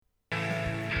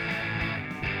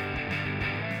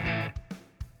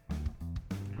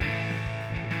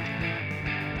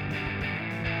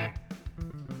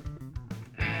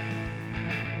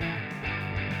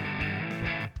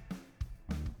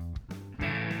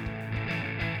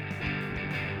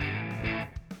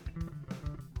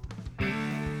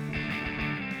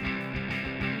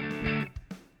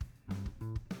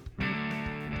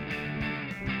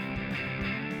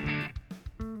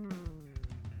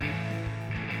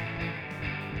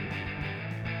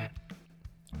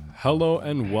Hello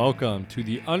and welcome to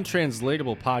the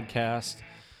Untranslatable Podcast.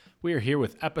 We are here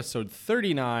with episode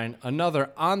 39, another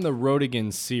On the Road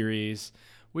Again series.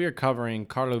 We are covering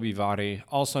Karlovy,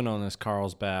 also known as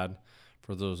Carlsbad,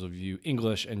 for those of you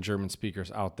English and German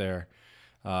speakers out there.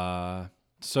 We are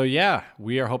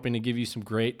hoping to give you some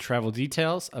great travel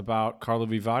details about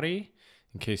Karlovy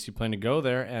in case you plan to go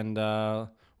there. And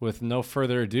with no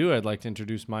further ado, I'd like to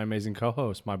introduce my amazing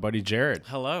co-host, my buddy Jared.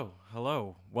 Hello.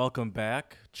 Welcome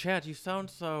back. Chad, you sound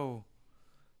so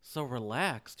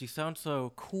relaxed. You sound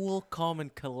so cool, calm,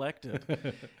 and collected.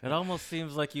 It almost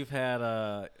seems like you've had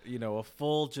a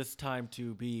full just time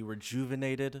to be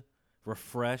rejuvenated,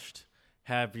 refreshed,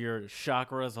 have your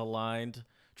chakras aligned,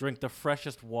 drink the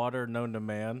freshest water known to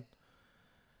man,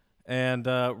 and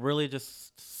really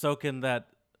just soak in that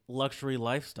luxury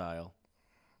lifestyle.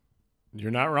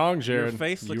 You're not wrong, Jared. Your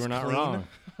face looks You were not clean. wrong.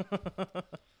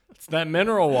 It's that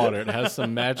mineral water. It has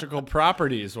some magical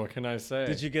properties. What can I say?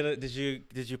 Did you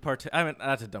partake? I mean,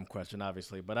 that's a dumb question,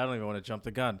 obviously, but I don't even want to jump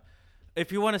the gun.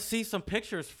 If you want to see some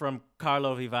pictures from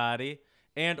Karlovy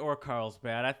and or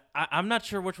Carlsbad, I'm not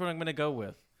sure which one I'm going to go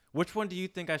with. Which one do you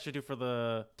think I should do for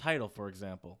the title, for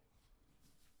example?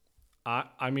 I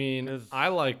I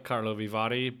like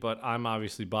Karlovy, but I'm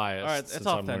obviously biased. All right, it's since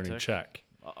authentic. I'm learning Czech.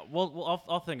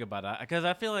 I'll think about it because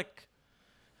I feel like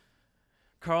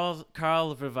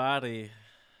Karlovy.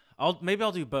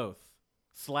 I'll do both.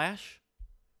 Slash.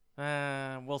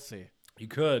 We'll see. You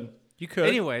could.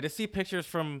 Anyway, to see pictures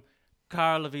from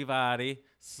Karlovy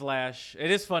slash.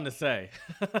 It is fun to say.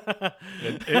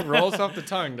 It rolls off the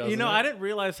tongue, doesn't it? I didn't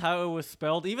realize how it was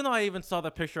spelled, even though I even saw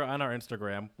the picture on our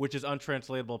Instagram, which is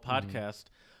Untranslatable Podcast,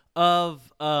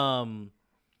 of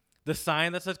the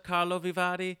sign that says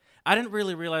Karlovy. I didn't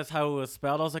really realize how it was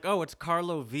spelled. I was like, oh, it's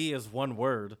Karlovy is one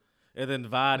word, and then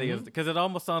Vadi is because it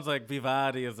almost sounds like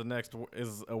Vivadi is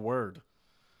a word.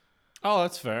 Oh,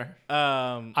 that's fair.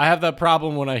 I have that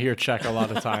problem when I hear Czech a lot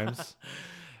of times.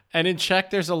 And in Czech,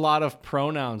 there's a lot of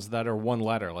pronouns that are one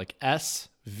letter, like S,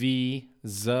 V,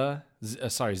 Z,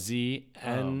 Z,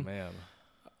 N. Oh, man.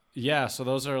 Yeah, so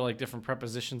those are like different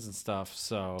prepositions and stuff.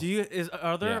 So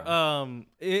Are there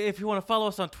if you want to follow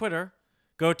us on Twitter,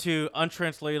 go to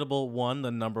untranslatable1,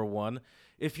 the number 1.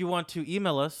 If you want to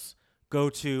email us, go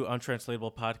to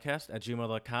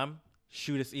untranslatablepodcast@gmail.com.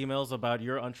 Shoot us emails about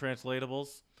your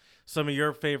untranslatables, some of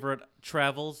your favorite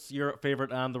travels, your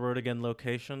favorite on the road again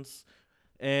locations,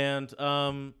 and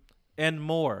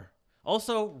more.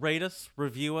 Also, rate us,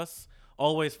 review us,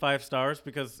 always 5 stars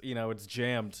because it's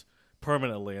jammed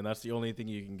permanently, and that's the only thing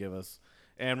you can give us.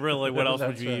 And really, what else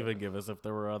would you even give us if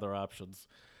there were other options?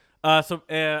 So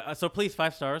please,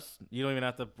 5 stars. You don't even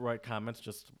have to write comments.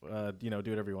 Just do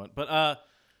whatever you want. But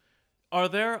are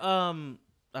there now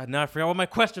I forgot what my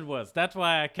question was. That's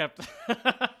why I kept.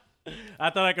 I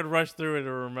thought I could rush through it and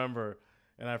remember,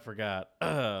 and I forgot.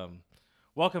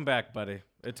 Welcome back, buddy.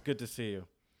 It's good to see you.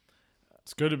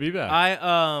 It's good to be back.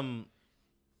 I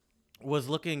was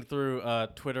looking through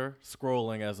Twitter,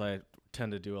 scrolling as I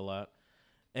tend to do a lot,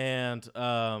 and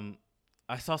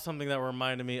I saw something that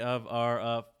reminded me of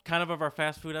our kind of our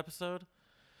fast food episode,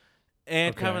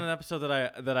 and kind of an episode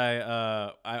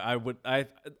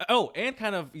and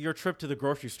kind of your trip to the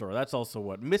grocery store. That's also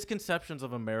what misconceptions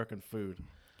of American food.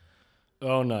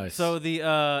 Oh, nice. So the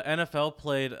NFL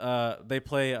played. They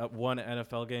play one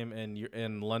NFL game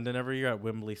in London every year at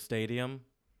Wembley Stadium.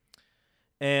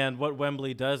 And what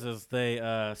Wembley does is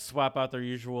they swap out their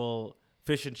usual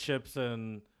fish and chips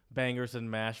and bangers and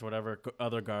mash, whatever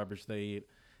other garbage they eat,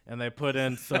 and they put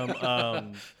in some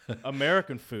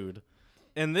American food.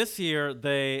 And this year,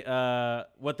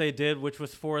 what they did, which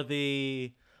was for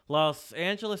the Los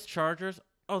Angeles Chargers.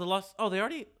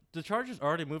 The Chargers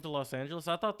already moved to Los Angeles.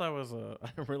 I thought that was I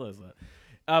didn't realize that.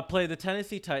 Played the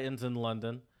Tennessee Titans in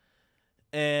London,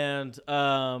 and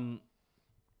sorry,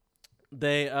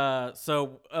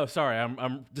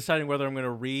 I'm deciding whether I'm going to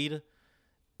read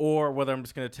or whether I'm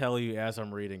just going to tell you as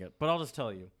I'm reading it. But I'll just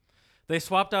tell you. They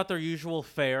swapped out their usual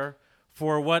fare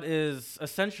for what is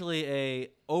essentially a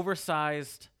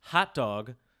oversized hot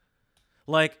dog.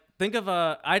 Like, think of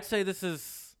I'd say this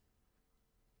is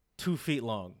 2 feet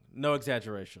long. No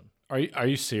exaggeration. Are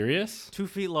you serious? 2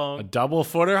 feet long. A double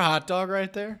footer hot dog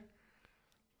right there?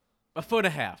 A foot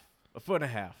and a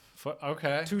half.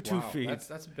 Okay. 2 feet.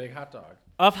 That's a big hot dog.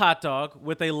 Of hot dog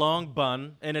with a long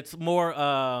bun, and it's more, it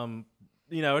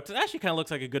actually kind of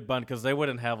looks like a good bun because they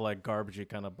wouldn't have like garbagey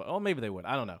kind of. Oh, maybe they would.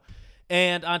 I don't know.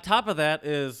 And on top of that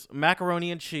is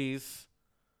macaroni and cheese,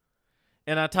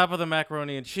 and on top of the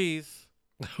macaroni and cheese,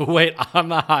 wait, on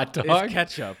the hot dog is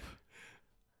ketchup.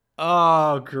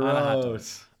 Oh,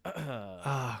 gross.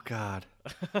 Oh, God.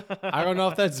 I don't know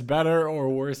if that's better or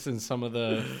worse than some of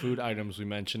the food items we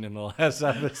mentioned in the last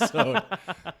episode.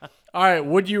 All right,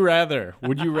 would you rather?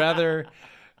 Would you rather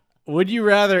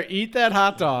eat that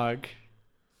hot dog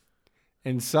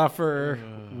and suffer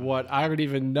what I don't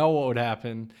even know what would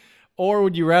happen, or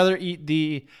would you rather eat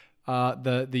the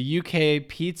UK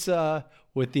pizza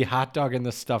with the hot dog and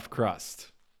the stuffed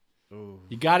crust? Ooh.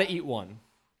 You got to eat one.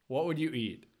 What would you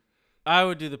eat? I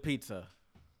would do the pizza.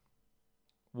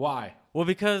 Why? Well,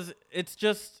 because it's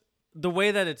just the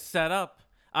way that it's set up.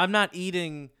 I'm not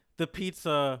eating the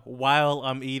pizza while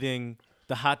I'm eating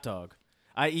the hot dog.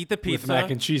 I eat the pizza. With mac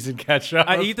and cheese and ketchup.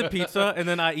 I eat the pizza, and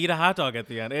then I eat a hot dog at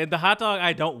the end. And the hot dog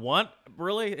I don't want,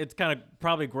 really. It's kind of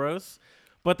probably gross.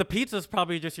 But the pizza is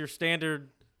probably just your standard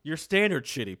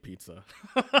shitty pizza.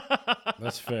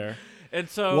 That's fair. And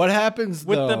so what happens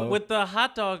with the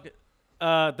hot dog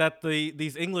that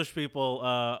these English people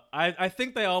I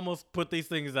think they almost put these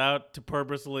things out to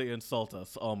purposely insult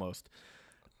us almost.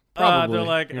 Probably. They're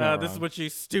like, You're this is wrong. what you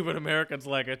stupid Americans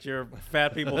like at your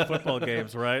fat people football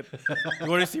games, right? You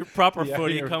want to see proper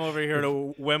footy, you're- come over here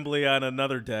to Wembley on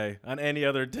any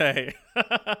other day.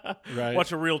 Right.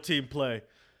 Watch a real team play.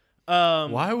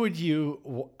 Why would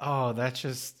you? Oh,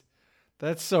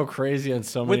 that's so crazy on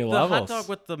so many With the levels. hot dog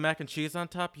with the mac and cheese on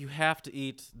top, you have to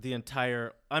eat the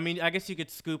entire. I mean, I guess you could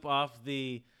scoop off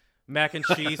the mac and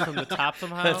cheese from the top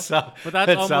somehow, but that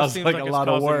almost sounds seems like like a it's lot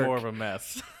of causing work. more of a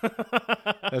mess.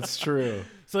 That's true.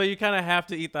 So you kind of have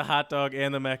to eat the hot dog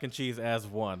and the mac and cheese as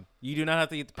one. You do not have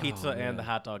to eat the pizza and the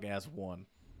hot dog as one.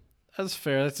 That's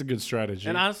fair. That's a good strategy.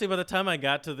 And honestly, by the time I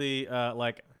got to the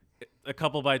like a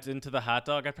couple bites into the hot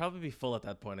dog, I'd probably be full at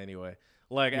that point anyway.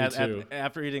 Like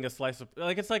after eating a slice of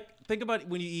it's like think about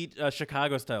when you eat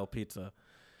Chicago style pizza.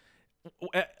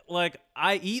 Like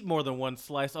I eat more than one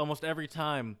slice almost every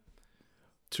time.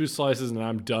 2 slices and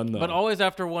I'm done though. But always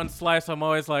after one slice, I'm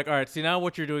always like, all right, see now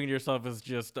what you're doing to yourself is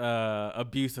just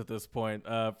abuse at this point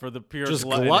for the pure just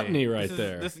gluttony. gluttony right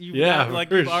there.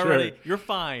 You're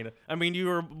fine. I mean, you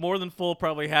were more than full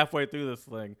probably halfway through this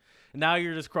thing. Now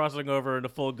you're just crossing over into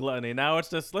full gluttony. Now it's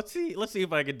just let's see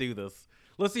if I can do this.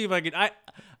 Let's see if I can. I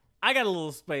got a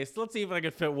little space. Let's see if I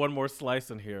can fit one more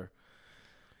slice in here.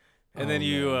 And then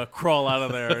you crawl out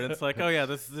of there, and it's like, oh yeah,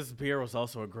 this beer was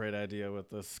also a great idea with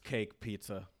this cake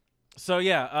pizza. So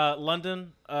yeah,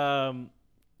 London,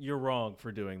 you're wrong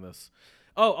for doing this.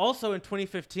 Oh, also in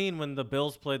 2015, when the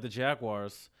Bills played the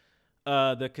Jaguars,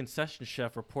 the concession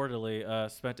chef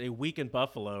reportedly spent a week in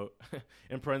Buffalo.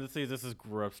 In parentheses, this is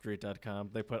grubstreet.com.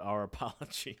 They put our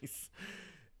apologies.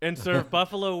 And served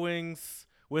buffalo wings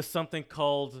with something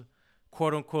called,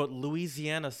 quote unquote,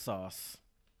 Louisiana sauce.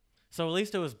 So at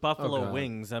least it was buffalo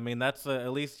wings. I mean, that's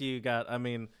at least you got. I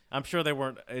mean, I'm sure they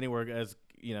weren't anywhere as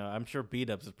I'm sure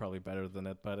B-Dubs is probably better than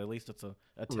it, but at least it's a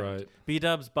attempt. Right.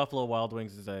 B-Dubs Buffalo Wild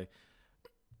Wings is a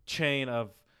chain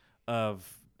of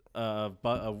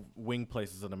wing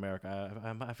places in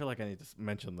America. I feel like I need to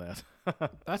mention that.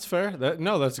 That's fair.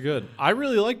 That's good. I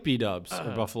really like B-Dubs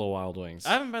or Buffalo Wild Wings.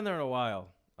 I haven't been there in a while.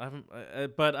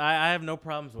 But I have no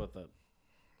problems with it.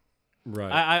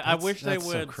 Right. I wish they that's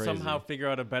so would crazy. somehow figure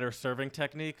out a better serving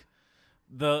technique.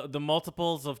 The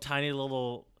multiples of tiny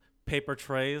little paper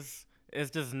trays is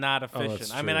just not efficient.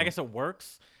 that's I mean, I true. guess it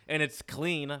works and it's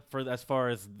clean for as far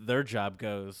as their job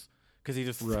goes because you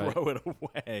just throw it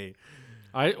away.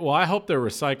 I hope they're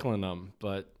recycling them,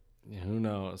 but who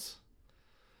knows?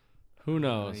 Who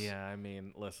knows? Yeah, I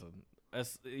mean, listen. I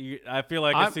feel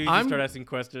like as soon as you start asking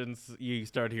questions, you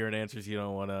start hearing answers you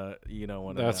don't want to.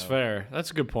 That's fair.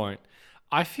 That's a good point.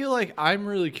 I feel like I'm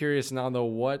really curious now, though.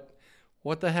 What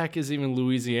the heck is even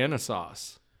Louisiana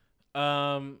sauce?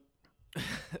 I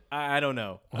don't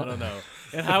know.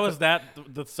 And how is that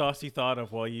the sauce you thought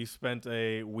of while you spent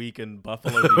a week in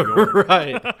Buffalo, New York?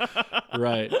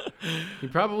 Right. You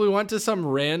probably went to some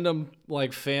random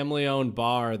family-owned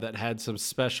bar that had some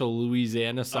special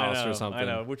Louisiana sauce or something. I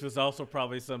know, which was also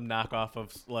probably some knockoff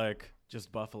of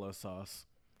just buffalo sauce.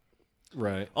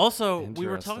 Right. Also, we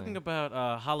were talking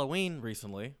about Halloween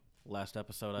recently, last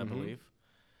episode, I believe.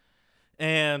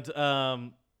 And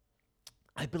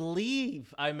I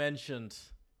believe I mentioned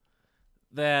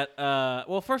that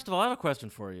well, first of all, I have a question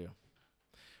for you.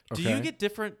 Do you get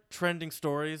different trending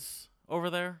stories over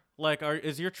there?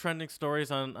 Is your trending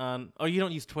stories on oh, you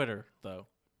don't use Twitter though.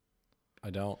 I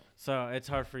don't. So it's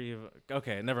hard for you.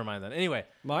 Okay, never mind then. Anyway,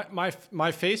 my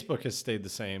Facebook has stayed the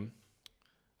same.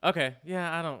 Okay,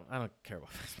 yeah, I don't care about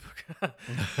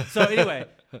Facebook. So anyway,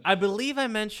 I believe I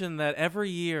mentioned that every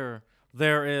year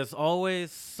there is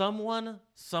always someone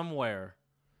somewhere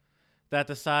that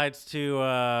decides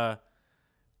to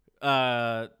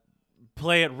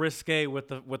play it risque with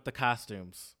the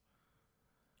costumes.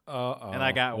 And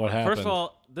I got what one. happened? First of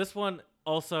all, this one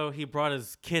also he brought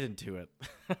his kid into it,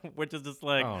 which is just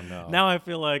like Oh, no. now I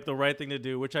feel like the right thing to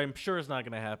do, which I'm sure is not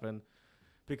going to happen,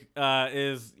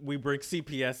 is we bring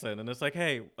CPS in, and it's like,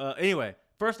 hey, anyway,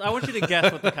 first I want you to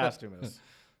guess what the costume is.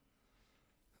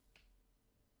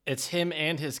 It's him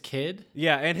and his kid?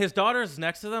 Yeah, and his daughter's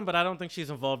next to them, but I don't think she's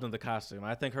involved in the costume.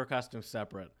 I think her costume's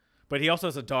separate. But he also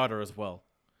has a daughter as well.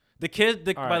 The kid,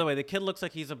 by the way, the kid looks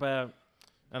like he's about,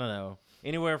 I don't know,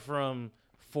 anywhere from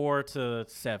 4 to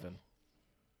 7.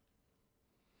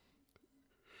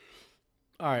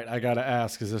 All right, I got to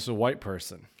ask, is this a white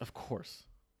person? Of course.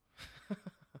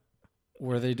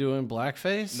 Were they doing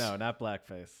blackface? No, not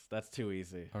blackface. That's too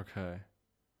easy. Okay.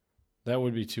 That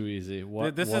would be too easy.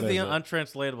 This is the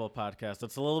Untranslatable podcast.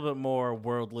 It's a little bit more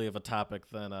worldly of a topic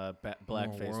than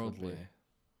blackface would be.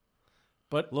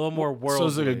 But a little more worldly. So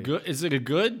is it a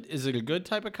good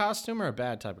type of costume or a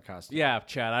bad type of costume? Yeah,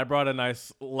 Chad. I brought a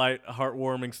nice, light,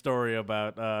 heartwarming story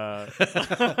about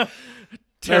terrible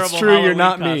That's true. Halloween You're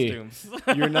not costumes.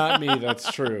 me. You're not me.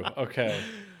 That's true. Okay.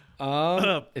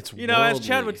 It's as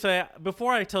Chad would say,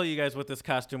 before I tell you guys what this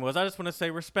costume was, I just want to say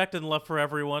respect and love for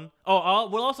everyone. Oh,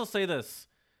 we'll also say this: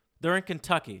 they're in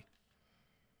Kentucky.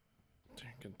 They're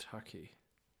in Kentucky.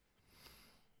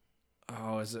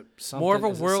 Oh, is it something more of a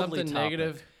worldly topic?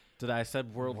 Negative? Did I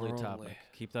said worldly topic?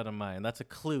 Keep that in mind. That's a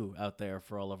clue out there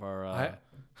for all of our.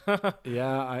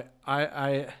 Yeah,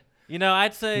 I.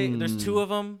 I'd say there's 2 of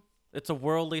them. It's a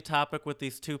worldly topic with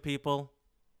these 2 people.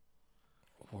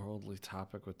 Worldly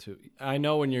topic with 2. I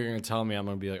know when you're going to tell me, I'm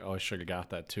going to be like, oh, I should have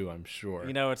got that too, I'm sure.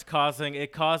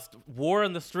 It caused war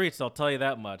in the streets, I'll tell you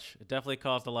that much. It definitely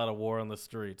caused a lot of war in the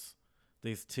streets.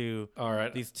 These 2. All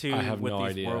right. These 2 I have with no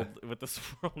these idea. with this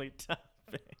worldly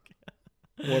topic.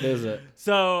 What is it?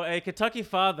 So, a Kentucky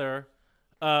father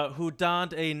who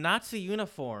donned a Nazi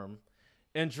uniform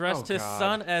and dressed his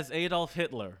son as Adolf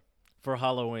Hitler for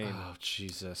Halloween. Oh,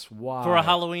 Jesus. Why? For a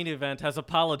Halloween event has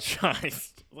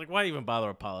apologized. Like, why even bother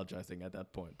apologizing at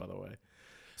that point, by the way?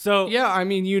 So yeah, I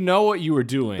mean, you know what you were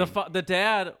doing. The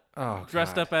dad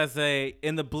dressed God. up as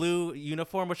in the blue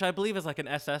uniform, which I believe is like an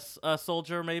SS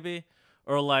soldier maybe,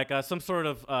 or like some sort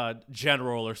of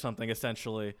general or something,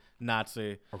 essentially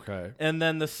Nazi. Okay. And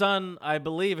then the son, I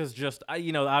believe, is just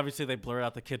obviously they blurred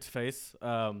out the kid's face.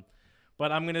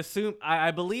 But I'm gonna assume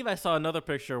I believe I saw another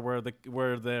picture where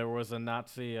there was a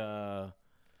Nazi there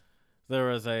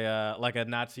was a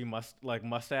Nazi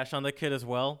mustache on the kid as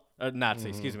well.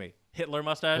 Excuse me, Hitler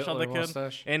mustache on the kid,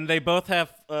 and they both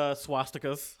have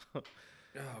swastikas.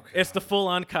 It's the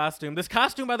full-on costume. This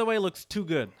costume, by the way, looks too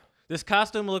good. This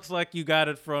costume looks like you got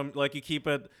it from you keep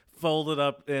it folded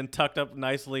up and tucked up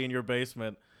nicely in your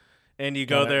basement, and you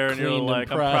go there and you're like,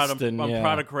 I'm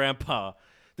proud of Grandpa.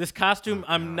 This costume,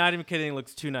 I'm not even kidding,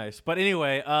 looks too nice. But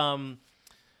anyway, I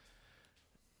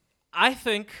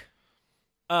think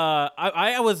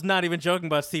I was not even joking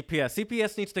about CPS.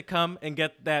 CPS needs to come and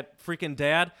get that freaking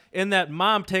dad and that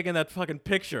mom taking that fucking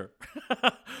picture.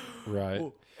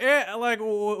 Right. Like,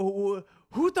 who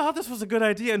thought this was a good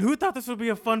idea, and who thought this would be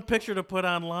a fun picture to put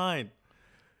online?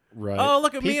 Right. Oh,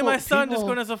 look at me and my son just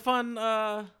going as a fun.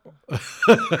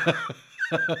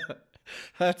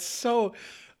 That's so.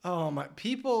 Oh my!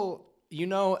 People,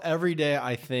 every day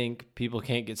I think people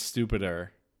can't get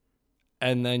stupider,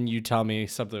 and then you tell me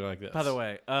something like this. By the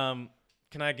way, can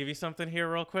I give you something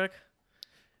here real quick?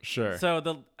 Sure. So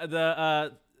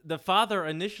the father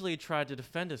initially tried to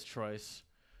defend his choice,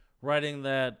 writing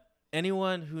that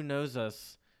anyone who knows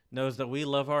us knows that we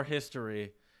love our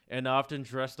history and often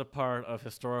dress the part of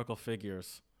historical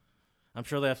figures. I'm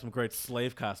sure they have some great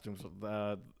slave costumes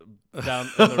down in their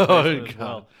basement as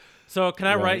well. So can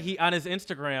I write? He on his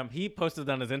Instagram, he posted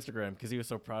on his Instagram because he was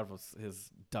so proud of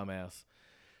his dumbass.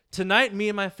 Tonight, me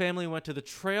and my family went to the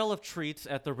Trail of Treats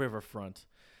at the riverfront.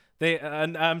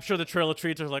 And I'm sure the Trail of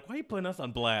Treats are like, why are you putting us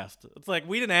on blast? It's like,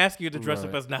 we didn't ask you to dress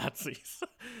up as Nazis.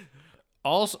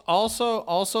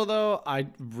 Also, though, I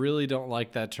really don't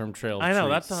like that term Trail of Treats.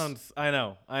 I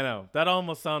know. That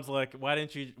almost sounds like, why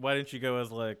didn't you go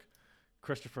as like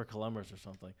Christopher Columbus or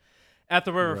something? At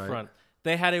the riverfront,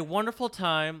 they had a wonderful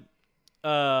time.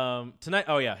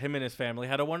 Tonight, him and his family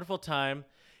had a wonderful time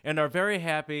and are very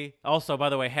happy. Also, by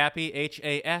the way, happy,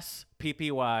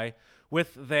 HASPPY,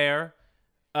 with their,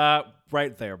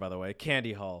 right there, by the way,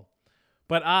 Candy Hall.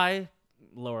 But I,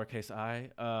 lowercase I,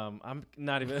 I'm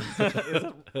not even,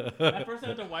 at first I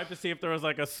had to wipe to see if there was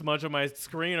like a smudge on my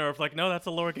screen or if no, that's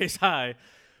a lowercase I.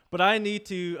 But I need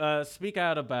to speak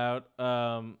out about,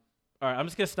 all right, I'm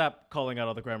just going to stop calling out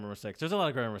all the grammar mistakes. There's a lot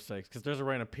of grammar mistakes because there's a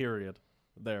random period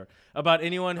there. About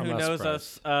anyone who not knows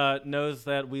surprised. us knows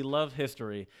that we love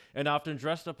history and often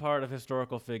dressed a part of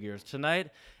historical figures. Tonight,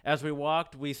 as we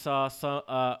walked, we saw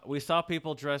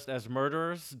people dressed as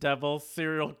murderers, devils,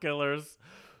 serial killers,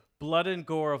 blood and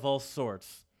gore of all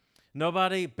sorts.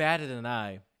 Nobody batted an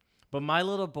eye, but my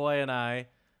little boy and I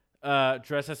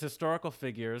dress as historical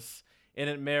figures, and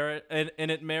it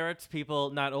merits people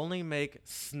not only make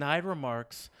snide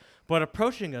remarks, but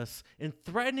approaching us and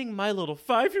threatening my little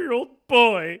 5-year-old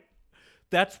boy.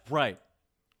 That's right.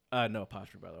 No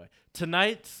apostrophe, by the way.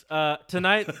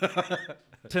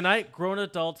 Tonight, grown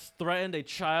adults threatened a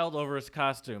child over his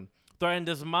costume. Threatened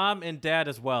his mom and dad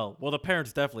as well. Well, the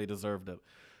parents definitely deserved it.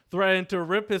 Threatened to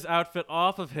rip his outfit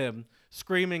off of him,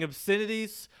 screaming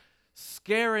obscenities,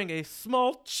 scaring a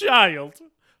small child.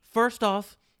 First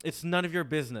off, it's none of your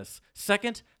business.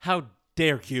 Second, how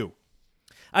dare you?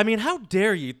 I mean, how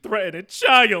dare you threaten a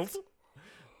child?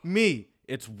 Me,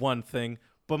 it's one thing,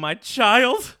 but my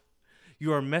child?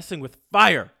 You are messing with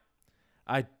fire.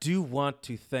 I do want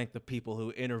to thank the people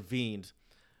who intervened.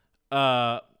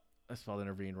 I spelled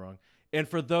intervened wrong. And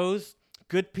for those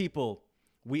good people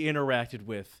we interacted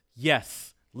with,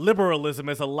 yes, liberalism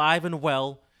is alive and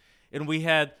well, and we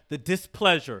had the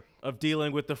displeasure of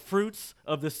dealing with the fruits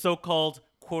of the so-called,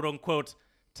 quote-unquote,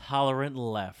 tolerant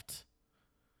left.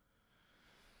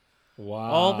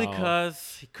 Wow. All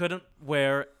because he couldn't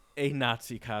wear a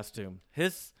Nazi costume.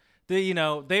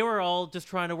 They were all just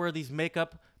trying to wear these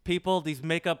makeup people, these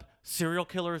makeup serial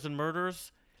killers and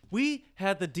murderers. We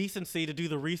had the decency to do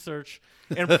the research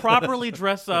and properly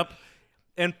dress up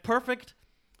in perfect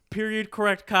period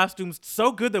correct costumes,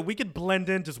 so good that we could blend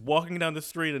in just walking down the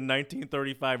street in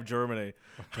 1935 Germany.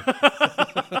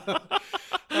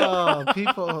 Oh,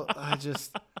 people,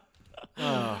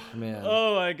 oh, man.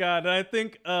 Oh, my God. And I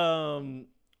think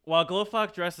while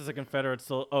Glowfox dressed as a Confederate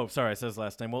soldier... Oh, sorry, I said his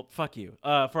last name. Well, fuck you.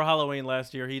 For Halloween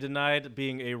last year, he denied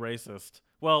being a racist.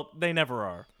 Well, they never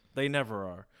are. They never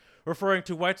are. Referring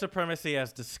to white supremacy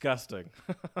as disgusting.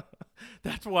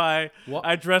 That's why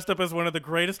I dressed up as one of the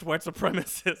greatest white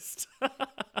supremacists.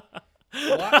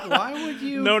 Why would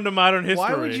you... known to modern history.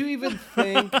 Why would you even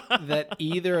think that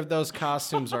either of those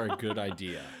costumes are a good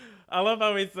idea? I love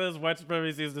how he says white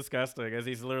supremacy is disgusting, as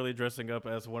he's literally dressing up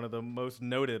as one of the most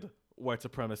noted white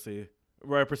supremacists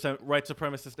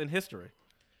in history.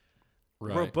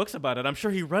 Right. He wrote books about it. I'm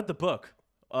sure he read the book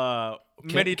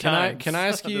many times. Can I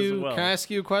ask you? well. Can I ask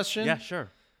you a question? Yeah, sure.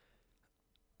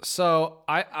 So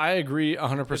I agree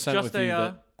 100% It's just with you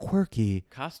that quirky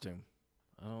costume.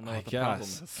 I don't know I what the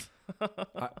guess. problem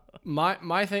is.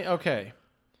 my thing. Okay,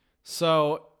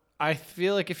 so I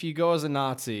feel like if you go as a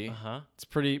Nazi, it's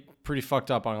pretty fucked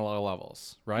up on a lot of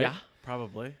levels, right? Yeah,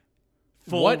 probably.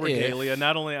 Full What regalia. if-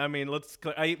 Not only, I mean,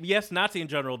 yes, Nazi in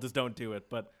general, just don't do it,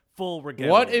 but full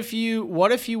regalia. What if you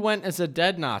went as a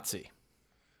dead Nazi?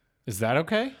 Is that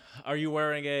okay? Are you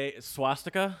wearing a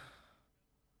swastika?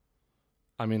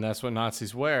 I mean, that's what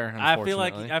Nazis wear. I feel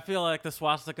like the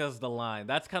swastika is the line.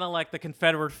 That's kind of like the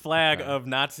Confederate flag of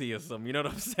Nazism. You know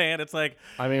what I'm saying? It's like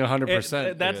I mean,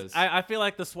 100%. I feel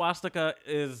like the swastika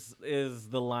is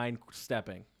the line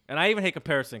stepping. And I even hate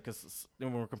comparison because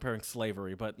we're comparing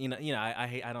slavery. But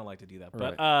I don't like to do that.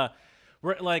 Right.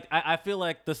 But I feel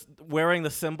like this wearing the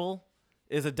symbol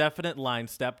is a definite line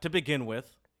step to begin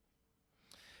with.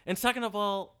 And second of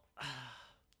all,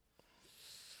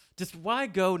 just why?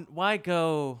 That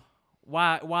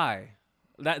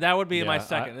would be my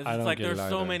second. It's I don't like get there's it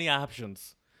so either. many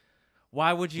options.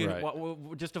 Why would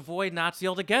you just avoid Nazi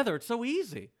altogether? It's so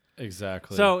easy.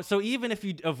 Exactly. So even if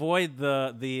you avoid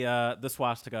the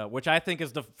swastika, which I think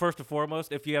is the first and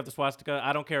foremost, if you have the swastika,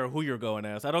 I don't care who you're going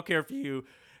as. I don't care if you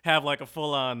have like a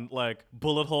full on like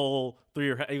bullet hole through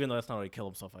your head, even though that's not how he kill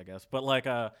himself, I guess. But like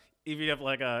if you have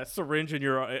like a syringe in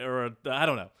your I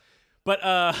don't know. But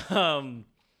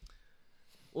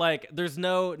like there's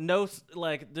no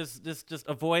like just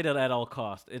avoid it at all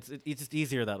costs. It's just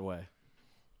easier that way.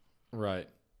 Right.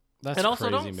 That's and also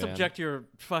crazy, don't man. subject your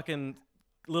fucking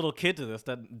little kid to this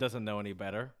that doesn't know any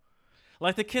better.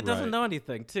 Like the kid doesn't Right. know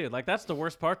anything too. Like that's the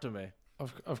worst part to me.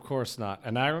 Of course not.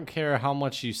 And I don't care how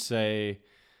much you say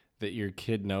that your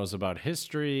kid knows about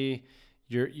history.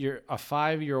 A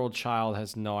 5-year-old child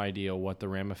has no idea what the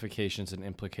ramifications and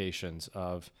implications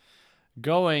of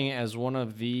going as one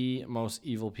of the most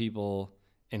evil people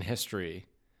in history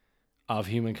of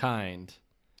humankind.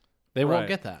 They won't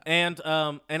get that. And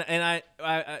I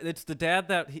it's the dad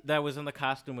that was in the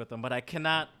costume with them, but I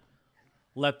cannot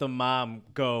let the mom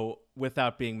go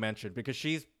without being mentioned because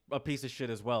she's a piece of shit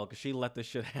as well because she let this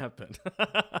shit happen.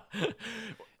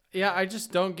 Yeah, I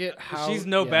just don't get how She's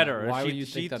no better. Why she, would you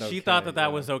think that? She Okay? thought that Yeah.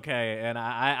 was okay, and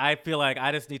I feel like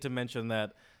I just need to mention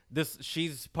that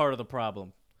she's part of the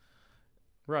problem.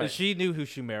 Right. She knew who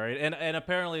she married, and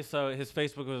apparently, so his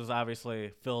Facebook was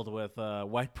obviously filled with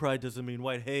white pride doesn't mean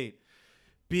white hate.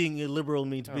 Being a liberal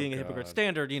means being a hypocrite. God.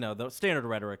 Standard, the standard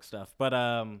rhetoric stuff. But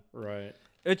Right.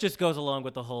 it just goes along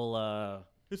with the whole.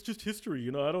 It's just history,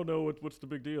 I don't know what's the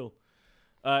big deal.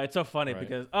 It's so funny Right.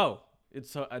 because it's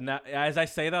so. And now, as I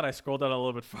say that, I scroll down a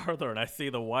little bit farther and I see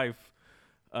the wife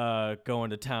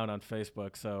going to town on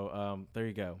Facebook. So there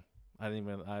you go. I didn't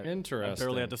even. I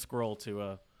barely had to scroll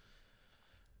to.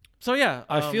 So yeah,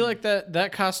 I feel like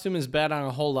that costume is bad on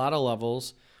a whole lot of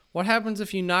levels. What happens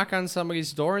if you knock on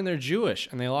somebody's door and they're Jewish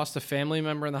and they lost a family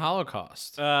member in the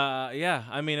Holocaust? Yeah.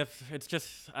 I mean, if it's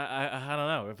just, I don't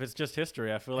know. If it's just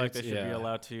history, I feel like they should be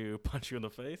allowed to punch you in the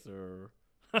face or.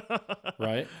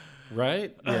 Right. Yeah.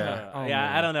 Yeah. Man.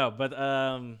 I don't know, but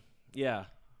yeah.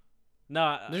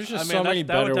 No, there's just so many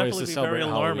better ways to celebrate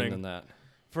Halloween than that.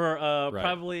 For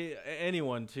probably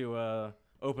anyone to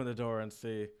open the door and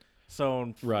see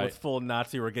someone with full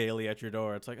Nazi regalia at your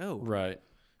door. It's like, oh, right.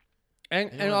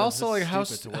 And also, like, how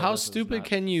stupid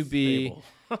can you be?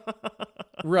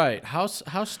 Right. How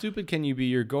stupid can you be?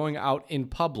 You're going out in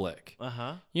public.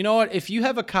 You know what? If you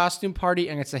have a costume party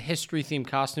and it's a history themed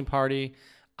costume party,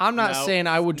 I'm not saying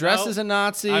I would dress as a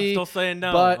Nazi. I'm still saying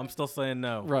no. But, I'm still saying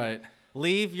no. Right.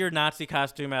 Leave your Nazi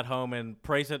costume at home and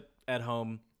praise it at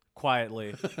home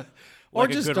quietly. Or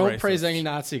just don't praise any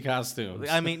Nazi costumes.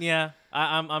 I mean, yeah,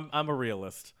 I'm a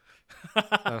realist.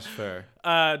 That's fair.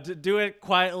 Do it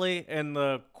quietly in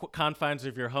the confines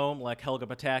of your home, like Helga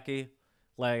Pataki,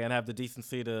 and have the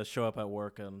decency to show up at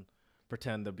work and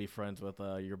pretend to be friends with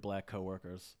your black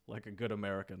coworkers, like a good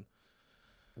American.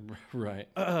 Right.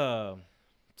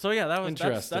 So yeah, that was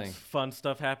interesting. That's fun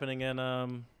stuff happening in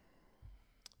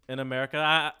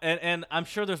America. And I'm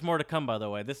sure there's more to come. By the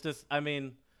way,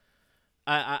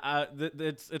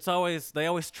 it's always they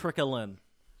always trickle in.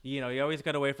 You always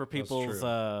got to wait for people's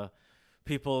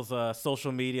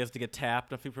social medias to get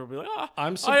tapped, and people will be like, "Oh,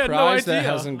 I'm surprised that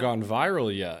hasn't gone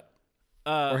viral yet."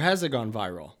 Or has it gone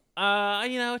viral?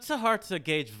 It's so hard to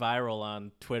gauge viral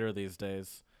on Twitter these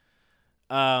days.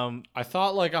 I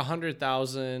thought like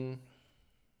 100,000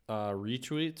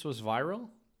 retweets was viral.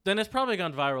 Then it's probably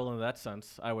gone viral in that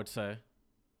sense. I would say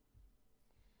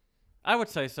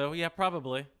so. Yeah,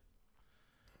 probably.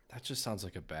 That just sounds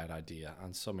like a bad idea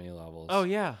on so many levels. Oh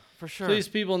yeah, for sure. Please,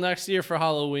 people, next year for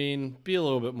Halloween, be a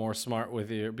little bit more smart with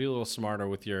be a little smarter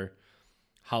with your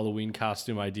Halloween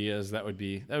costume ideas. That would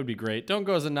be great. Don't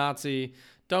go as a Nazi.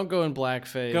 Don't go in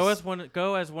blackface. Go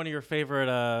as one of your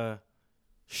favorite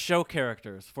show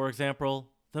characters. For example,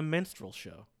 the minstrel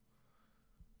show.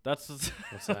 What's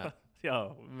that?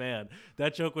 Oh man,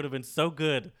 that joke would have been so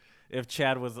good if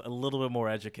Chad was a little bit more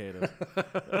educated.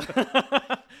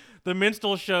 The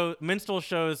minstrel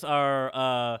shows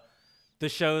are the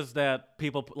shows that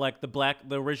people like the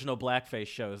original blackface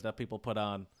shows that people put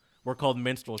on were called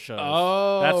minstrel shows.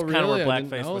 Oh, that's kind really? of where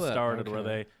blackface was started, okay. where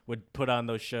they would put on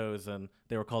those shows and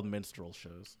they were called minstrel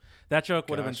shows. That joke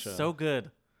would have been so good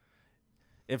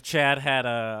if Chad had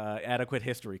a adequate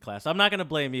history class. I'm not going to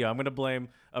blame you. I'm going to blame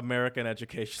American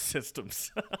education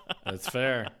systems. That's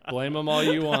fair. Blame them all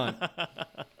you want.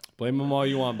 Blame them all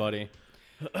you want, buddy.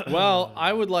 Well,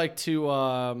 I would like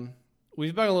to.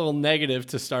 We've been a little negative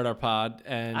to start our pod,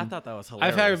 and I thought that was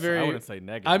hilarious. I wouldn't say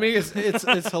negative. I mean,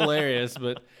 it's hilarious,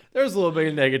 but there's a little bit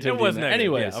of negativity. It was in there.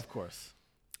 negative. Anyways, yeah, of course.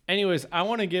 Anyways, I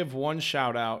want to give one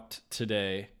shout out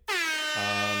today.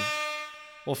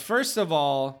 Well, first of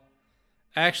all,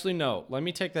 actually, no. Let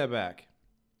me take that back.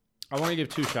 I want to give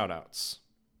two shout outs.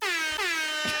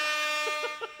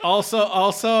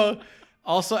 Also,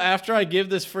 after I give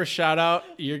this first shout out,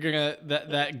 you're gonna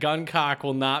that gun cock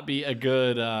will not be a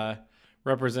good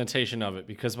representation of it,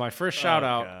 because my first shout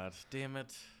out. God damn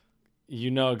it! You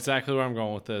know exactly where I'm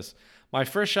going with this. My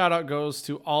first shout out goes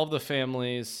to all of the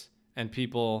families and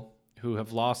people who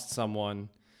have lost someone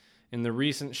in the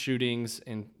recent shootings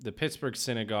in the Pittsburgh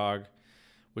synagogue,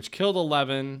 which killed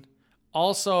 11.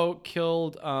 Also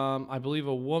killed, I believe,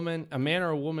 a man or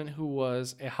a woman who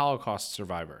was a Holocaust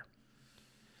survivor.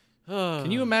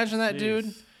 Can you imagine that,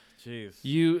 dude? Jeez.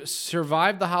 You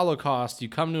survived the Holocaust, you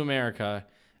come to America,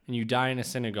 and you die in a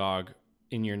synagogue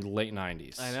in your late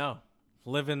 90s. I know.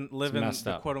 Living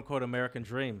the quote-unquote American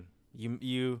dream.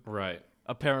 You right.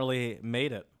 apparently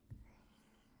made it.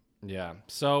 Yeah.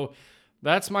 So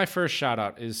that's my first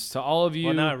shout-out, is to all of you.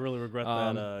 Well, now I really regret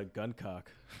that gun cock.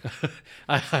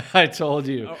 I told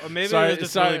you. Or maybe it was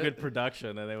just really good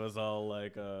production, and it was all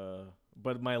like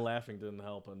but my laughing didn't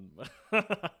help. And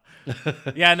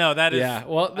yeah, no, that is Yeah,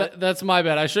 well, that's my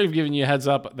bad. I should have given you a heads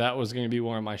up. That was going to be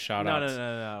one of my shout no,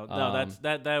 outs.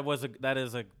 that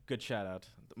is a good shout out.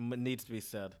 Needs to be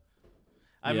said.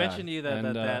 I Yeah, mentioned to you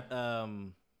that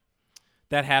and,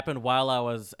 that happened while I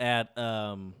was at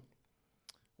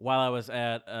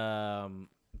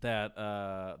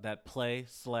that play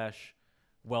 /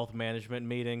 wealth management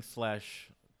meeting /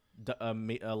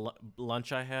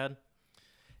 lunch I had,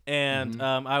 and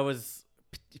I was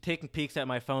taking peeks at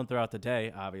my phone throughout the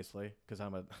day, obviously, because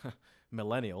I'm a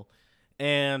millennial,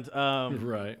 and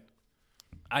right.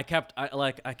 I kept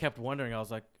wondering. I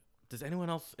was like, does anyone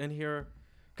else in here?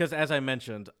 Because as I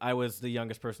mentioned, I was the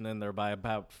youngest person in there by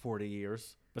about 40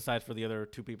 years, besides for the other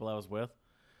 2 people I was with.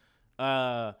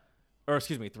 Or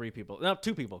excuse me, 3 people. No,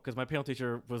 2 people, because my piano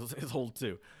teacher is old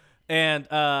too. And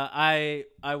I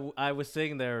was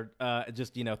sitting there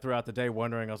just throughout the day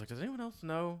wondering. I was like, does anyone else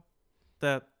know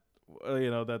that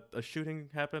that a shooting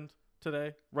happened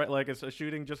today? Right, like a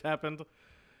shooting just happened.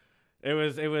 It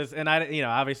was, and I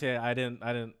obviously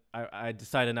I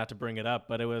decided not to bring it up,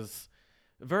 but it was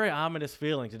a very ominous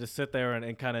feeling to just sit there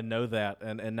and kind of know that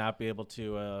and not be able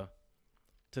to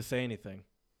say anything.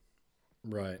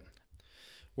 Right.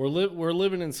 We're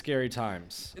living in scary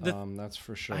times. That's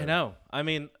for sure. I know. I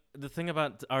mean, the thing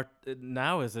about our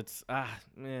now is it's I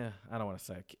don't want to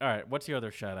say. All right, what's your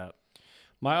other shout out?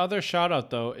 My other shout out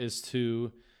though is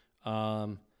to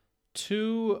 2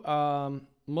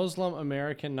 Muslim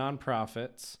American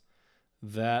nonprofits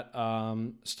that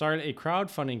started a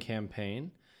crowdfunding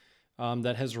campaign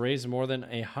that has raised more than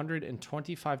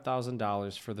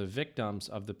 $125,000 for the victims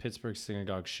of the Pittsburgh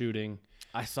synagogue shooting.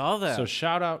 I saw that. So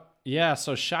shout out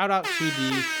to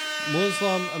the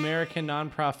Muslim American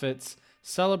nonprofits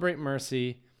Celebrate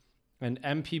Mercy and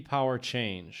MP Power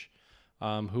Change,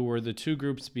 who were the 2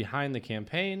 groups behind the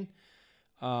campaign.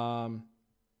 Also,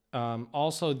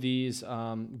 these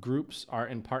groups are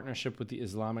in partnership with the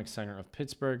Islamic Center of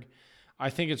Pittsburgh. I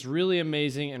think it's really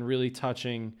amazing and really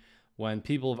touching when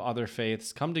people of other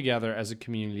faiths come together as a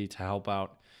community to help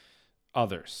out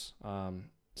others.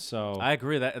 So I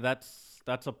agree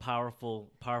that's a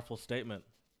powerful statement.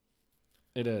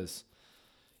 It is.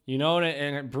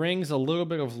 And it brings a little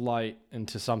bit of light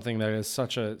into something that is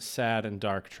such a sad and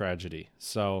dark tragedy.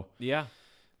 So yeah,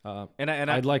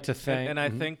 I'd like to thank. And I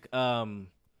think there.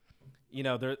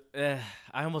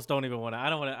 I almost don't even want to. I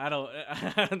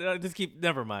don't. Just keep.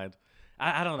 Never mind.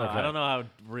 I don't know. Okay. I don't know how.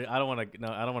 I don't want to.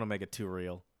 No, I don't want to make it too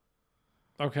real.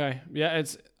 Okay. Yeah.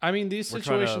 These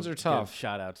situations are tough.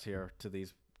 Shout outs here to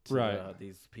these. Right.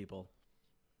 These people.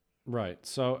 Right.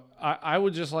 So I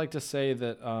would just like to say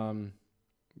that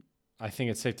I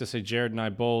think it's safe to say Jared and I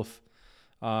both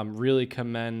really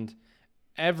commend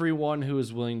everyone who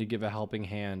is willing to give a helping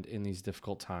hand in these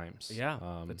difficult times. Yeah,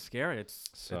 it's scary. It's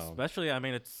especially. I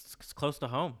mean, it's close to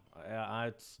home.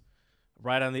 It's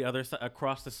right on the other side,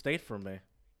 across the state from me.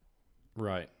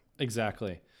 Right.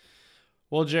 Exactly.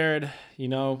 Well, Jared,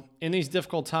 in these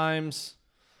difficult times,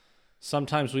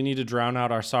 sometimes we need to drown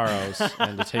out our sorrows,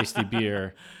 and a tasty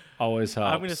beer always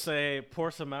helps. I'm going to say pour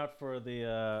some out for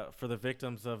the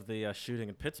victims of the shooting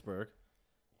in Pittsburgh.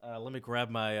 Let me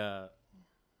grab my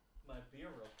my beer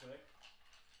real quick.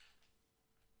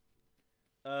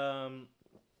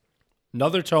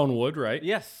 Another Tonewood, right?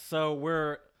 Yes. So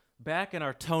we're back in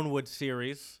our Tonewood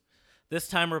series. This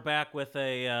time we're back with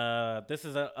this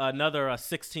is another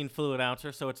 16 fluid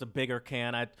ouncer, so it's a bigger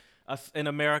can. In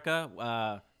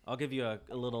America, I'll give you a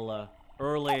little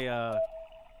early.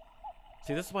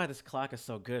 See, this is why this clock is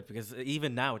so good, because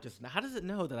even now how does it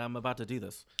know that I'm about to do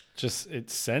this? Just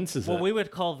it senses it. Well, we would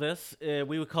call this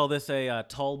a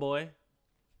tall boy.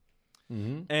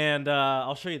 Mm-hmm. And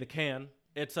I'll show you the can.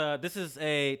 This is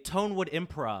a Tonewood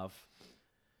Improv.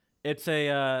 It's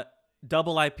a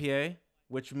double IPA,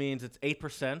 which means it's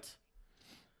 8%.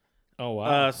 Oh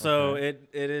wow! So okay.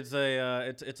 it is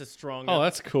it's a strong. Oh,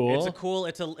 that's cool.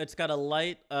 It's got a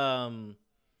light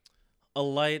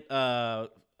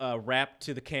wrap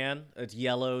to the can. It's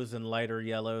yellows and lighter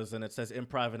yellows, and it says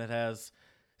Improv, and it has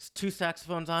 2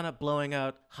 saxophones on it blowing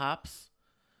out hops.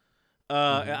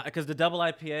 Because the double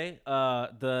IPA,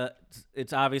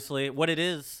 it's obviously what it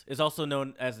is also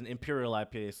known as an imperial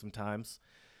IPA sometimes,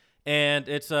 and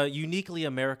it's a uniquely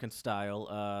American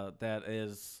style that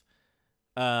is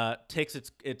takes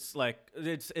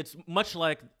it's much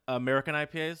like American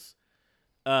IPAs,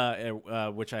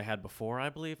 which I had before, I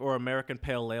believe, or American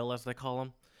Pale Ale as they call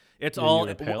them. It's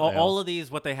all of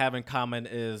these. What they have in common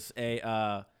is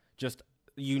a just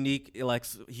unique,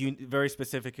 very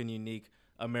specific and unique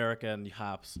American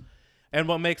hops. And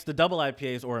what makes the double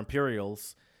IPAs or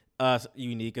imperials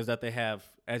unique is that they have,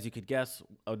 as you could guess,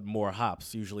 more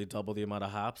hops, usually double the amount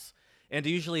of hops. And to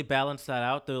usually balance that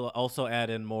out, they'll also add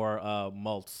in more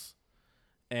malts.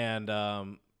 And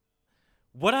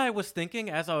what I was thinking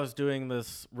as I was doing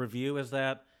this review is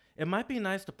that it might be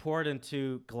nice to pour it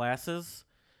into glasses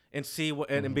and see what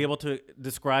and be able to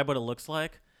describe what it looks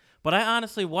like. But I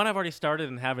honestly, I've already started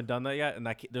and haven't done that yet,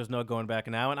 and there's no going back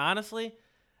now. And honestly,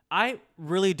 I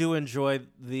really do enjoy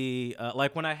the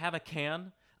like when I have a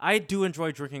can. I do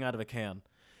enjoy drinking out of a can.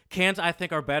 Cans, I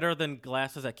think, are better than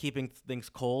glasses at keeping things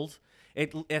cold.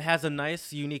 It has a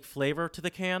nice, unique flavor to the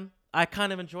can. I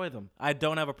kind of enjoy them. I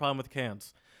don't have a problem with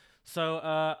cans. So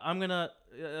I'm gonna.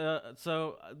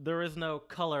 So there is no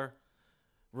color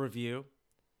review.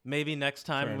 Maybe next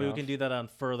time we can do that on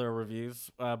further reviews.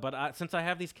 But since I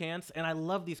have these cans, and I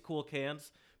love these cool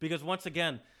cans, because once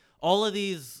again, all of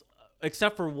these,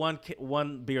 except for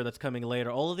one beer that's coming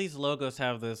later, all of these logos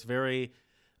have this very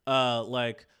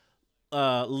low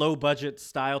budget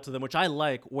style to them, which I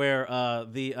like, where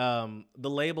the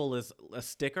label is a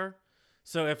sticker.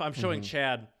 So if I'm showing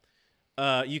Chad,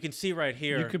 you can see right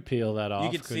here. You could peel that off.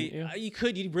 You could see.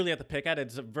 You really have to pick at it.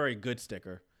 It's a very good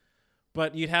sticker,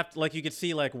 but you'd have to you could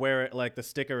see where the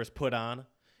sticker is put on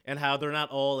and how they're not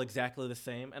all exactly the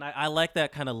same. And I like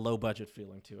that kind of low budget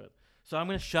feeling to it. So I'm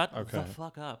gonna shut the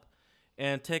fuck up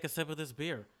and take a sip of this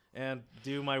beer and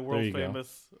do my world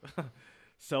famous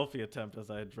selfie attempt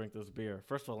as I drink this beer.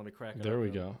 First of all, let me crack it. There we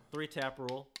go. 3-tap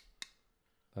rule.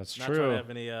 That's Not true. trying to have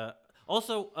any.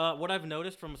 Also, what I've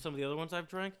noticed from some of the other ones I've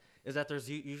drank is that there's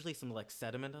usually some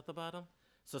sediment at the bottom.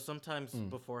 So sometimes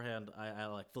beforehand,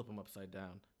 I flip them upside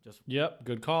down. Yep,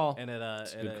 good call. And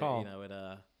good call.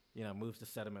 It moves the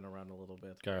sediment around a little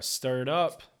bit. Gotta stir it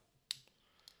up.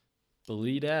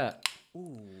 Believe that.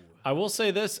 Ooh. I will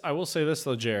say this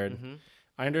though, Jared. Mm-hmm.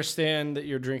 I understand that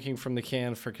you're drinking from the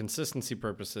can for consistency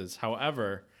purposes.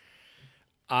 However,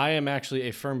 I am actually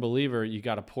a firm believer you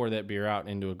got to pour that beer out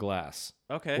into a glass.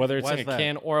 Okay. Whether it's in a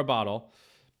can or a bottle.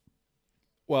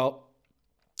 Well,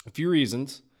 a few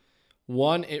reasons.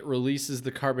 One, it releases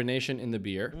the carbonation in the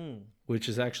beer, which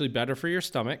is actually better for your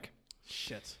stomach.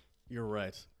 Shit. You're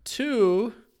right.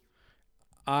 Two,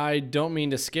 I don't mean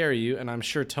to scare you, and I'm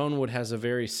sure Tonewood has a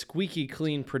very squeaky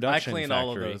clean production factory. I clean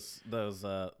all of those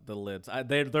the lids.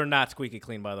 They're not squeaky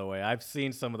clean, by the way. I've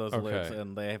seen some of those lids,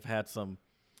 and they've had some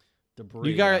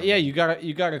debris. You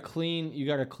gotta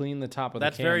clean the top of the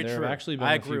can. That's very there true. Have actually been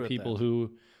a few people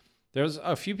there's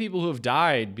a few people who have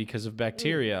died because of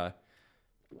bacteria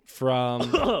from.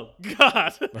 Oh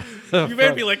God! You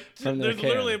made me there's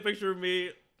literally a picture of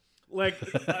me.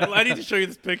 I need to show you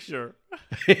this picture.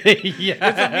 Yeah,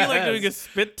 it's of me doing a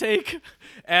spit take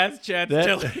as Chad's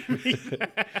telling me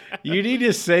that. You need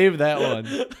to save that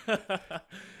one.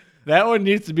 That one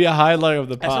needs to be a highlight of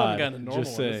the pod. I still haven't gotten a normal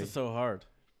Just one. saying. This is so hard.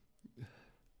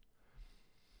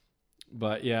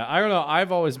 But yeah, I don't know.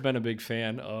 I've always been a big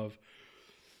fan of.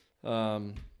 I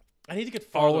need to get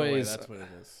farther away. That's what it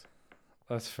is.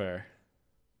 That's fair.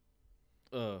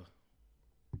 Ugh.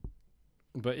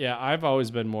 But yeah, I've always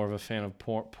been more of a fan of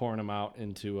pouring them out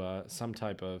into some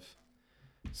type of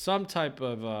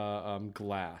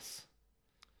glass.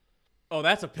 Oh,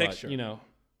 that's a picture. But,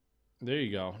 there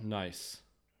you go. Nice.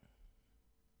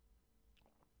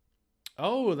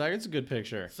 Oh, that is a good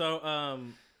picture. So,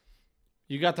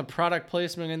 you got the product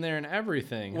placement in there and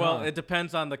everything. Well, it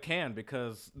depends on the can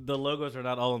because the logos are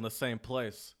not all in the same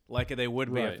place like they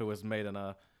would be if it was made in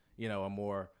a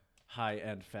more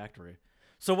high-end factory.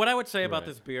 So what I would say about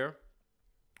this beer,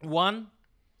 one,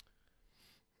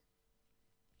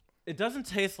 it doesn't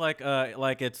taste like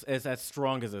it's as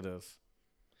strong as it is.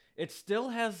 It still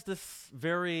has this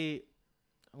very.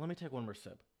 Let me take one more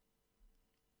sip.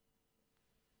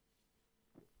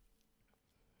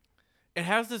 It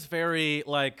has this very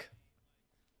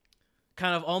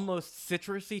kind of almost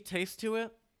citrusy taste to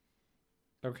it.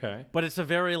 Okay. But it's a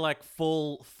very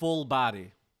full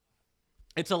body.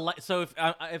 It's so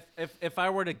if I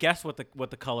were to guess what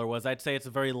the color was, I'd say it's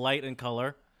very light in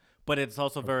color, but it's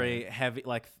also very heavy.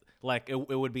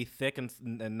 It would be thick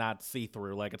and not see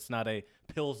through. Like it's not a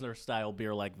Pilsner style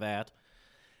beer like that.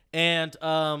 And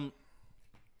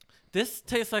this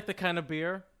tastes like the kind of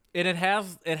beer, and it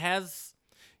has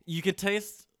you can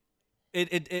taste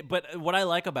it. But what I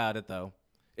like about it though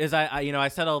is I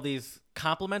said all these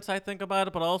compliments I think about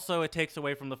it, but also it takes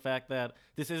away from the fact that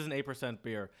this is an 8%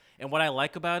 beer. And what I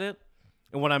like about it,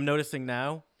 and what I'm noticing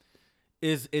now,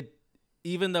 is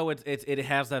even though it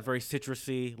has that very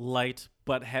citrusy, light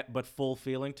but full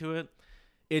feeling to it,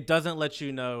 it doesn't let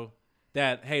you know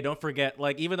that, hey, don't forget.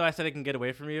 Even though I said it can get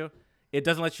away from you, it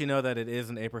doesn't let you know that it is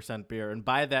an 8% beer. And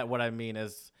by that, what I mean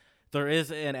is there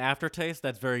is an aftertaste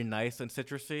that's very nice and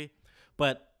citrusy,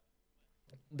 but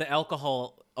the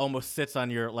alcohol almost sits on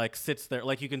your sits there.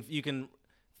 Like you can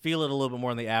feel it a little bit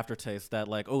more in the aftertaste. That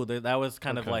that was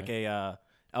kind of like a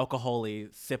alcohol-y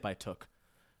sip I took.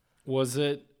 Was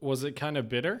it kind of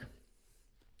bitter?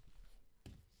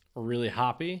 Or really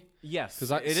hoppy? Yes,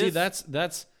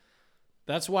 because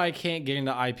that's why I can't get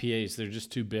into IPAs. They're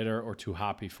just too bitter or too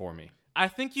hoppy for me. I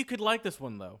think you could like this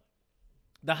one though.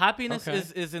 The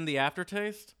hoppiness is in the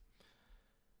aftertaste,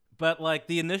 but like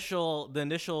the initial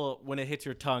when it hits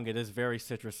your tongue, it is very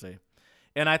citrusy,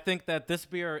 and I think that this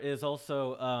beer is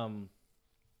also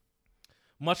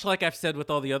much like I've said with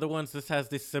all the other ones. This has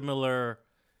this similar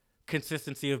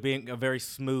consistency of being a very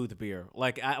smooth beer.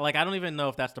 I don't even know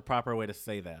if that's the proper way to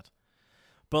say that,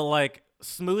 but like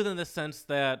smooth in the sense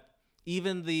that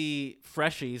even the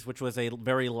Freshies, which was a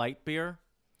very light beer,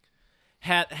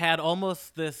 had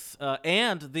almost this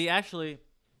and the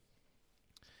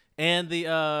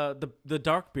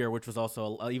dark beer, which was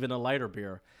also even a lighter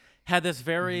beer, had this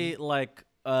very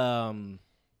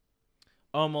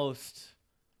almost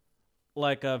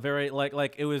like a very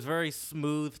like it was very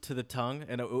smooth to the tongue,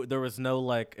 and there was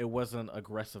no it wasn't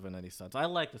aggressive in any sense. I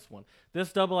like this one.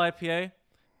 This double IPA,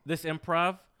 this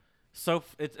Improv,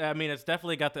 it's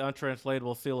definitely got the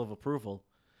untranslatable seal of approval.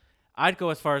 I'd go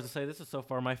as far as to say this is so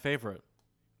far my favorite.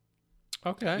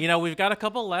 Okay. We've got a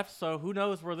couple left, so who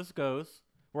knows where this goes.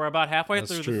 We're about halfway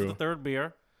through. True. This is the third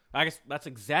beer. I guess that's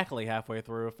exactly halfway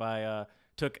through if I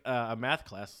took a math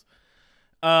class.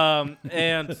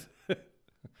 And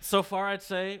so far, I'd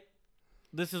say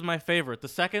this is my favorite. The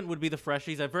second would be the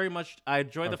Freshies. I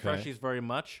enjoy the Freshies very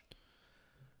much.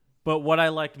 But what I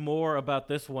liked more about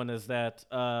this one is that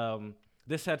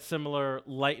this had similar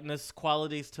lightness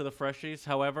qualities to the Freshies.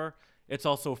 However, it's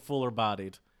also fuller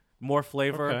bodied, more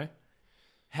flavor. Okay.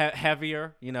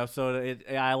 Heavier, so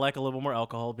I like a little more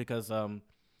alcohol because, I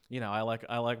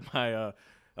like my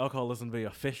alcoholism to be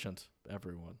efficient.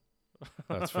 Everyone,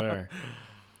 that's fair.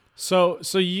 So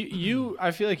you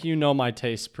I feel like you know my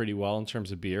taste pretty well in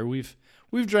terms of beer. We've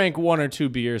drank one or two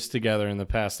beers together in the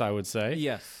past, I would say.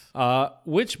 Yes.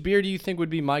 Which beer do you think would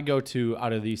be my go-to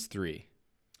out of these three?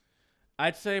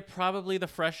 I'd say probably the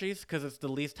Freshies because it's the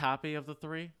least hoppy of the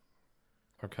three.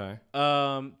 Okay.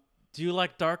 Do you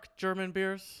like dark German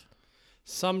beers?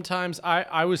 Sometimes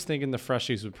I was thinking the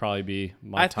Freshies would probably be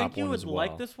my top one as well. I think you would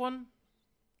like this one,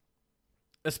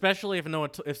 especially if no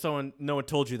one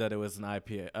told you that it was an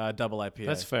IPA, double IPA.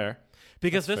 That's fair.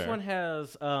 Because this one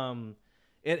has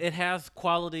it has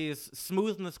qualities,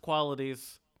 smoothness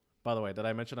qualities. By the way, did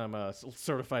I mention I'm a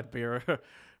certified beer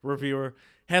reviewer?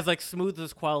 Has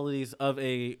smoothness qualities of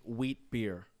a wheat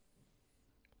beer.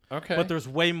 Okay. But there's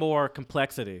way more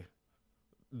complexity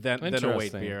than a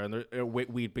wheat beer, and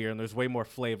wheat beer, and there's way more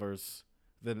flavors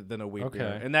than a wheat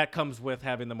beer, and that comes with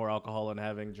having the more alcohol and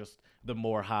having just the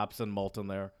more hops and malt in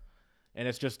there, and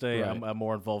it's just a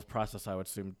more involved process, I would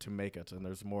assume, to make it, and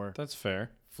there's more. That's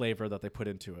fair. Flavor that they put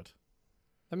into it.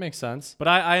 That makes sense. But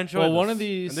I enjoy this. One of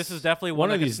these, and this is definitely one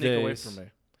that can sneak away from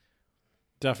me.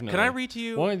 Definitely. Can I read to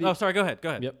you? Sorry. Go ahead.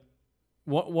 Yep.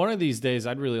 One of these days,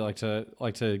 I'd really like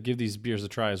to give these beers a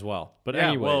try as well. But yeah,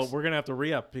 anyways, well, we're gonna have to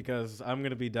re-up because I'm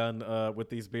gonna be done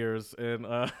with these beers in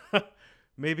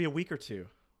maybe a week or two,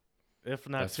 if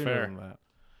not sooner than that.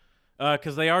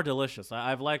 Because they are delicious.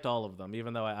 I've liked all of them,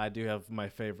 even though I do have my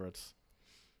favorites.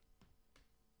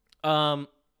 Can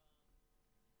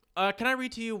I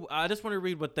read to you? I just want to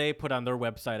read what they put on their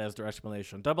website as their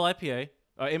explanation. Double IPA,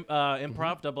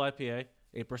 Improv double IPA,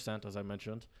 8%, as I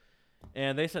mentioned.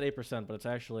 And they said 8%, but it's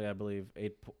actually, I believe,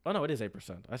 8. Oh, no, it is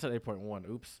 8%. I said 8.1.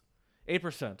 Oops.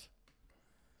 8%.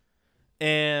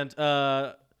 And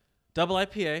double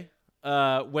IPA,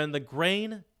 when the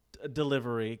grain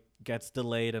delivery gets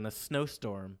delayed in a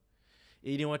snowstorm,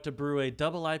 and you want to brew a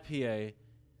double IPA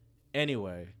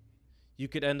anyway, you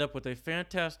could end up with a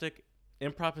fantastic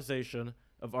improvisation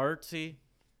of artsy.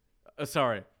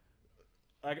 Sorry.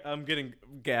 I'm getting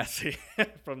gassy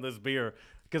from this beer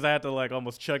because I had to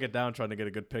almost chug it down trying to get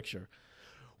a good picture.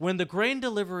 When the grain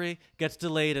delivery gets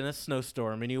delayed in a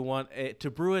snowstorm and you want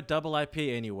to brew a double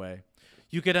IPA anyway,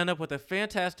 you could end up with a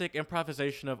fantastic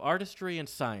improvisation of artistry and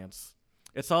science.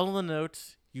 It's all in the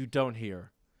notes you don't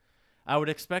hear. I would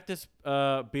expect this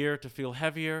beer to feel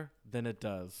heavier than it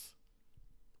does.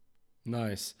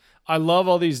 Nice. I love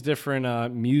all these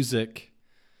different music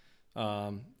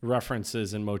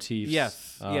references and motifs.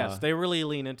 Yes, they really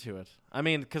lean into it. I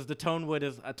mean, because the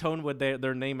Tonewood,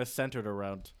 their name is centered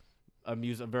around a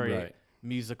very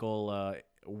musical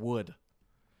wood.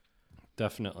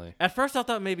 Definitely. At first, I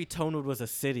thought maybe Tonewood was a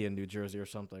city in New Jersey or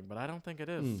something, but I don't think it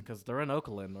is because they're in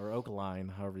Oakland or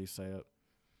Oakline, however you say it.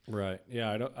 Right.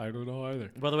 Yeah, I don't know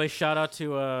either. By the way, shout out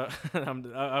to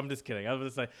I'm just kidding. I was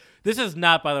gonna say this is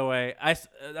not. By the way,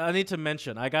 I need to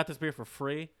mention I got this beer for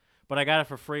free, but I got it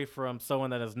for free from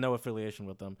someone that has no affiliation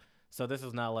with them. So this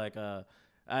is not like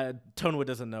Tonewood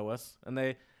doesn't know us, and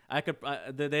they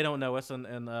don't know us,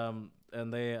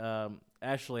 and they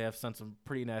actually have sent some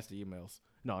pretty nasty emails.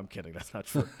 No, I'm kidding. That's not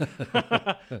true.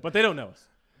 But they don't know us.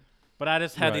 But I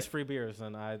just had these free beers,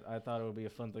 and I thought it would be a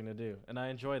fun thing to do, and I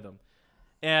enjoyed them.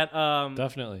 And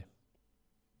Definitely.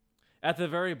 at the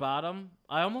very bottom,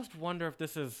 I almost wonder if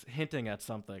this is hinting at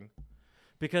something,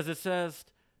 because it says,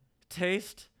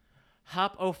 "Taste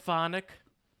hopophonic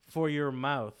for your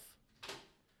mouth,"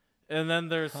 and then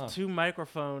there's two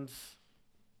microphones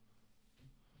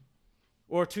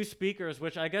or two speakers,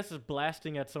 which I guess is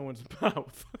blasting at someone's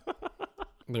mouth.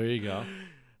 There you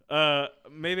go.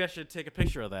 Maybe I should take a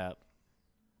picture of that.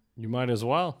 You might as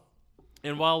well.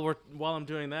 And while I'm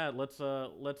doing that, let's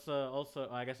also,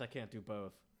 I guess I can't do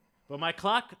both. But my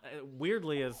clock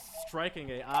weirdly is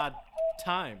striking a odd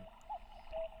time.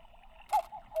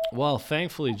 Well,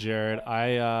 thankfully, Jared,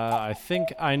 I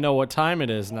think I know what time it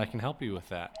is, and I can help you with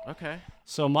that. Okay.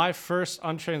 So my first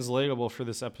untranslatable for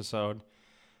this episode,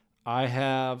 I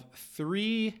have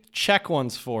 3 Czech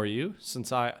ones for you,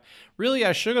 since I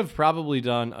should have probably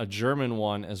done a German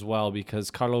one as well,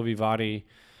 because Karlovy Vary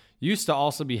used to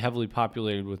also be heavily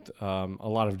populated with a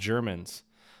lot of Germans.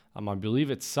 I believe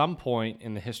at some point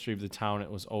in the history of the town, it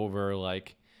was over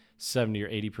like 70 or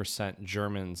 80%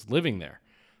 Germans living there,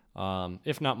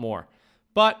 if not more.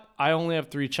 But I only have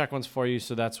 3 Czech ones for you,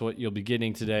 so that's what you'll be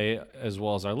getting today, as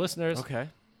well as our listeners. Okay.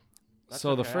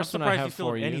 So the first one I have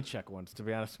for you. Any Czech ones, to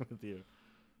be honest with you.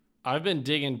 I've been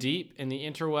digging deep in the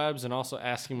interwebs and also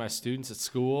asking my students at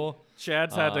school.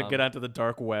 Chad's had to get onto the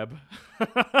dark web.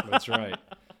 That's right.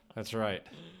 That's right.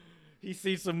 He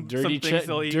sees some Dirty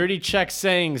Czech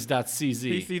sayings.cz.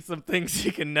 He sees some things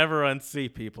he can never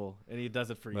unsee, people, and he does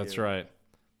it for you. That's right.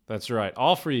 That's right.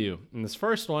 All for you. And this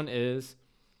first one is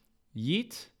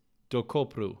Jít do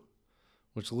kopru,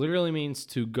 which literally means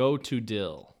to go to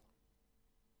dill.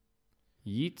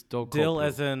 Jít do kopru. Dill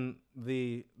as in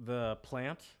the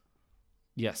plant?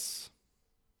 Yes.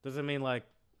 Does it mean like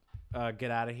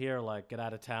get out of here, like get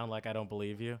out of town, like I don't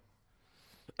believe you?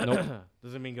 Nope.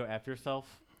 Does it mean go F yourself?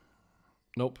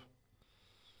 Nope.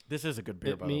 This is a good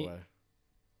beer, by the way.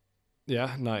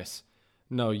 Yeah, nice.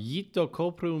 No, Jít do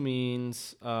kopru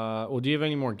means... well, do you have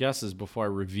any more guesses before I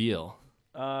reveal?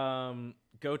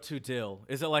 Go to dill.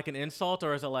 Is it like an insult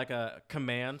or is it like a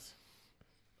command?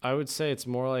 I would say it's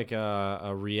more like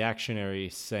a reactionary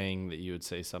saying that you would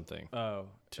say something. Oh.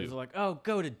 Is it like, oh,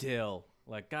 go to dill?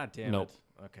 Like, God damn Nope. it.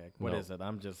 Okay, what is it?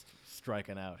 I'm just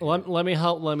striking out here. Let me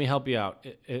help you out.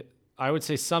 I would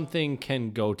say something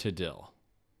can go to dill.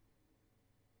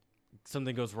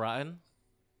 Something goes rotten?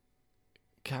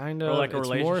 Kind of. Or like a it's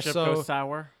relationship more so, goes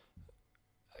sour?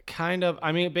 Kind of.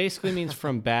 I mean, it basically means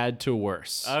from bad to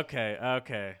worse. Okay.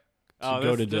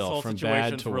 Go to dill, this whole from bad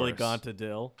situation's to really worse. gone to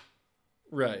dill.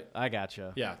 Right. I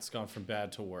gotcha. Yeah, it's gone from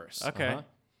bad to worse. Okay. Uh-huh.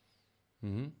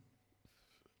 Mm-hmm.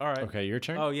 All right. Okay, your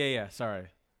turn. Oh, yeah. Sorry.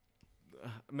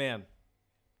 Man.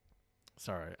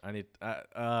 Sorry. I need...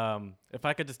 if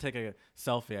I could just take a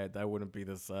selfie, I wouldn't be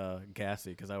this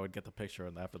gassy because I would get the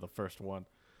picture after the first one.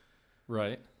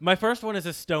 Right. My first one is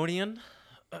Estonian.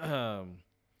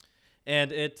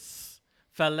 And it's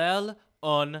Falel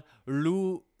on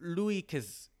Louis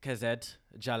Kazed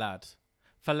Jalad.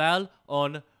 Falel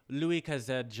on Louis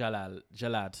Kazed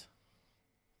Jalad.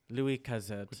 Louis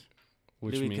Kazed.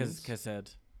 Which Louis means?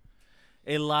 Kazed.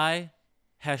 A lie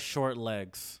has short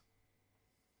legs.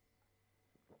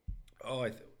 Oh,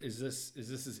 is this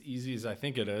as easy as I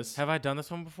think it is? Have I done this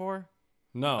one before?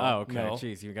 No. Oh, okay. No.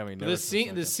 Jeez, you got me This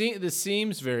nervous.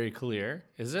 seems very clear.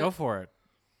 Is it? Go for it.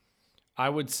 I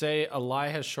would say a lie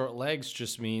has short legs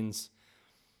just means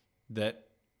that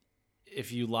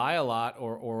if you lie a lot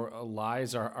or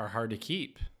lies are hard to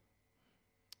keep.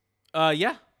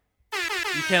 Yeah.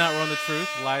 You cannot run the truth.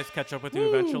 Lies catch up with you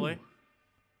eventually.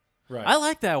 Right. I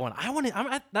like that one.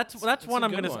 That's one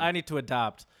I'm good gonna. one. I need to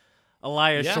adopt. A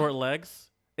lie has Yeah. short legs.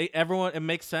 It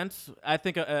makes sense. I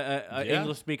think a Yeah.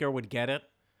 English speaker would get it,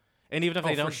 and even if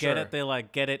they Oh, for don't get sure. it, they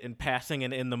like get it in passing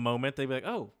and in the moment. They'd be like,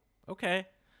 "Oh, okay."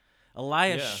 A lie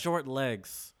has Yeah. short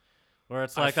legs, where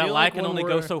it's I like that feel lie like can when only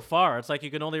go we're- so far. It's like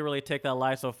you can only really take that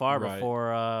lie so far Right.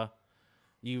 before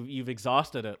you've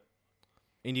exhausted it,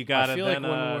 and you gotta feel like then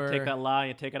when take we're- that lie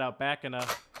and take it out back and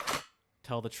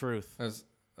tell the truth.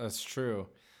 That's true.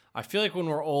 I feel like when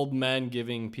we're old men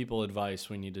giving people advice,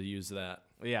 we need to use that.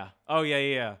 Yeah. Oh,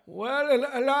 yeah. Well,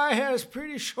 Eli has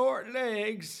pretty short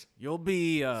legs. You'll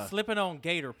be slipping on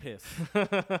gator piss.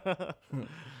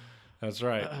 That's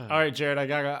right. All right, Jared,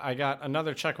 I got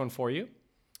another check one for you.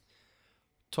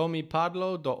 Tomi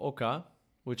padlo do oka,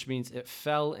 which means it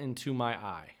fell into my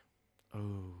eye.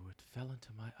 Oh, it fell into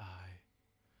my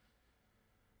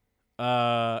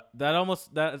eye.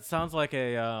 That sounds like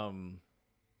a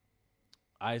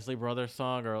Isley Brothers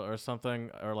song or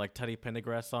something, or like Teddy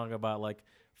Pendergrass song about like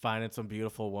finding some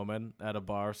beautiful woman at a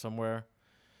bar somewhere.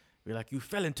 Be like, you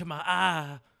fell into my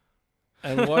eye.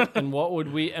 And what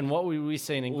would we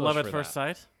say in English? Love at for first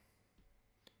that? sight.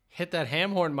 Hit that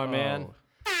ham horn, my man.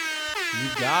 You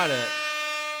got it.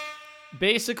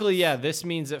 Basically, yeah, this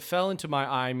means it fell into my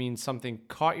eye means something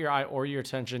caught your eye or your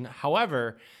attention.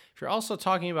 However, if you're also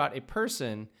talking about a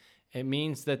person, it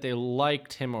means that they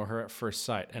liked him or her at first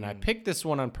sight. And I picked this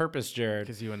one on purpose, Jared.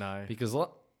 Because you and I.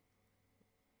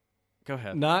 Go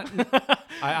ahead.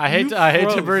 I hate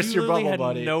to burst your bubble, had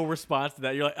buddy. No response to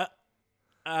that. You're like,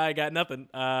 I got nothing.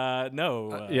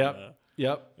 No.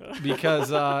 Yep.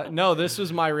 Because no, this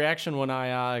was my reaction when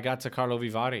I got to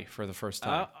Karlovy for the first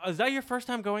time. Is that your first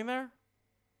time going there?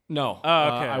 No. Oh,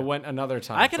 okay. I went another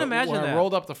time. I can imagine when that. I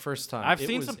rolled up the first time. I've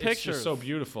seen some pictures. It's just so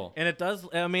beautiful. And it does.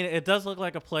 I mean, it does look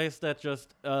like a place that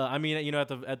just. I mean, you know,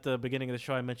 at the beginning of the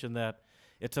show, I mentioned that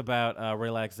it's about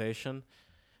relaxation,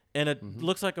 and it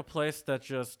looks like a place that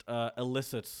just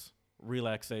elicits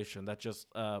relaxation. That just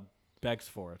begs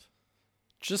for it.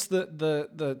 Just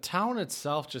the town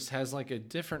itself just has like a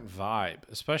different vibe,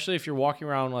 especially if you're walking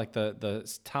around like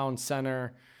the town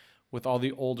center with all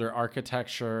the older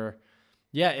architecture.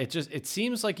 Yeah, it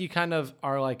seems like you kind of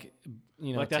are like,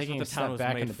 you know, like taking a step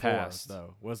back in the past.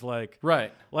 Though was like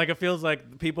right, like it feels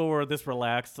like people were this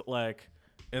relaxed like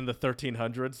in the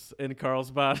 1300s in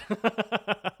Carlsbad.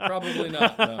 Probably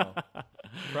not. No,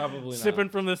 probably not. Sipping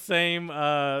from the same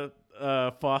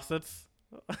faucets.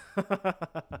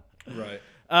 Right.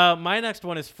 My next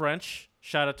one is French.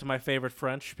 Shout out to my favorite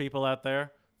French people out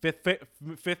there.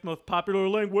 Fifth most popular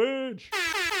language.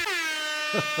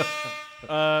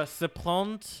 Se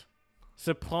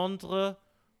prendre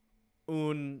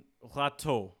un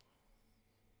râteau.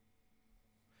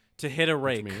 To hit a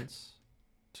rake. Which means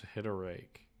to hit a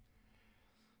rake.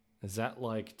 Is that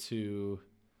like to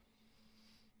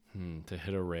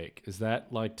hit a rake? Is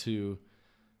that like to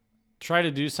try to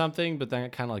do something, but then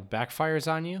it kind of like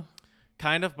backfires on you?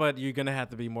 Kind of, but you're gonna have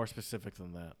to be more specific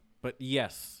than that. But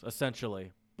yes,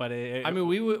 essentially. But I mean,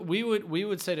 we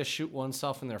would say to shoot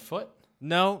oneself in their foot.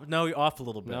 No, you're off a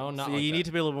little bit. No, not so like you that. need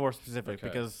to be a little more specific Okay.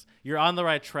 because you're on the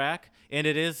right track, and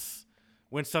it is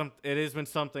when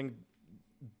something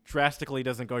drastically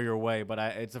doesn't go your way. But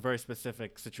it's a very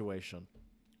specific situation.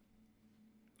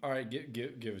 All right,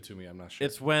 give it to me. I'm not sure.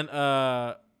 It's when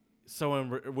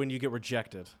when you get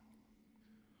rejected.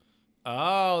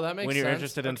 Oh, that makes sense. When you're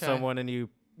interested in Okay. someone and you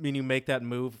make that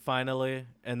move finally,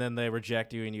 and then they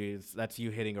reject you, and that's you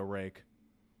hitting a rake.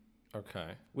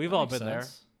 Okay. We've That all makes been sense.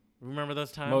 there. Remember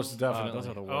those times? Most definitely. Those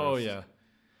are the worst. Oh yeah.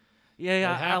 Yeah. It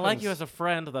I like you happens. as a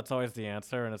friend. That's always the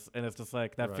answer, and it's just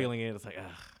like that Right. feeling. It's like,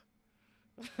 ugh.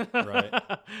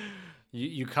 Right.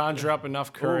 You conjure up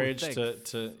enough courage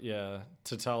thanks. to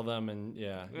tell them, and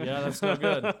that's no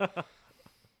good.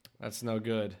 That's no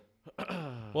good.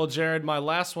 Well, Jared, my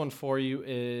last one for you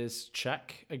is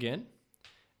Czech again,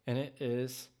 and it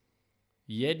is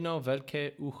jedno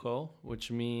velké ucho, which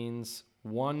means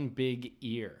one big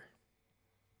ear.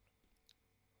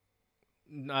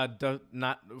 Not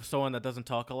someone that doesn't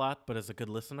talk a lot, but is a good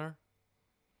listener.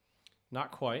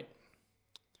 Not quite.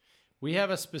 We have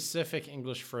a specific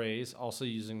English phrase also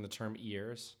using the term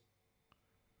ears.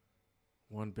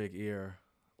 One big ear.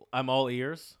 I'm all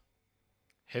ears.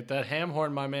 Hit that ham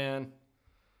horn, my man.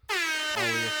 All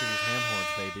ears to these ham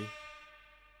horns, baby.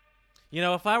 You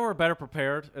know, if I were better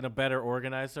prepared and a better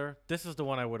organizer, this is the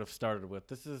one I would have started with.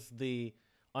 This is the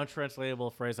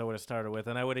untranslatable phrase I would have started with,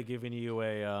 and I would have given you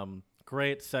a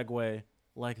great segue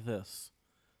like this.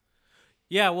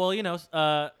 Yeah, well, you know,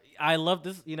 I love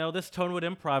this. You know, this Tonewood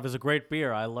Improv is a great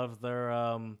beer. I love their.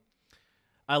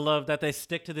 I love that they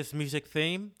stick to this music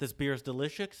theme. This beer is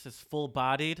delicious. It's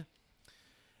full-bodied,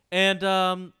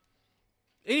 and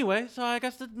anyway, so I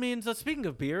guess that means speaking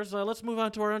of beers, let's move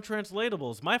on to our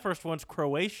untranslatables. My first one's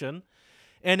Croatian,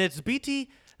 and it's Biti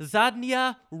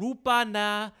Zadnja Rupa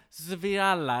na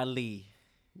Sviralali.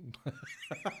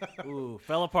 Ooh,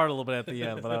 fell apart a little bit at the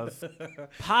end, but I was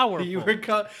powerful.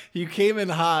 You came in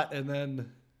hot, and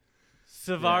then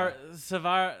Savarali.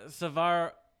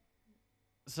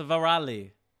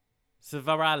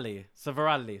 Severali.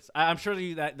 I'm sure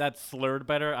that's slurred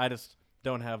better. I just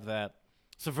don't have that.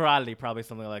 Severali, probably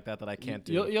something like that I can't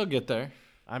do. You'll get there.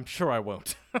 I'm sure I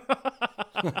won't.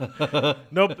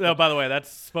 Nope. No, by the way, that's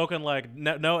spoken like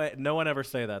no one ever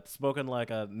say that. Spoken like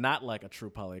not like a true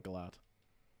polyglot.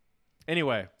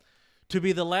 Anyway, to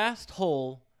be the last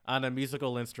hole on a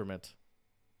musical instrument.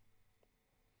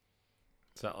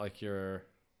 Is that like your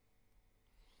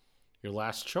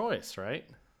last choice, right?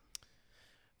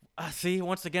 See,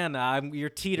 once again, you're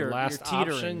teetering. Your last you're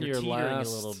teetering. option, You're your teetering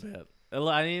last... a little bit.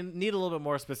 I need a little bit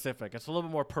more specific. It's a little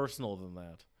bit more personal than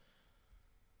that.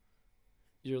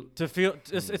 To feel,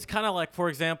 it's kind of like, for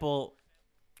example,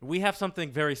 we have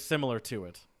something very similar to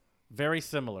it. Very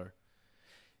similar.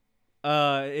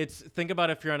 Think about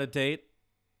if you're on a date,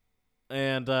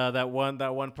 and that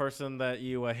one person that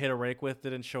you hit a rake with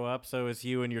didn't show up, so it's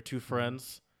you and your two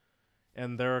friends,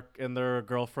 and their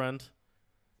girlfriend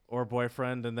or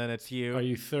boyfriend, and then it's you. Are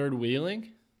you third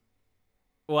wheeling?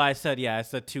 Well, I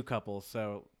said two couples,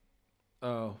 so.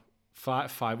 Oh.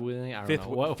 Five wheeling? I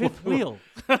don't know. Fifth wheel.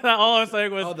 All I was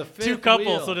saying was the two fifth couples,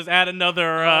 wheel. so just add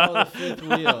another. The fifth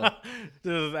wheel.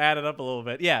 Just add it up a little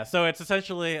bit. Yeah, so it's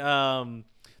essentially the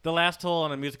last hole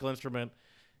on a musical instrument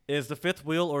is the fifth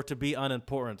wheel or to be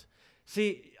unimportant.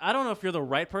 See, I don't know if you're the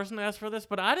right person to ask for this,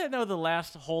 but I didn't know the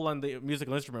last hole on the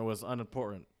musical instrument was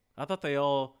unimportant. I thought they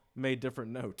all made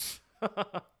different notes.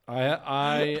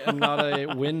 I am not a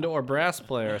wind or brass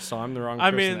player, so I'm the wrong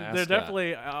person to ask they're that.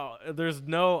 definitely there's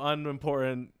no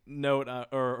unimportant note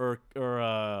or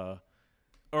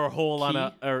hole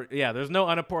on there's no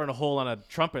unimportant hole on a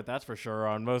trumpet, that's for sure,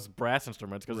 on most brass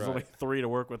instruments, because there's only 3 to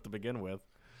work with to begin with.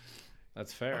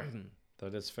 That's fair.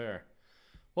 That is fair.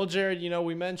 Well, Jared,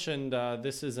 we mentioned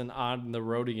this is an On the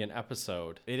Road Again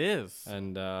episode. It is,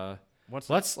 and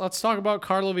let's talk about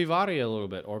Karlovy Vary a little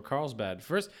bit, or Carlsbad.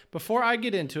 First, before I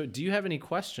get into it, do you have any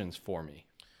questions for me?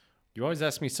 You always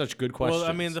ask me such good questions. Well,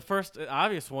 I mean, the first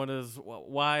obvious one is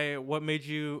what made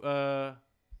you,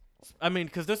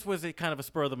 because this was a kind of a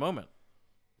spur of the moment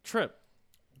trip.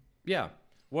 Yeah.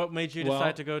 What made you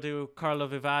decide to go to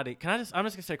Karlovy Vary? I'm just going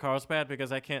to say Carlsbad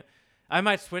because I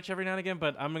might switch every now and again,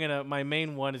 but my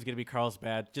main one is going to be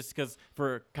Carlsbad just because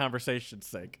for conversation's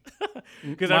sake.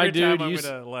 Because every time I'm going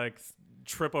to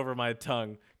trip over my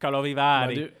tongue. Karlovy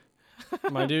Vary.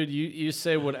 My dude, you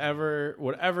say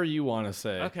whatever you want to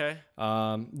say. Okay.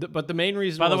 But the main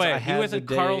reason, by the way, he was in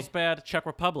Carlsbad, Czech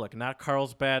Republic, not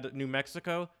Carlsbad, New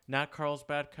Mexico, not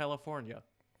Carlsbad, California.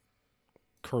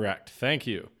 Correct. Thank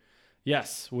you.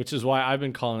 Yes, which is why I've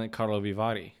been calling it Karlovy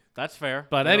Vary. That's fair.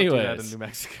 But they anyways, don't do that in New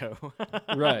Mexico.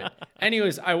 Right.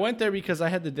 Anyways, I went there because I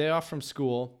had the day off from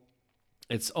school.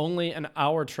 It's only an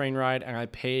hour train ride, and I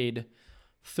paid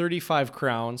 35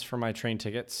 crowns for my train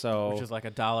ticket. So which is like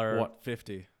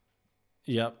 $1.50.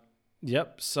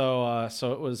 Yep. So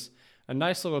it was a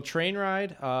nice little train ride.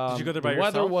 Did you go there by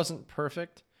yourself? The weather wasn't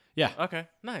perfect. Yeah. Okay.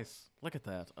 Nice. Look at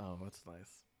that. Oh, that's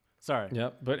nice. Sorry.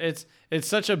 Yep. But it's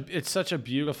such a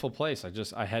beautiful place.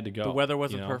 I had to go. The weather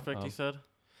wasn't perfect, you said?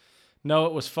 No,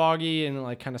 it was foggy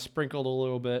and kind of sprinkled a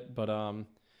little bit, but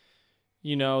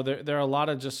there are a lot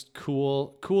of just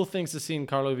cool things to see in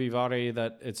Karlovy Vary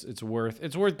that it's worth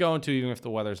going to even if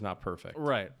the weather's not perfect.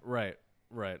 Right.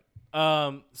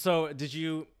 So did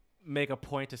you make a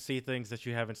point to see things that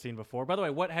you haven't seen before? By the way,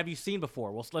 what have you seen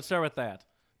before? Well, let's start with that.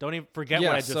 Don't even forget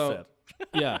what I just said.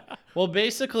 Yeah. Well,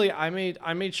 basically, I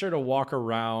made sure to walk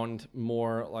around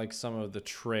more like some of the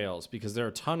trails because there are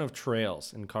a ton of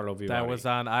trails in Karlovy Vary. That was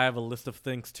on. I have a list of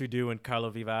things to do in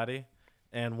Karlovy Vary,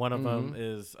 and one of them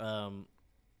is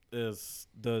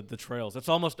the trails. It's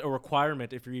almost a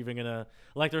requirement if you're even gonna,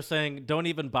 like they're saying, don't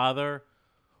even bother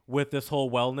with this whole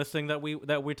wellness thing that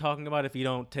we're talking about if you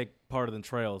don't take part of the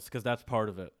trails, because that's part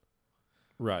of it.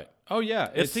 Right. Oh yeah.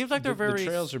 It seems like the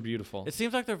trails are beautiful. It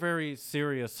seems like they're very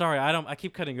serious. Sorry, I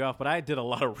keep cutting you off, but I did a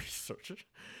lot of research.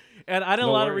 And I did a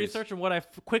lot of research, and what I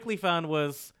quickly found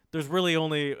was there's really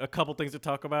only a couple things to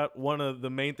talk about. One of the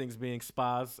main things being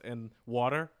spas and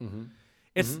water.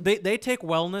 Mm-hmm. They take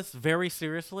wellness very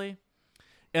seriously,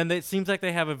 and it seems like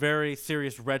they have a very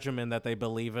serious regimen that they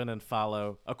believe in and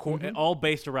follow, all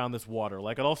based around this water.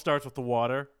 Like it all starts with the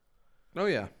water. Oh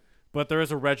yeah. But there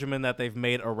is a regimen that they've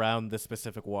made around this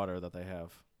specific water that they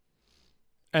have.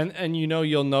 And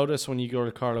you'll notice when you go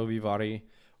to Karlovy Vary,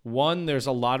 one, there's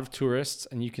a lot of tourists,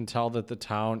 and you can tell that the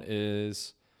town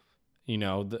is,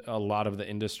 a lot of the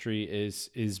industry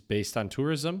is based on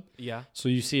tourism. Yeah. So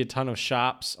you see a ton of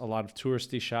shops, a lot of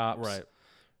touristy shops. Right.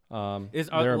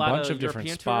 There are a bunch of different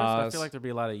European spas. Tourists? I feel like there'd be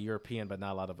a lot of European, but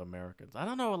not a lot of Americans. I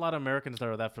don't know a lot of Americans that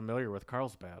are that familiar with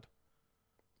Carlsbad.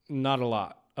 Not a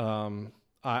lot.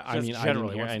 I mean, I didn't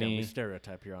generally, hear once again, we any.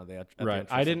 stereotype here on the Right.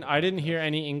 I didn't hear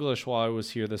any English while I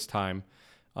was here this time.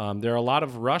 There are a lot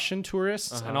of Russian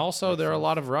tourists, and also makes there are a sense.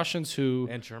 lot of Russians who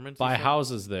And Germans, you buy said?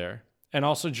 houses there, and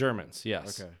also Germans.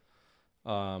 Yes. Okay.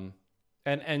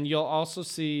 And you'll also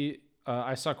see.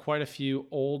 I saw quite a few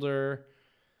older.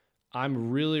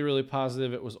 I'm really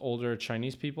positive it was older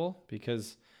Chinese people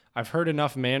because I've heard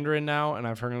enough Mandarin now, and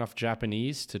I've heard enough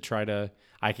Japanese to try to.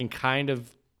 I can kind of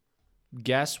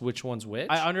guess which one's which.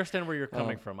 I understand where you're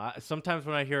coming from. Sometimes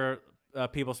when I hear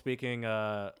people speaking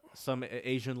some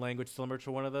Asian language similar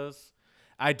to one of those,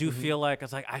 I do feel like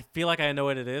I feel like I know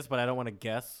what it is, but I don't want to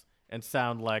guess and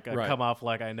sound like come off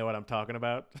like I know what I'm talking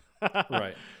about.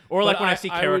 Right. Or But like when I see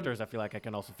I characters, I feel like I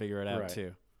can also figure it out Right.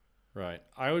 too. Right.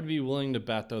 I would be willing to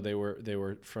bet though they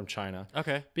were from China.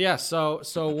 Okay. But yeah, so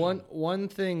one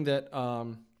thing that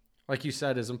like you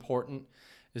said is important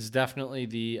is definitely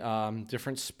the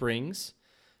different springs.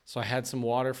 So I had some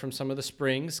water from some of the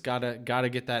springs. Gotta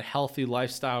get that healthy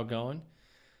lifestyle going.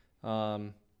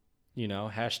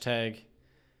 Hashtag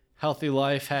healthy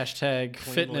life, hashtag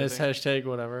Clean fitness, living. hashtag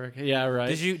whatever. Yeah,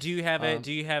 right. Do you have a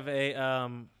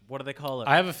what do they call it?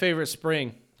 I have a favorite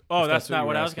spring. Oh, if that's what not you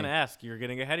what were I was asking. going to ask. You're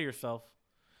getting ahead of yourself.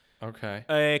 Okay.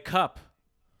 A cup.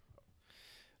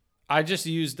 I just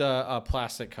used a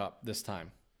plastic cup this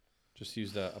time. Just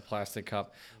used a plastic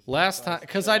cup. Last time,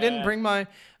 because I didn't bring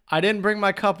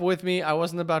my cup with me. I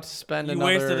wasn't about to spend You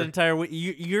another. wasted an entire week.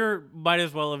 You might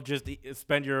as well have just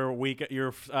spend your week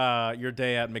your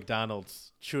day at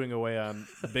McDonald's chewing away on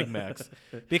Big Macs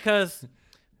because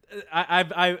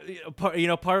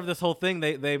part of this whole thing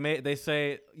they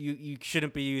say you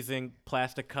shouldn't be using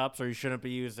plastic cups or you shouldn't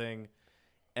be using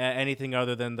anything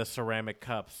other than the ceramic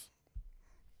cups.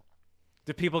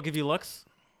 Did people give you looks?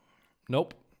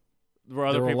 Nope. Were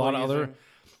other There were a people lot of using? other.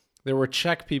 There were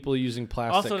Czech people using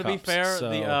plastic Also, cups. to be fair,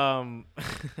 so-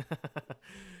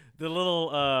 the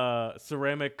little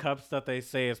ceramic cups that they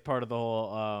say is part of the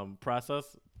whole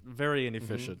process, very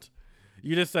inefficient.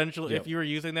 You'd essentially, Yep. if you were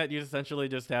using that, you'd essentially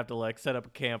just have to like set up a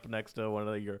camp next to one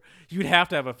of your. You'd have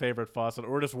to have a favorite faucet,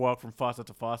 or just walk from faucet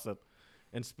to faucet.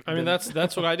 And I mean,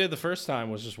 that's what I did the first time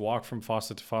was just walk from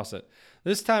faucet to faucet.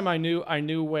 This time I knew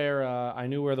where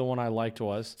the one I liked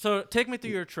was. So take me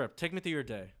through your trip. Take me through your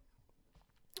day.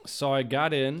 So I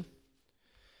got in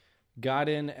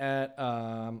at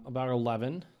about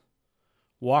 11,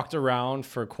 walked around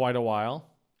for quite a while.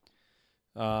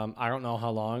 I don't know how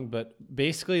long, but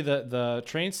basically the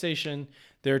train station,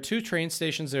 there are two train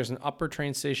stations. There's an upper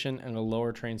train station and a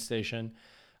lower train station.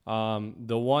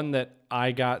 The one that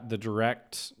I got the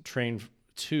direct train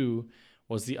to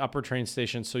was the upper train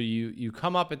station. So you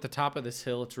come up at the top of this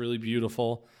hill. It's really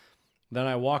beautiful. Then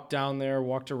I walked down there,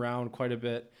 walked around quite a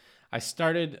bit. I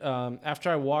started, after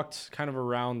I walked kind of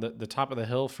around the top of the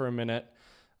hill for a minute,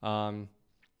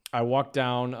 I walked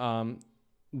down,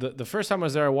 the first time I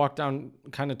was there, I walked down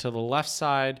kind of to the left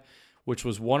side, which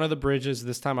was one of the bridges.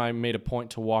 This time I made a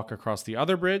point to walk across the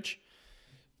other bridge.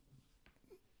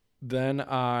 Then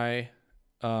I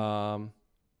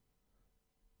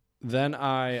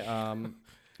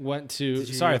went to.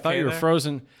 Sorry, I thought you were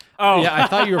frozen. Oh, yeah, I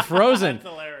thought you were frozen That's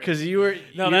hilarious. because you were.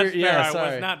 No, that's fair. yeah, I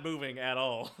sorry. was not moving at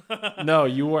all. No,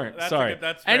 you weren't. That's Sorry.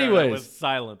 That's fair. Anyways, I was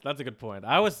silent. That's a good point.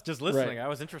 I was just listening. Right. I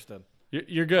was interested.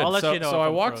 you're good. I'll let so you know so if I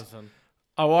I'm walked. frozen.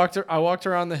 I walked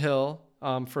around the hill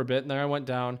for a bit, and then I went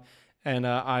down, and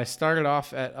I started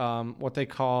off at what they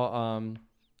call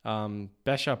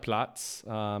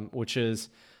Becherplatz, which is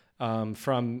from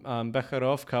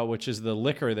Becherovka, which is the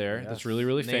liquor there. That's really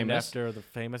Named famous. after the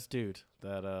famous dude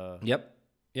that. Yep.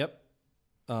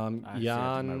 I did my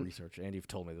Jan. research, and you've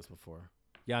told me this before.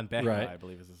 Jan Becher, Right. I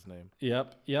believe is his name.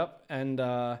 Yep. And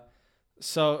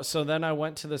so then I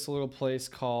went to this little place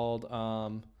called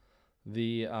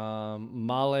the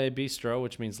Male Bistro,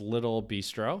 which means little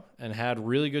bistro, and had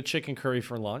really good chicken curry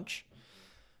for lunch.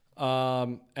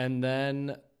 And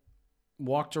then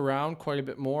walked around quite a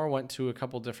bit more, went to a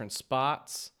couple different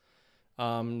spots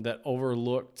that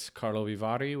overlooked Karlovy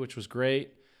Vary, which was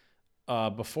great.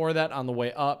 Before that, on the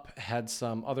way up, had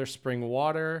some other spring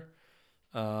water.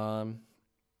 And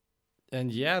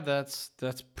yeah, that's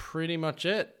pretty much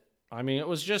it. I mean, it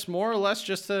was just more or less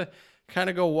just to kind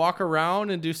of go walk around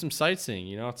and do some sightseeing.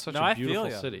 You know, it's such a beautiful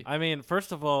city. I mean,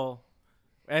 first of all,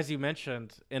 as you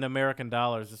mentioned, in American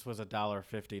dollars, this was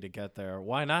 $1.50 to get there.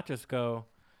 Why not just go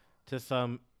to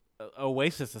some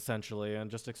oasis essentially and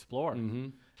just explore? Mm-hmm.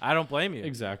 I don't blame you.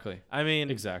 Exactly. I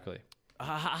mean, Exactly.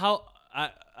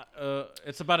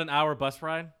 it's about an hour bus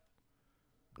ride.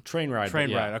 Train ride. Train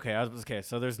but yeah. ride. Okay.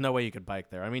 So there's no way you could bike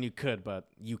there. I mean, you could, but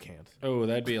you can't. Oh,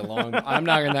 that'd be a long. I'm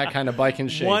not in that kind of biking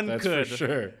shape. One that's could. for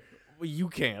sure. you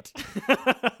can't.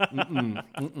 Mm-mm.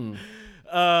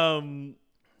 Mm-mm.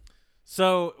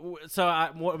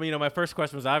 My first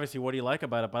question was obviously, what do you like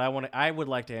about it? But I would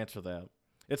like to answer that.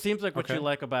 It seems like what Okay. you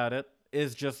like about it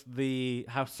is just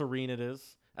how serene it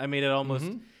is. I mean, it almost,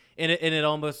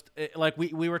 Mm-hmm. like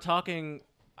we were talking,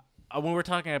 when we were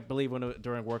talking, I believe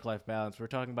during work-life balance, we were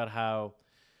talking about how,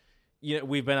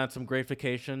 we've been on some great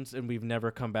vacations and we've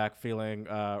never come back feeling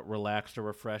relaxed or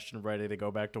refreshed and ready to go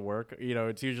back to work.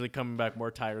 It's usually coming back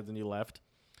more tired than you left.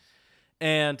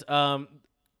 And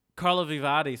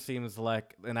Karlovy seems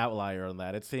like an outlier on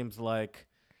that. It seems like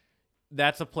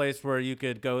that's a place where you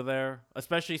could go there,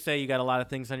 especially say you got a lot of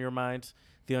things on your mind.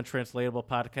 The Untranslatable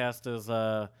podcast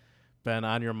has been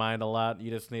on your mind a lot. You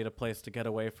just need a place to get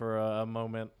away for a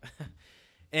moment.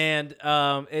 And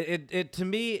it to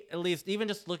me, at least, even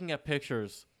just looking at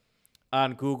pictures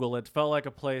on Google, it felt like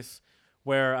a place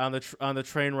where on the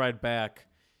train ride back,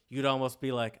 you'd almost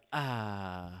be like,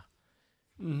 ah.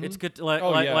 Mm-hmm. It's good to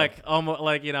almost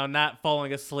like not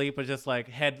falling asleep, but just like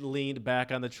head leaned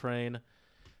back on the train,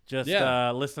 just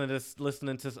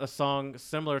listening to a song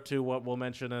similar to what we'll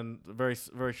mention in very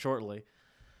very shortly.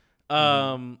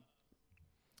 Mm-hmm.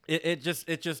 It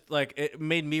just like it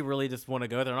made me really just want to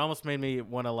go there, and almost made me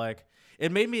want to like.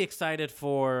 It made me excited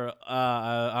for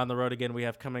On the Road Again we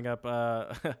have coming up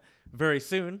very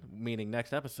soon, meaning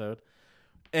next episode.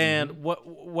 And Mm-hmm.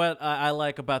 what I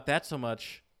like about that so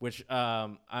much, which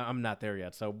I'm not there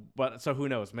yet, so who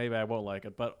knows? Maybe I won't like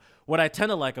it. But what I tend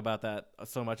to like about that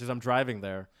so much is I'm driving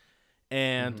there,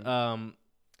 and Mm-hmm.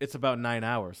 it's about 9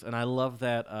 hours, and I love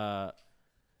that.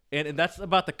 And that's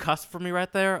about the cusp for me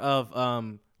right there of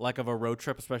of a road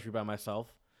trip, especially by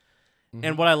myself. And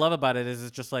Mm-hmm. what I love about it is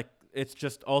it's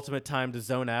just ultimate time to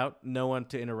zone out, no one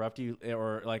to interrupt you,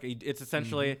 or like it's Mm-hmm.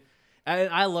 essentially.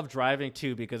 I love driving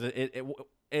too because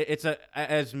it's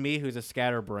as me who's a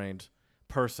scatterbrained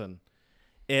person,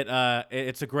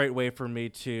 it's a great way for me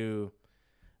to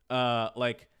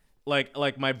like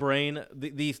my brain,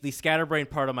 the scatterbrained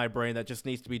part of my brain that just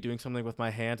needs to be doing something with my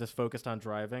hands is focused on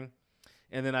driving,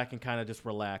 and then I can kind of just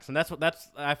relax. And that's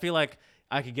I feel like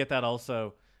I could get that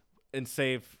also and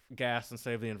save gas and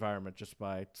save the environment just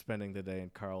by spending the day in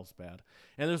Carlsbad.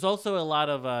 And there's also a lot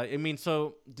of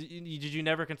so did you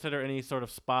never consider any sort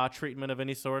of spa treatment of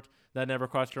any sort? That never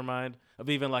crossed your mind, of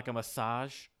even like a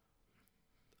massage?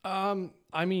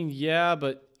 I mean, yeah,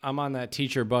 but I'm on that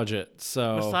teacher budget,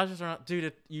 so Massages are not,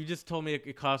 dude. You just told me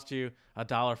it cost you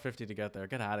 $1.50 to get there.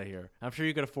 Get out of here. I'm sure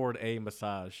you could afford a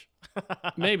massage.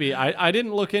 maybe I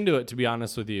didn't look into it, to be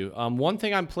honest with you. One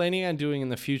thing I'm planning on doing in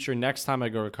the future, next time I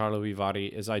go to Karlovy Vary,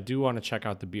 is I do want to check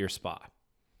out the beer spa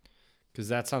because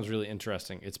that sounds really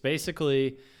interesting. It's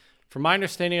basically, from my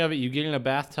understanding of it, you get in a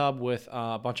bathtub with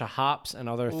a bunch of hops and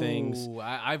other things, Ooh,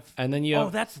 I've. and then you Oh,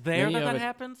 have, that's then there you that have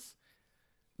happens.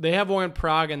 they have one in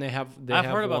Prague and they I've have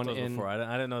heard about one those in before. I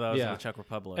didn't know that was in the Czech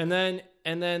Republic. and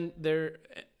then there,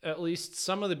 at least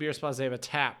some of the beer spas, they have a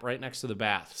tap right next to the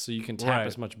bath, so you can tap Right.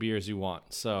 as much beer as you want.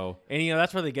 So And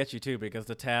that's where they get you too, because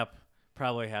the tap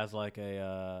probably has like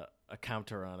a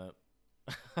counter on it.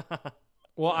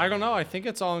 well, I don't know. I think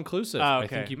it's all inclusive. Oh, I okay.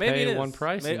 think you Maybe pay it is. one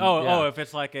price. Maybe, And, yeah. if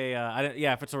it's like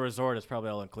if it's a resort, it's probably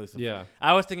all inclusive. Yeah.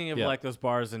 I was thinking of Yeah. like those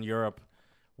bars in Europe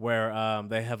where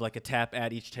they have like a tap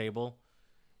at each table,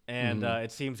 and Mhm.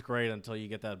 it seems great until you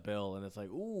get that bill, and it's like,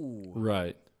 ooh,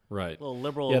 Right. a little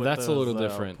liberal. Yeah, with that's a those, little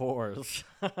different. Pours.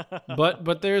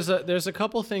 But there's a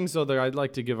couple things though that I'd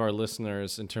like to give our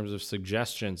listeners in terms of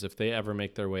suggestions if they ever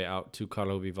make their way out to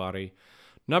Karlovy Vary.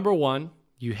 Number one,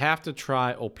 you have to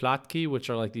try oplatki, which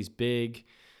are like these big,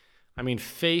 I mean,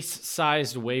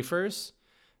 face-sized wafers.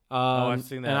 I've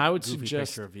seen that. And I would goofy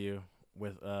suggest, picture of you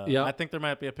with. yeah, I think there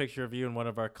might be a picture of you in one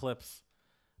of our clips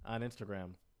on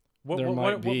Instagram. What there what might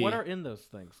what, be. what are in those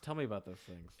things? Tell me about those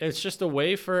things. It's just a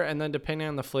wafer, and then depending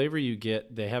on the flavor you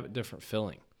get, they have a different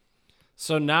filling.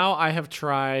 So now I have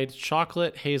tried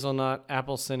chocolate, hazelnut,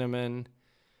 apple cinnamon,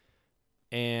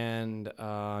 and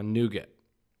nougat.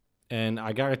 And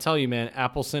I gotta tell you, man,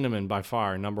 apple cinnamon by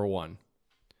far number one,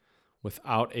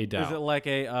 without a doubt. Is it like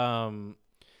a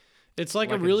It's like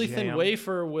a like a really thin jam?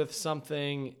 wafer with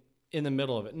something in the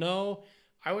middle of it. No,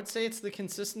 I would say it's the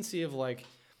consistency of like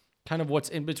kind of what's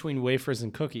in between wafers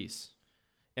and cookies,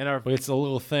 in our but it's a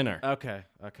little thinner. okay.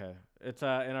 It's in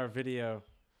our video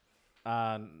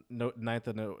on 9th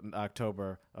of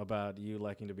October about you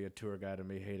liking to be a tour guide and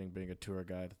me hating being a tour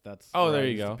guide. That's Oh, where there I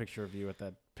you used go. A picture of you with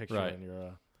that picture Right. in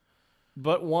your.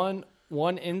 But one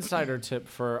insider tip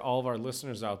for all of our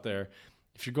listeners out there,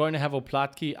 if you're going to have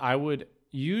oplatki, I would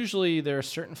usually there are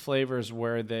certain flavors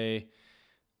where they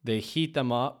heat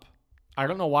them up I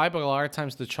don't know why, but a lot of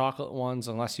times the chocolate ones,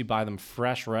 unless you buy them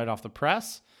fresh right off the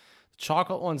press, the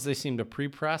chocolate ones, they seem to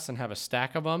pre-press and have a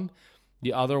stack of them.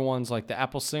 The other ones, like the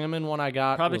apple cinnamon one I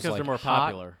got, Probably was because like they're more hot.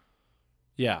 popular.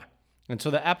 Yeah. And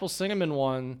so the apple cinnamon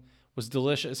one was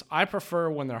delicious. I prefer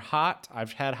when they're hot.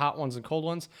 I've had hot ones and cold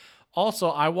ones. Also,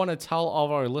 I want to tell all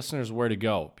of our listeners where to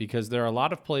go because there are a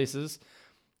lot of places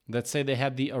that say they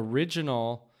have the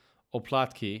original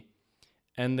oplatki.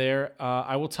 And there,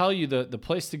 I will tell you the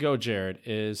place to go, Jared,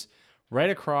 is right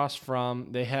across from,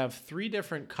 they have 3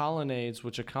 different colonnades,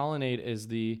 which a colonnade is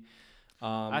the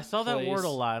I saw that word a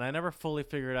place- lot, and I never fully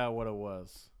figured out what it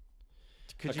was.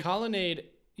 colonnade,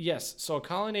 yes. So a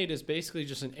colonnade is basically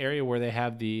just an area where they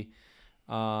have the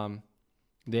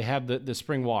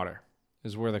spring water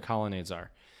is where the colonnades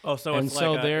are. Oh, so And it's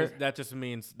so like there- that just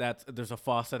means that there's a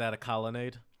faucet at a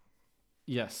colonnade?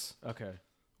 Yes. Okay.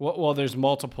 Well, there's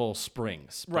multiple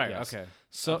springs. but Right, yes. okay.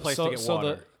 So A place so to get so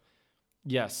water.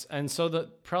 yes, and so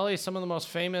probably some of the most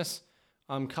famous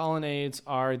colonnades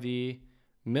are the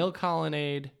Mill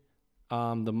Colonnade,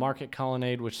 the Market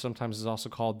Colonnade, which sometimes is also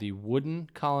called the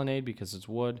Wooden Colonnade because it's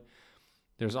wood.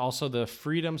 There's also the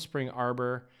Freedom Spring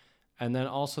Arbor, and then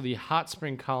also the Hot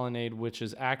Spring Colonnade, which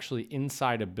is actually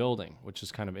inside a building, which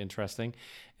is kind of interesting.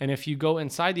 And if you go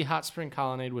inside the Hot Spring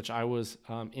Colonnade, which I was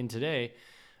in today,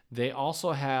 they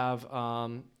also have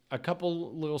a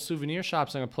couple little souvenir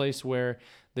shops and a place where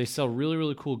they sell really,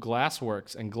 really cool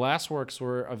glassworks. And glassworks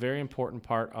were a very important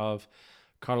part of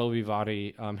Karlovy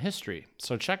Vary history.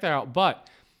 So check that out. But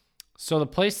so the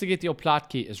place to get the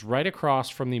oplatki is right across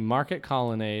from the Market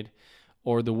Colonnade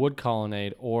or the Wood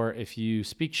Colonnade, or if you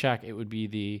speak Czech, it would be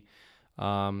the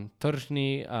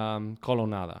Tržní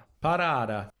Kolonada.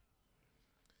 Parada.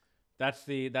 That's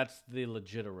the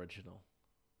legit original.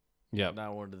 Yep.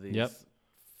 Not one of these Yep.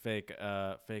 fake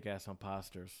ass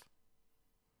imposters.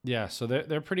 Yeah, so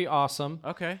they're pretty awesome.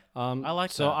 Okay. I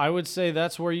like so that. I would say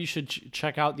that's where you should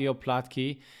check out the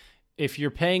oplatki. If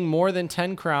you're paying more than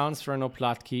 10 crowns for an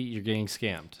oplatki, you're getting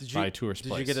scammed by a tourist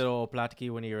place. Did you get an oplatki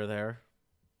when you were there?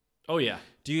 Oh, yeah.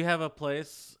 Do you have a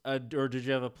place, or did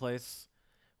you have a place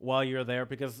while you were there?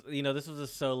 Because, this was a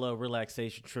solo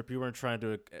relaxation trip. You weren't trying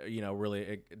to,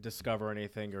 really discover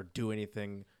anything or do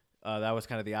anything. That was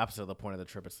kind of the opposite of the point of the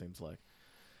trip, it seems like.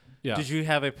 Yeah. Did you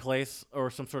have a place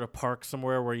or some sort of park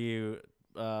somewhere where you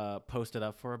posted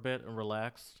up for a bit and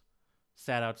relaxed,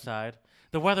 sat outside?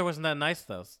 The weather wasn't that nice,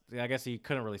 though. I guess you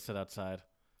couldn't really sit outside.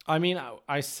 I mean,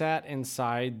 I sat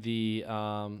inside the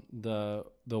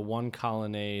one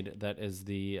colonnade that is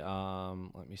the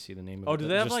let me see the name of it. Oh, do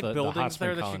they have Just the buildings Hot Spring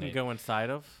there that Colonnade. you can go inside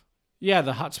of? Yeah,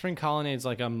 the Hot Spring Colonnade is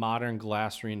like a modern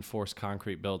glass reinforced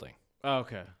concrete building, Oh,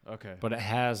 okay. but it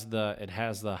has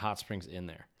the hot springs in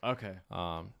there. Okay.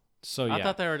 So yeah, I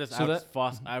thought they were just So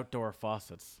outdoor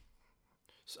faucets.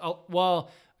 well,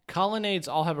 colonnades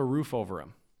all have a roof over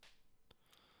them.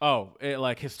 Oh,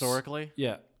 like historically?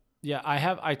 Yeah.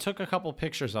 I took a couple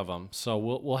pictures of them, so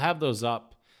we'll have those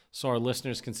up so our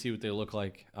listeners can see what they look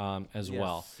like as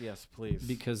well. Yes, please.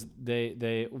 Because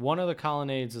they one of the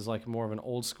colonnades is like more of an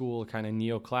old school kind of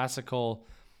neoclassical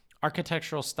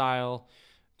architectural style.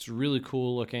 It's really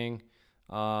cool looking.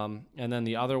 And then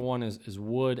the other one is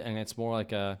wood, and it's more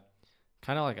like a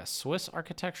kind of like a Swiss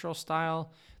architectural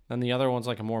style. Then the other one's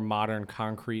like a more modern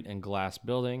concrete and glass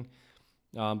building.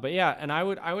 But yeah, and I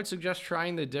would suggest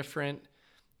trying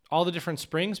all the different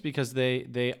springs because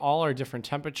they all are different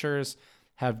temperatures,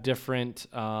 have different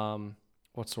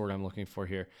what's the word I'm looking for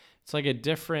here? It's like a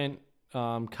different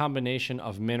combination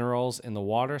of minerals in the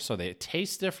water, so they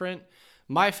taste different.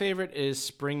 My favorite is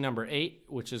spring number 8,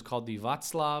 which is called the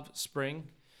Václav Spring.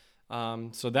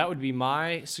 So that would be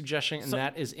my suggestion, and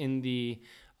that is in the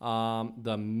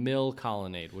Mill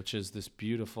Colonnade, which is this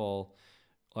beautiful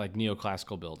like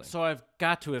neoclassical building. So I've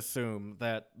got to assume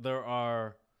that there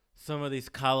are some of these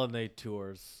colonnade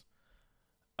tours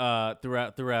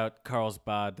throughout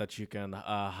Carlsbad that you can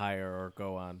hire or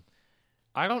go on.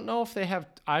 I don't know if they have.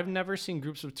 I've never seen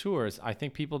groups of tours. I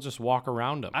think people just walk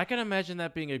around them. I can imagine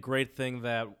that being a great thing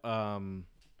that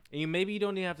maybe you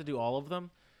don't even have to do all of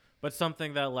them, but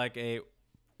something that like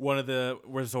one of the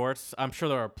resorts. I'm sure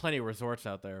there are plenty of resorts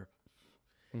out there.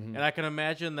 Mm-hmm. And I can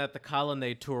imagine that the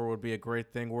colonnade tour would be a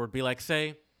great thing where it'd be like,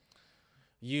 say,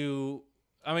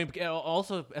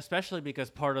 also, especially because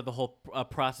part of the whole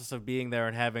process of being there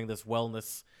and having this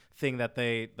wellness thing that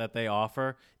they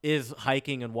offer is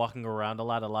hiking and walking around a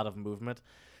lot of movement.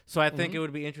 So I think it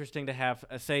would be interesting to have,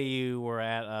 say you were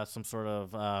at some sort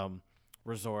of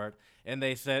resort and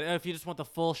they said, if you just want the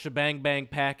full shebang bang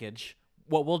package,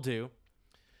 what we'll do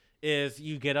is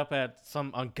you get up at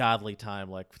some ungodly time,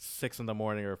 like 6 a.m.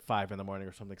 or 5 a.m.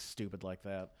 or something stupid like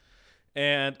that.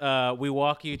 And we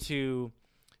walk you to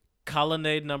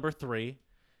colonnade number 3,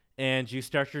 and you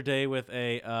start your day with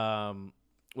a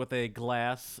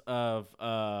glass of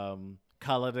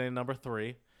colonnade number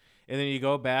 3, and then you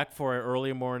go back for an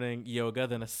early morning yoga,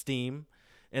 then a steam,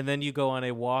 and then you go on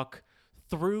a walk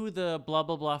through the blah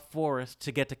blah blah forest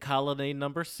to get to colonnade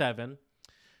number 7,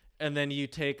 and then you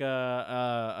take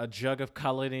a jug of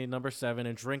colonnade number 7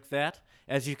 and drink that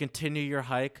as you continue your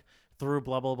hike through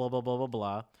blah blah blah blah blah blah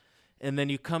blah, and then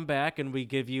you come back and we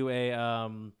give you a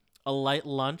light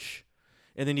lunch,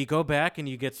 and then you go back and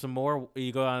you get some more.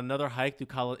 You go on another hike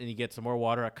through and you get some more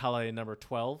water at colonnade number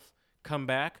 12. Come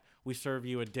back, we serve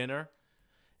you a dinner,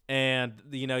 and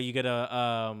you get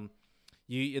and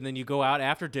then you go out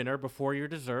after dinner before your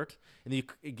dessert, and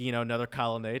another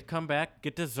colonnade. Come back,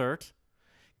 get dessert.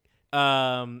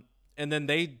 And then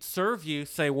they serve you,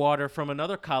 say, water from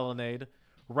another colonnade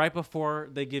right before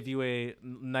they give you a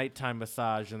nighttime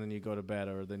massage, and then you go to bed,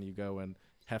 or then you go and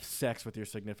have sex with your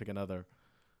significant other.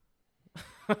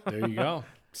 There you go.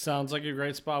 Sounds like a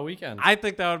great spa weekend. I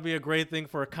think that would be a great thing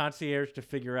for a concierge to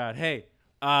figure out. Hey,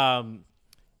 Karlovy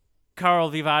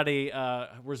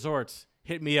Resorts,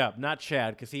 hit me up. Not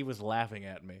Chad, because he was laughing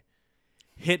at me.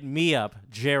 Hit me up,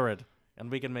 Jared,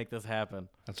 and we can make this happen.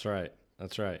 That's right. I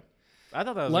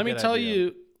thought that was Let a me good tell idea.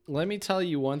 you. Let me tell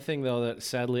you one thing, though, that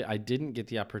sadly I didn't get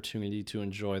the opportunity to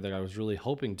enjoy that I was really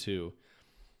hoping to,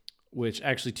 which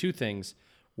actually two things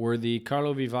were the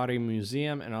Karlovy Vary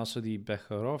Museum and also the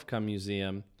Becherovka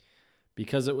Museum.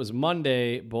 Because it was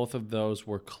Monday, both of those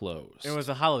were closed. It was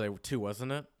a holiday, too,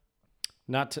 wasn't it?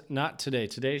 Not today.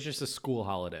 Today's just a school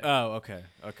holiday. Oh, okay.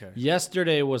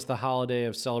 Yesterday was the holiday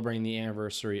of celebrating the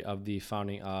anniversary of the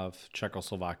founding of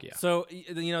Czechoslovakia. So,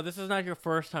 this is not your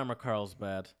first time at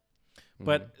Carlsbad.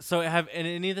 But so have in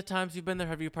any of the times you've been there,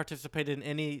 have you participated in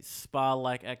any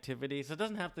spa-like activities? It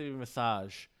doesn't have to be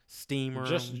massage, steam room,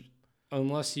 Just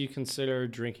unless you consider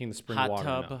drinking the spring hot water.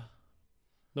 tub. No.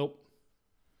 Nope.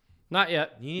 Not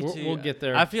yet. We'll get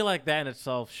there. I feel like that in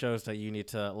itself shows that you need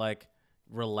to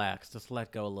relax, just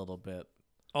let go a little bit.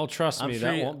 Oh, trust me,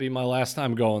 sure that won't be my last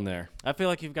time going there. I feel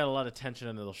like you've got a lot of tension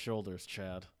in those shoulders,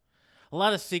 Chad. A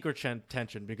lot of secret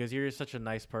tension because you're such a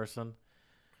nice person.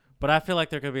 But I feel like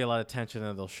there could be a lot of tension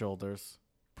in those shoulders.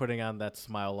 Putting on that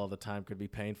smile all the time could be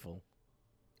painful.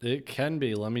 It can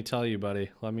be. Let me tell you,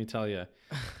 buddy. Let me tell you.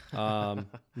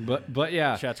 But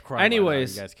yeah. Chad's crying.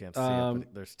 Anyways, right now. You guys can't see it,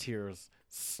 but there's tears.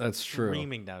 That's true.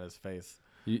 Streaming down his face.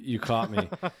 You caught me.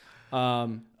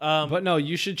 But no,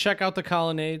 you should check out the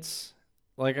colonnades.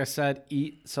 Like I said,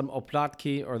 eat some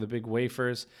oplatki or the big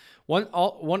wafers.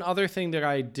 One other thing that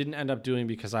I didn't end up doing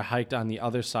because I hiked on the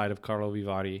other side of Karlovy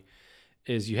Vary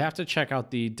is you have to check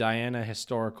out the Diana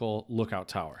Historical Lookout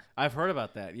Tower. I've heard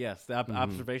about that. Yes, the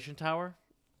observation tower.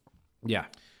 Yeah.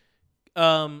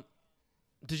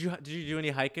 Did you do any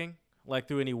hiking? Like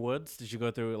through any woods? Did you go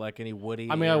through any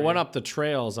woody? I mean, area? I went up the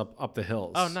trails up the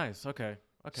hills. Oh, nice. Okay.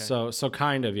 So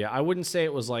kind of, yeah. I wouldn't say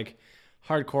it was like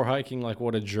hardcore hiking like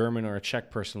what a German or a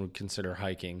Czech person would consider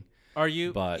hiking. Are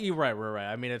you? But you right.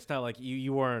 I mean, it's not like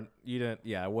you weren't. You didn't.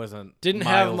 Yeah, it wasn't. Didn't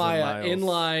have my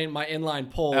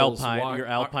inline poles. Your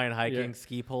alpine hiking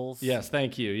ski poles. Yes,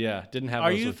 thank you. Yeah, didn't have.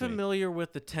 Are those you with familiar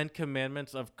with the 10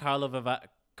 Commandments of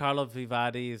Karlovy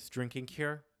Vary's drinking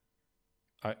cure?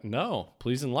 No,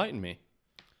 please enlighten me.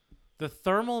 The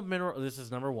thermal mineral. This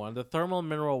is number 1. The thermal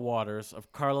mineral waters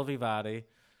of Karlovy Vary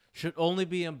should only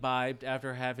be imbibed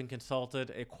after having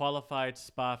consulted a qualified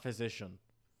spa physician.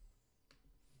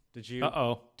 Did you?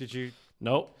 Did you?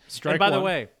 Nope. Strike and by one. the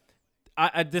way,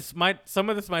 some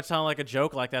of this might sound like a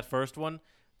joke, like that first one.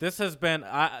 This has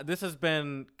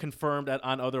been confirmed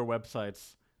on other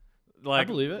websites. I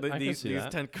believe it. I can see these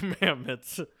that. 10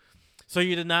 Commandments. So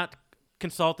you did not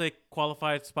consult a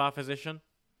qualified spa physician?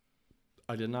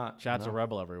 I did not. Chad's a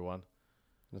rebel, everyone.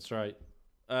 That's right.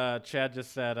 Chad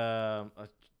just said, damn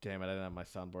it, I didn't have my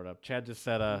soundboard up. Chad just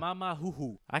said, Mama hoo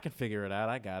hoo. I can figure it out.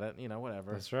 I got it.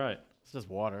 Whatever. That's right. It's just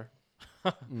water.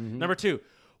 Number 2,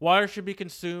 water should be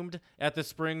consumed at the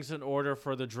springs in order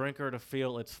for the drinker to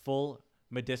feel its full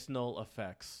medicinal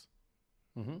effects.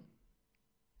 Mm-hmm.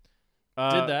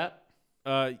 Did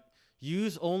that.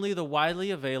 Use only the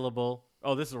widely available.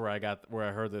 Oh, this is where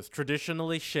I heard this.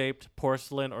 Traditionally shaped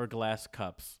porcelain or glass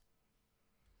cups.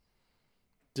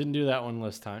 Didn't do that one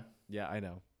this time. Yeah, I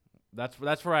know.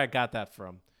 That's where I got that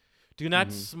from. Do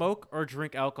not smoke or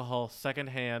drink alcohol.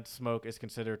 Secondhand smoke is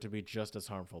considered to be just as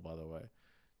harmful, by the way.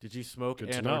 Did you smoke or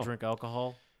drink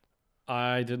alcohol?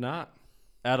 I did not.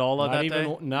 At all on that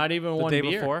day? Not even one day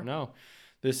beer. Before? No.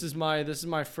 This is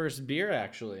my first beer,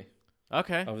 actually.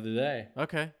 Okay. Of the day.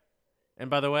 Okay. And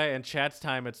by the way, in Chad's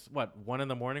time, it's what, 1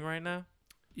 a.m. right now?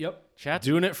 Yep. Chat's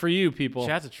Doing it for you, people.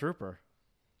 Chad's a trooper.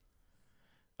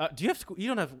 Do you have school? You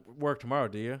don't have work tomorrow,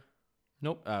 do you?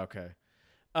 Nope. Oh, okay.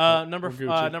 Nope, Number we're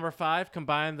Gucci. number 5.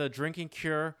 Combine the drinking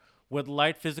cure with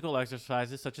light physical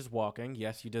exercises such as walking.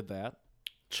 Yes, you did that.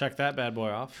 Check that bad boy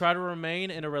off. Try to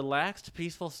remain in a relaxed,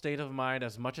 peaceful state of mind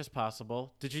as much as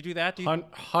possible. Did you do that?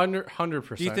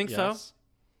 100%. Do you think so?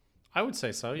 I would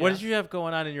say so, yeah. What did you have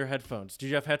going on in your headphones? Did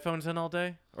you have headphones in all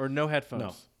day or no headphones?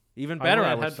 No. Even better, I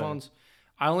had would headphones. say.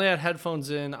 I only had headphones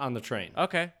in on the train.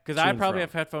 Okay, because To I and probably from.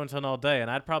 have headphones on all day,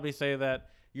 and I'd probably say that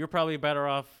you're probably better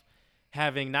off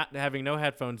having no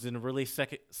headphones and really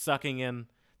sucking in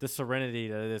the serenity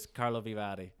that is Karlovy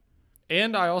Vary.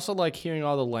 And I also like hearing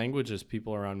all the languages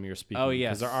people around me are speaking. Oh, yes.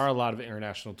 Because there are a lot of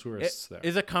international tourists there.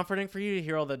 Is it comforting for you to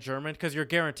hear all that German? Because you're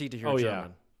guaranteed to hear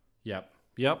German. Yeah.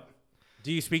 Yep.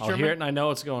 Do you speak I'll German? hear it and I know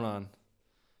what's going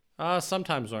on.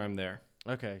 Sometimes when I'm there.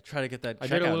 Okay, try to get that. I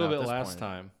did a checkout little now at bit this last point.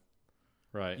 time.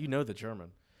 Right. You know the German.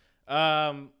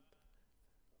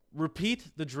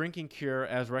 Repeat the drinking cure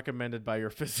as recommended by your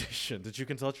physician. Did you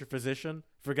consult your physician?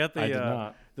 Forget the I did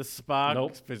not. the spa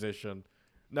Nope. physician.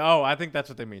 No, I think that's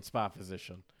what they mean, spa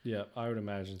physician. Yeah, I would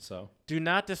imagine so. Do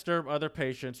not disturb other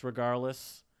patients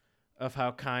regardless of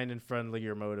how kind and friendly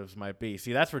your motives might be.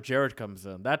 See, that's where Jared comes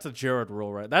in. That's a Jared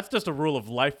rule, right? That's just a rule of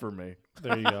life for me.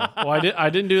 There you go. Well, I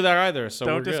didn't do that either, so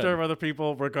Don't we're good. disturb other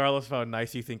people regardless of how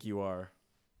nice you think you are.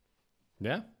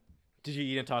 Yeah. Did you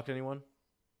eat and talk to anyone?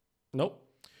 Nope.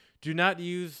 Do not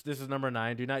use, this is number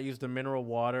 9, do not use the mineral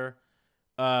water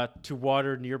to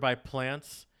water nearby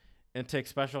plants, and take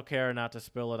special care not to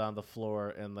spill it on the floor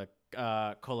in the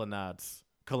colonnades.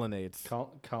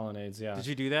 Colonnades, yeah. Did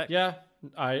you do that? Yeah,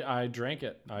 I drank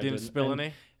it. I Didn't spill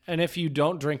any? And if you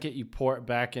don't drink it, you pour it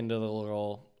back into the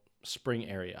little spring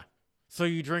area. So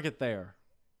you drink it there.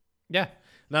 Yeah.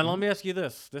 Now, let me ask you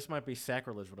this. This might be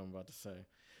sacrilege, what I'm about to say.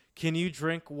 Can you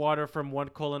drink water from one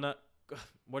colonnade?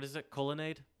 What is it?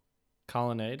 Colonnade?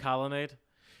 Colonnade.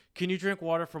 Can you drink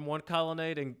water from one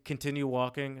colonnade and continue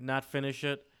walking, not finish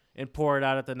it, and pour it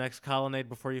out at the next colonnade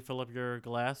before you fill up your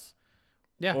glass?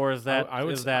 Yeah. Or is that I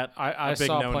big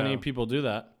saw no-no? plenty of people do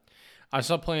that. I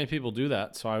saw plenty of people do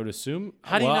that, so I would assume.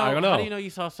 How do you know? I don't know. How do you know you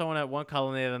saw someone at one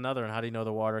colonnade and another, and how do you know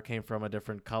the water came from a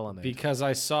different colonnade? Because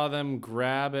I saw them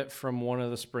grab it from one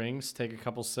of the springs, take a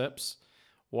couple sips,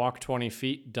 walk 20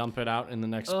 feet, dump it out in the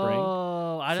next spring.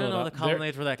 Oh, I didn't know the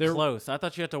colonnades were that close. I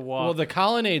thought you had to walk. Well, the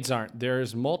colonnades aren't.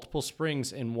 There's multiple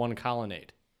springs in one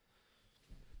colonnade.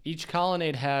 Each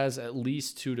colonnade has at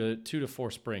least two to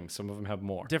four springs. Some of them have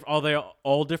more. Are they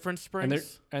all different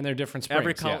springs? And they're different springs.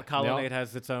 Every yeah. colonnade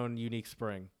has its own unique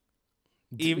spring.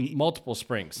 Multiple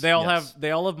springs. They all yes.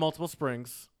 have multiple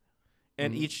springs,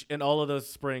 and all of those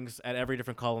springs at every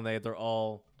different colonnade, they're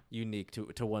all unique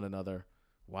to one another.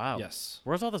 Wow. Yes.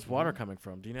 Where's all this water coming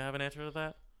from? Do you have an answer to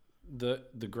that?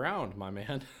 The ground, my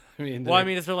man. I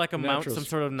mean, is there like a mountain, some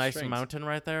sort of nice strings. mountain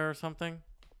right there or something?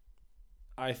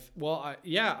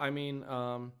 Yeah. I mean,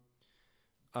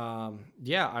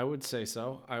 yeah, I would say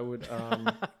so. I would.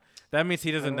 That means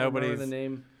he doesn't know, but he's the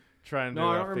name. Trying to. No,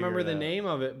 I don't remember the name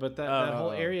of it, but that whole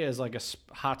Oh. area is like a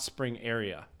hot spring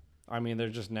area. I mean, they're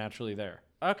just naturally there.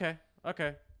 Okay.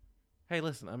 Hey,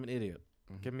 listen, I'm an idiot.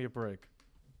 Give me a break.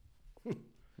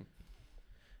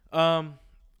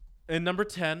 In number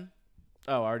 10.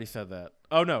 Oh, I already said that.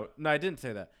 Oh, no, I didn't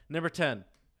say that. Number 10.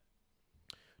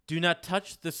 Do not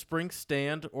touch the spring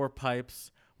stand or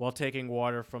pipes while taking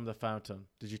water from the fountain.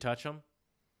 Did you touch them?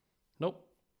 Nope.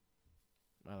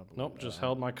 I don't believe Nope. that. Just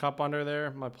held my cup under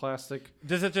there, my plastic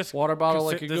Does it just water bottle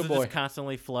like a does good it boy. just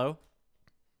constantly flow?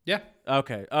 Yeah.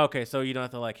 Okay. So you don't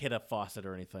have to like hit a faucet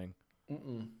or anything.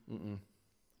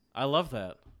 I love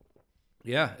that.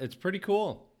 Yeah, it's pretty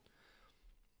cool.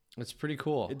 It's pretty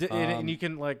cool. And you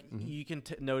can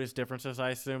notice differences,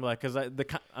 I assume, like because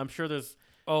I'm sure there's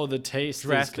the taste is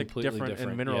drastic completely different in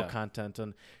different. mineral Yeah. content,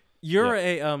 and you're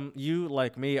you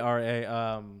like me are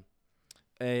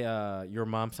a Your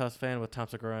Mom's House fan with Tom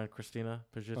Segura and Christina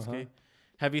Pajitsky. Uh-huh.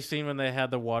 Have you seen when they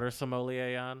had the water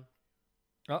sommelier on?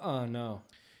 No.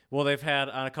 Well, they've had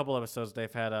on a couple episodes.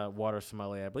 They've had a water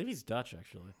sommelier. I believe he's Dutch,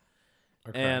 actually.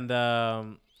 Okay.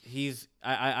 And he's.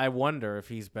 I wonder if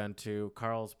he's been to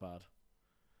Carlsbad,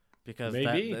 because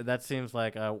Maybe. that seems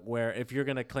like where if you're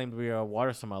gonna claim to be a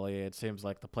water sommelier, it seems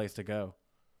like the place to go.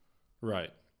 Right.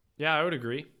 Yeah, I would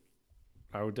agree.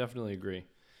 I would definitely agree.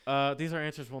 These are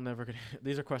answers we'll never get.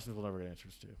 These are questions we'll never get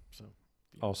answers to. So.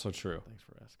 Also true. Thanks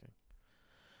for asking.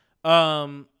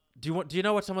 Do you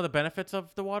know what some of the benefits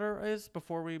of the water is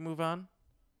before we move on?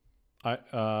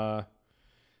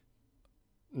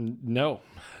 No.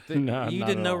 No, you not did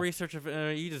at no all. research of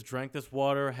you just drank this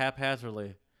water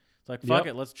haphazardly. It's like, fuck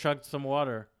Yep. it, let's chug some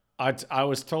water. I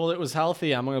was told it was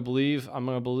healthy. I'm gonna believe.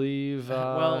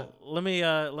 Well, let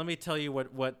me tell you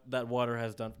what that water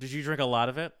has done. Did you drink a lot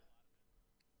of it?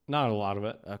 not a lot of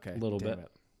it. Okay, A little damn bit.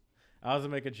 it. I was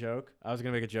gonna make a joke.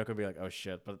 And be like, "Oh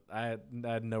shit," but I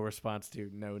had no response to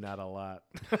no, not a lot.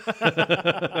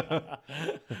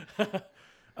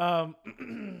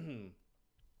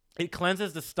 It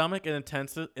cleanses the stomach and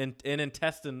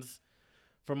intestines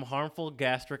from harmful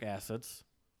gastric acids.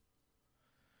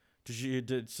 Did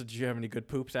you have any good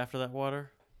poops after that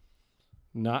water?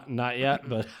 Not yet,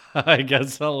 but I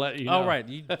guess I'll let you know. Oh right,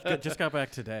 you just got back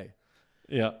today.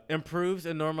 Yeah. Improves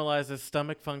and normalizes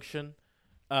stomach function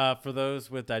for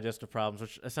those with digestive problems,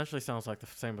 which essentially sounds like the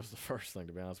same as the first thing,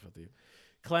 to be honest with you.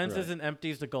 Cleanses and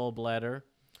empties the gallbladder.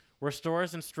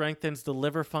 Restores and strengthens the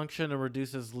liver function and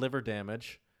reduces liver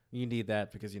damage. You need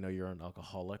that because you're an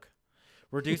alcoholic.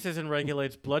 Reduces and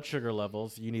regulates blood sugar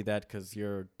levels. You need that because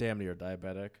you're damn near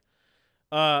diabetic.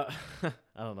 I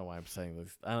don't know why I'm saying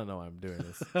this. I don't know why I'm doing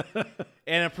this.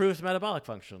 And improves metabolic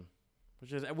function,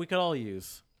 which is we could all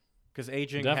use because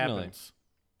aging happens.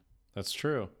 That's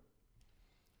true.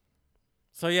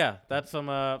 So yeah, that's some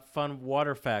fun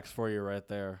water facts for you right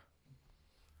there.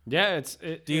 Yeah, it's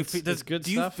good do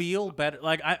you stuff. feel better?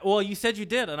 You said you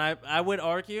did, and I would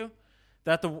argue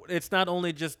that it's not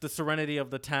only just the serenity of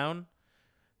the town,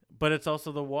 but it's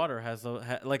also the water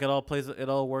it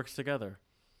all works together.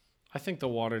 I think the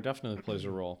water definitely plays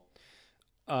a role.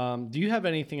 Do you have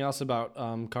anything else about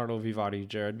Karlovy Vary,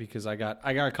 Jared? Because I got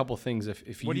a couple things.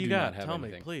 If you what do you do got? not have Tell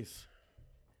anything. me, please.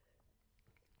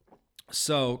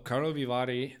 So Karlovy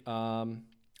Vary,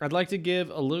 I'd like to give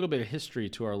a little bit of history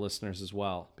to our listeners as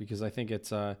well, because I think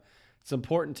it's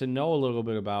important to know a little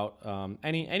bit about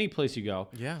any place you go.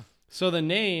 Yeah. So the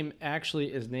name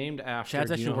actually is named after.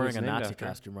 Chad's actually wearing a Nazi after?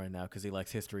 costume right now because he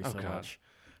likes history so God. much.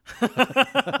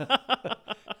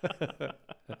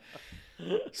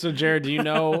 So Jared, do you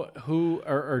know who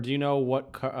or do you know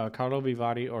what Karlovy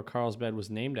Vary or Carlsbad was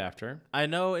named after? I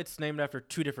know it's named after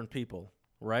two different people,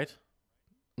 right?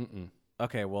 Mm-mm.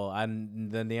 Okay, well,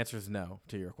 then the answer is no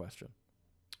to your question.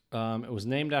 It was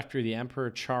named after the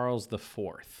Emperor Charles IV,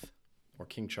 or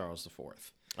King Charles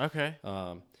IV. Okay.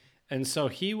 And so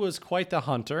he was quite the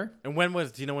hunter. And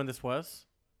do you know when this was?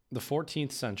 The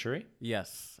 14th century.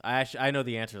 Yes. I know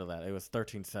the answer to that. It was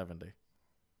 1370.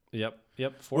 Yep.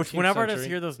 14th Which whenever century. I just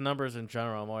hear those numbers in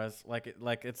general, I'm always like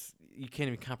it's you can't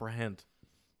even comprehend.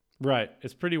 Right.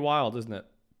 It's pretty wild, isn't it?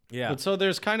 Yeah. But so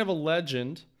there's kind of a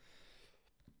legend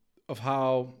of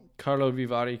how Karlovy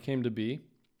Vary came to be,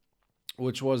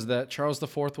 which was that Charles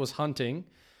IV was hunting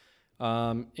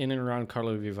in and around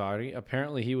Karlovy Vary.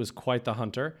 Apparently, he was quite the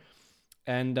hunter,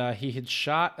 and he had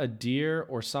shot a deer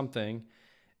or something,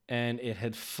 and it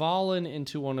had fallen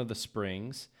into one of the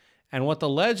springs. And what the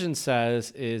legend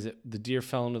says is the deer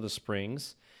fell into the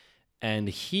springs and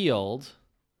healed,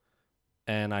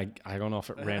 and I don't know if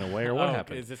it ran away or what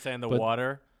happened. Is it saying the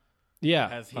water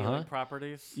has healing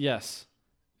properties? Yes.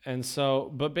 And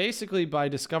so, but basically by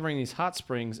discovering these hot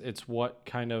springs, it's what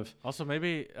kind of... Also,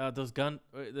 maybe those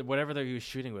whatever that he was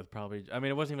shooting with probably, I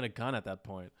mean, it wasn't even a gun at that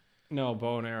point. No,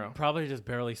 bow and arrow. Probably just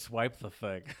barely swiped the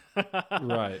thing.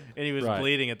 Right. And he was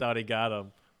bleeding and thought he got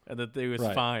him and that he was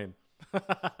fine.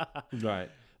 Right.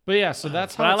 But yeah, so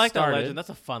that's how I it like started. that legend. That's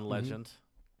a fun legend.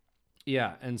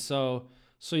 Yeah, and so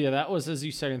yeah, that was, as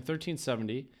you said, in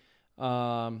 1370.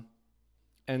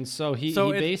 And so he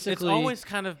basically... It's always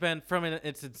kind of been, from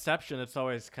its inception, it's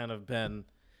always kind of been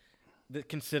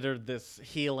considered this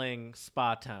healing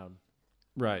spa town.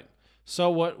 Right. So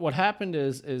what happened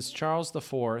is Charles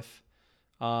IV,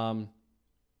 in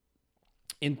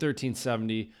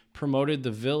 1370, promoted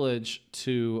the village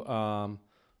to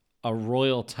a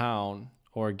royal town,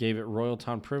 or gave it royal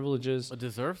town privileges. It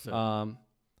deserves it.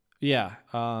 Yeah.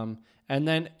 And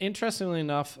then, interestingly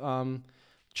enough,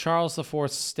 Charles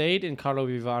IV stayed in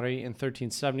Karlovy Vary in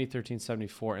 1370,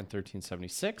 1374, and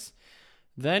 1376.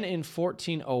 Then in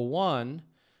 1401,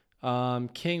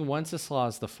 King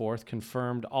Wenceslas IV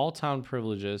confirmed all town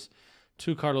privileges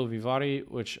to Karlovy Vary,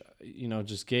 which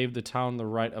just gave the town the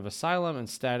right of asylum and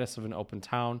status of an open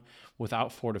town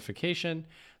without fortification.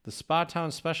 The spa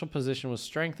town's special position was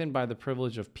strengthened by the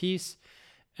privilege of peace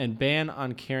and ban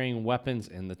on carrying weapons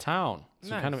in the town. So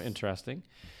kind of interesting.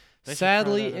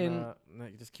 Sadly, no,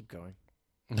 you just keep going.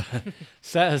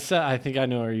 I think I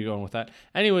know where you're going with that.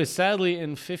 Anyway, sadly,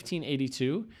 in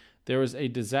 1582, there was a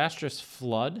disastrous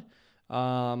flood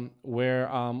where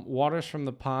waters from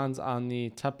the ponds on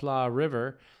the Tepla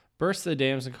River burst the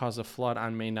dams and caused a flood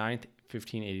on May 9th,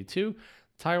 1582.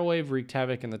 Tidal wave wreaked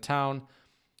havoc in the town.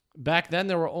 Back then,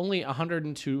 there were only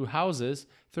 102 houses.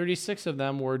 36 of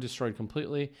them were destroyed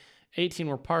completely. 18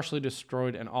 were partially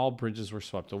destroyed, and all bridges were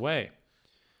swept away.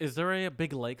 Is there a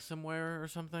big lake somewhere or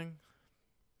something?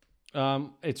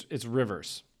 It's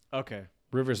rivers. Okay.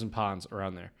 Rivers and ponds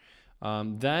around there.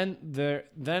 Then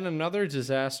another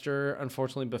disaster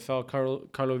unfortunately befell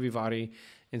Karlovy Vary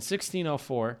in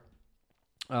 1604,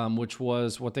 which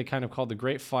was what they kind of called the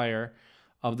Great Fire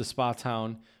of the spa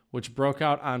town, which broke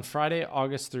out on Friday,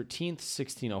 August 13th,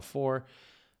 1604.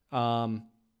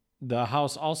 The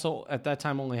house also at that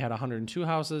time only had 102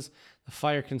 houses. The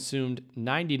fire consumed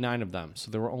 99 of them,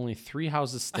 so there were only 3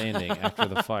 houses standing after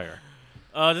the fire.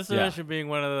 This is being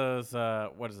one of those.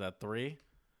 What is that? 3?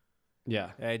 Yeah.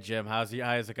 Hey Jim, how's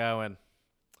it going?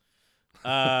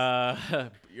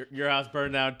 Your house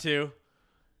burned down too.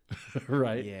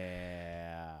 Right.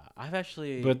 Yeah, I've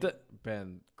actually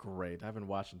been great. I've been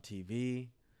watching TV.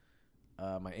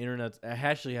 My internet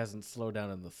actually hasn't slowed down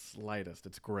in the slightest.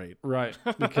 It's great. Right,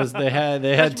 because they had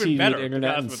TV and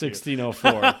internet in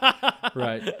 1604.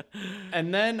 Right,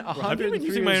 and then 103 Have you been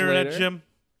using my internet, Jim?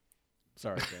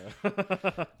 Sorry.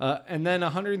 And then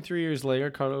 103 years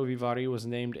later, Karlovy Vary was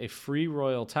named a free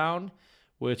royal town,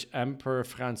 which Emperor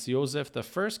Franz Joseph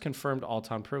I confirmed all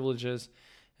town privileges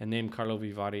and named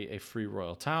Karlovy Vary a free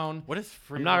royal town. What is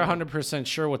free? I'm not 100%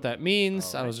 sure what that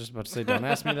means. I was just about to say, don't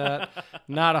ask me that.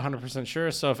 Not 100% sure.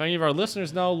 So if any of our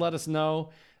listeners know, let us know.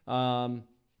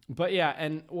 But yeah,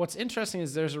 and what's interesting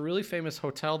is there's a really famous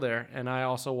hotel there, and I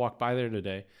also walked by there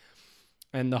today.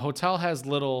 And the hotel has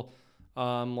little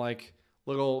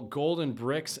golden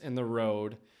bricks in the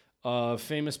road of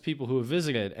famous people who have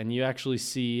visited, and you actually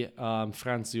see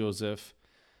Franz Josef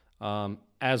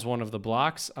as one of the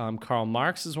blocks. Karl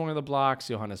Marx is one of the blocks.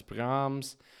 Johannes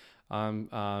Brahms,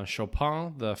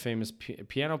 Chopin, the famous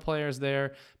piano players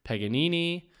there.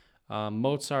 Paganini,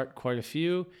 Mozart, quite a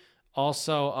few.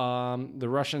 Also, the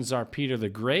Russian Tsar Peter the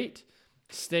Great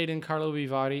stayed in Karlovy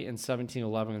Vary in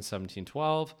 1711 and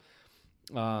 1712.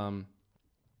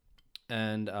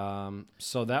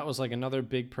 So that was like another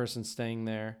big person staying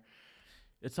there.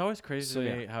 It's always crazy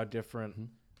to me how different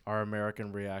our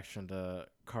American reaction to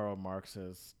Karl Marx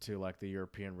is to like the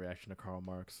European reaction to Karl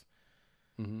Marx.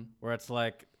 Mm-hmm. Where it's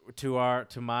like to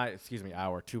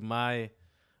my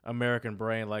American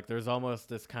brain, like there's almost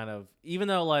this kind of, even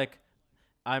though like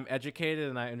I'm educated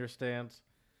and I understand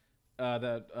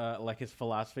that like his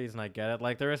philosophies and I get it,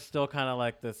 like there is still kind of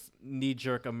like this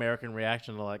knee-jerk American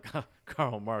reaction to like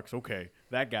Karl Marx. Okay,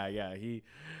 that guy, he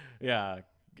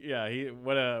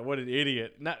what an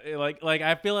idiot. Not like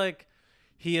I feel like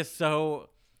he is so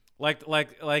like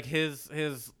his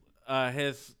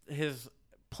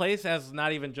place as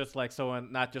not even just like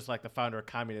someone, not just like the founder of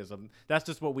communism. That's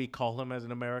just what we call him as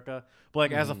in America. But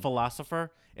like as a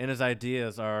philosopher, and his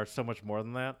ideas are so much more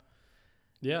than that.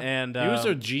 Yeah, and he was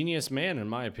a genius man, in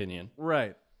my opinion.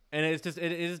 Right, and it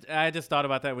is. I just thought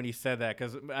about that when you said that,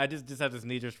 because I just had this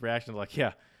knee-jerk reaction, like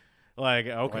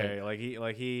okay, right. like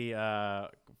he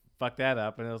fucked that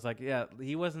up, and it was like, yeah,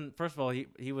 he wasn't. First of all,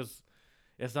 he was.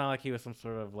 It's not like he was some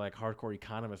sort of like hardcore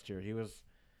economist here. He was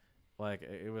like,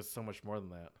 it was so much more than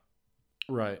that.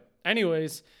 Right.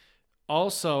 Anyways,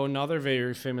 also another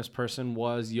very famous person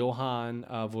was Johann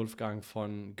Wolfgang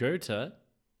von Goethe.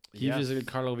 He visited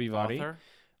Karlovy Vary.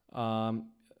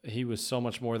 He was so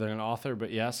much more than an author,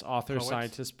 but yes, author,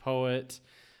 scientist, poet.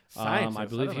 I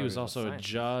believe he was also a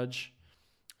judge.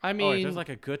 I mean, there's like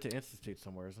a Goethe Institute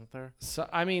somewhere, isn't there? So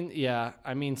I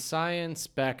mean, science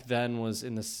back then was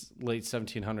in the late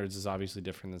 1700s is obviously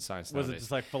different than science nowadays. Was it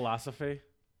just like philosophy,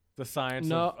 the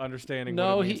science of understanding?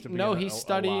 He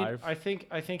studied. Alive? I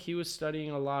think he was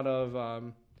studying a lot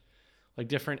of like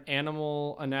different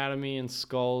animal anatomy and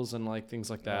skulls and like things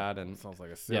like that. And sounds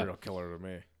like a serial killer to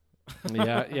me.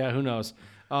 yeah, who knows?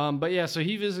 But yeah, so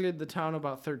he visited the town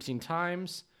about 13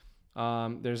 times.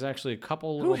 There's actually a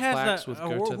couple little plaques with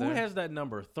Goethe there. Who has that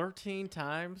number? 13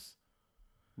 times?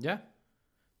 Yeah.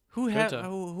 How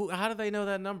do they know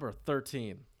that number?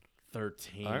 13.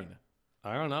 13.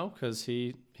 I don't know, because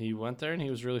he went there and he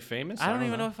was really famous. I don't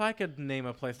even know if I could name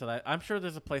a place that I'm sure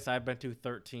there's a place I've been to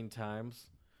 13 times.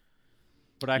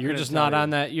 But you're just not on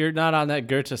that. You're not on that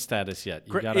Goethe status yet.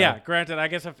 Granted. I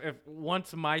guess if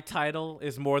once my title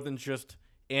is more than just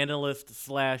analyst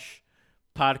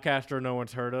 / podcaster no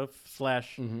one's heard of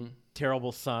 /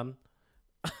 terrible son,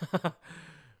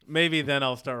 maybe then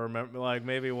I'll start remembering. Like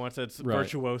maybe once it's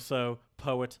virtuoso,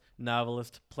 poet,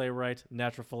 novelist, playwright,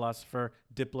 natural philosopher,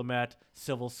 diplomat,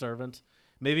 civil servant.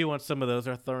 Maybe once some of those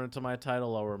are thrown into my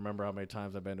title, I'll remember how many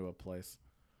times I've been to a place.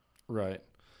 Right.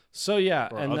 So yeah,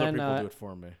 or and other then people do it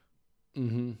for me.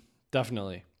 Mm-hmm.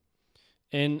 Definitely.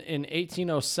 In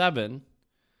 1807,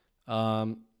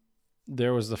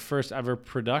 there was the first ever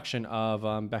production of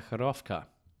Becherovka.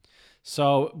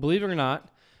 So, believe it or not,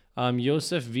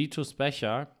 Josef Vitus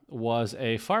Becher was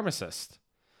a pharmacist,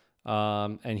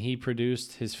 and he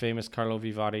produced his famous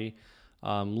Karlovy Vary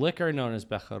liquor known as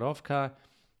Becherovka.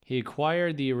 He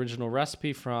acquired the original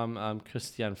recipe from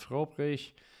Christian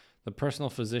Frobrich, the personal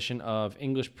physician of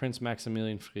English Prince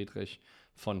Maximilian Friedrich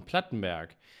von Plettenberg.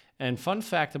 And fun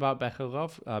fact about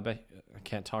I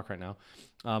can't talk right now,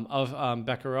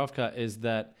 Becherovka is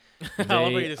that I love how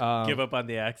you just give up on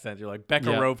the accent. You're like,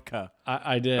 Becherovka. Yeah,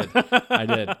 I did. I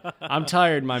did. I'm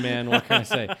tired, my man. What can I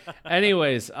say?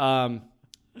 Anyways,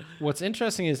 what's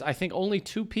interesting is I think only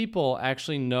 2 people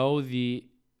actually know the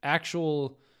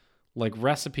actual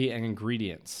recipe and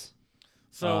ingredients.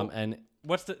 So,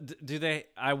 what's do they?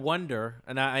 I wonder,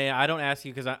 and I don't ask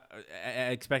you because I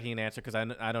expecting an answer because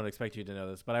I don't expect you to know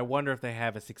this, but I wonder if they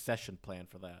have a succession plan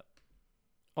for that.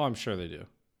 Oh, I'm sure they do.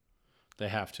 They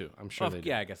have to. I'm sure they do.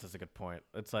 Yeah, I guess that's a good point.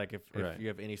 It's like if you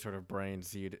have any sort of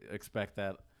brains, you'd expect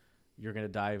that you're going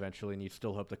to die eventually, and you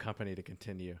still hope the company to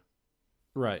continue.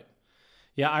 Right.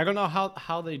 Yeah, I don't know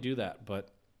how they do that,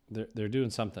 but they're doing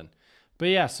something. But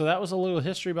yeah, so that was a little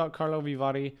history about Karlovy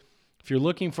Vary. If you're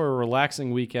looking for a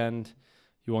relaxing weekend,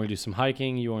 you want to do some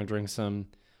hiking, you want to drink some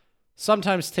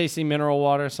sometimes tasty mineral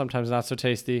water, sometimes not so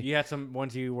tasty. You had some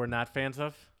ones you were not fans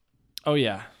of? Oh,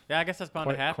 yeah. Yeah, I guess that's bound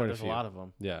to happen. There's a lot of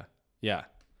them. Yeah. Yeah.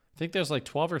 I think there's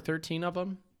 12 or 13 of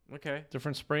them. Okay.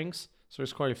 Different springs. So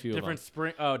there's quite a few different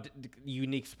of them.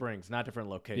 Unique springs, not different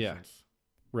locations. Yeah.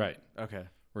 Right. Okay.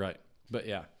 Right. But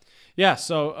yeah. Yeah,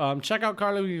 so check out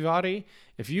Karlovy Vary.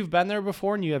 If you've been there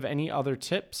before and you have any other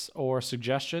tips or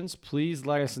suggestions, please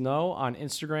let us know on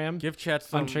Instagram. Give Chet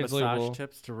some massage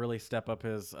tips to really step up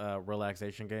his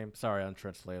relaxation game. Sorry,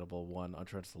 Untranslatable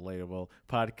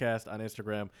podcast on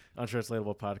Instagram,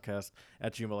 Untranslatable podcast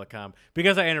at gmail.com.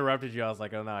 Because I interrupted you, I was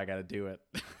like, oh no, I got to do it.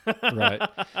 Right.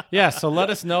 Yeah, so let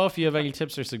us know if you have any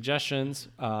tips or suggestions.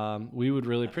 We would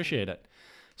really appreciate it.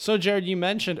 So, Jared, you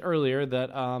mentioned earlier that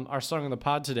our song on the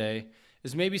pod today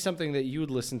is maybe something that you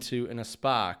would listen to in a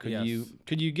spa.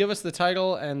 Could you give us the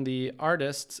title and the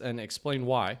artists and explain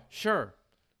why? Sure.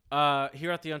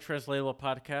 Here at the Untranslatable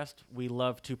podcast, we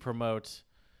love to promote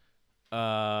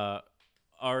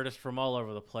artists from all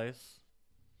over the place.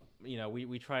 You know,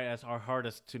 we try as our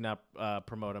hardest to not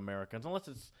promote Americans, unless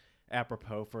it's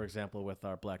apropos, for example, with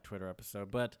our Black Twitter episode.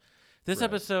 But this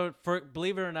episode,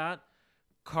 believe it or not,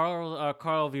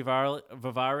 Karlovy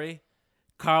Vary.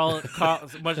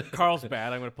 Carlsbad.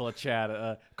 I'm going to pull a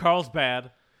Chad. Carlsbad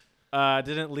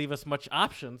didn't leave us much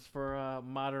options for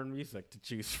modern music to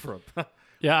choose from.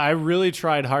 Yeah, I really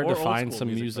tried hard to find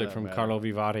some music from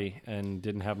Karlovy Vary and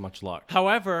didn't have much luck.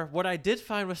 However, what I did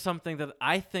find was something that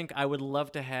I think I would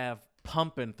love to have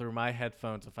pumping through my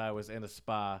headphones if I was in a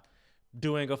spa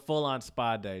doing a full-on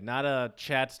spa day. Not a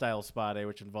Chad-style spa day,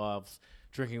 which involves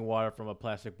drinking water from a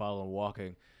plastic bottle and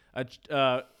walking.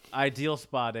 Ideal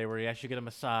spa day where you actually get a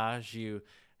massage, you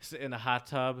sit in a hot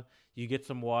tub, you get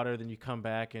some water, then you come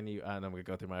back and you. And I'm gonna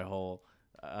go through my whole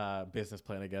business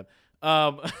plan again.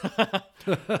 And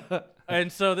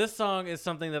so this song is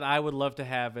something that I would love to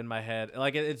have in my head.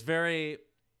 Like it's very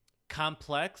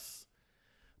complex,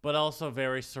 but also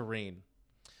very serene.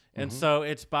 And so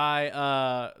it's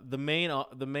by the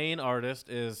main artist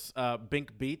is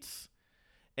Bink Beats.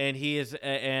 And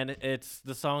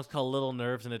the song's called Little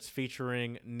Nerves, and it's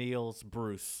featuring Niels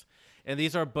Bruce. And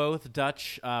these are both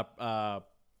Dutch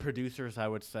producers, I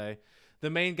would say. The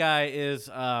main guy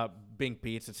is Bink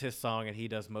Beats. It's his song, and he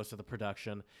does most of the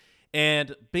production.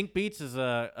 And Bink Beats is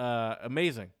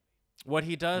amazing. What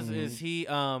he does is he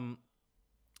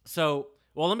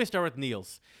let me start with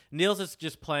Niels. Niels is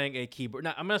just playing a keyboard.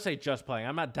 Now, I'm going to say just playing.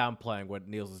 I'm not downplaying what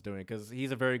Niels is doing because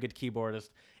he's a very good keyboardist.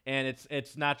 And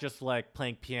it's not just like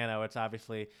playing piano. It's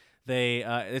obviously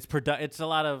it's a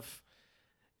lot of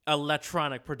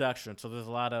electronic production. So there's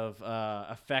a lot of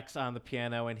effects on the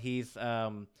piano, and he's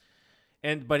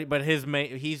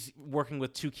he's working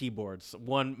with 2 keyboards,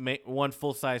 one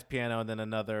full size piano, and then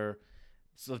another.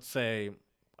 So let's say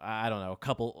I don't know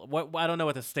I don't know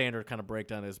what the standard kind of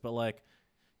breakdown is, but like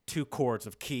 2 chords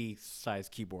of key size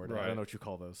keyboard. Right. I don't know what you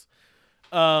call those.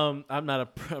 I'm not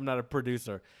a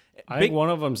producer. I think one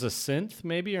of them's a synth,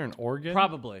 maybe, or an organ.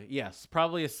 Probably, yes.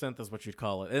 Probably a synth is what you'd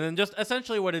call it. And then just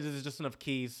essentially what it is just enough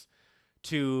keys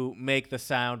to make the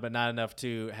sound, but not enough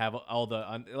to have all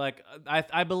the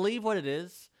I believe what it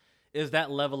is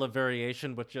that level of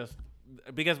variation, but just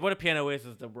because what a piano is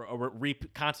the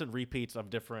constant repeats of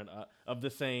different of the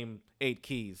same 8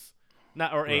 keys,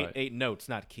 eight notes,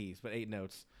 not keys, but 8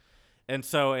 notes. And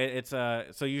so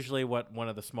so usually what one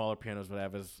of the smaller pianos would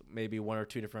have is maybe one or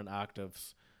two different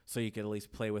octaves, so you could at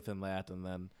least play within that and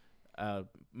then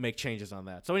make changes on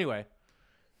that. So anyway,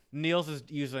 Niels is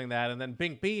using that, and then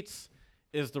Bink Beats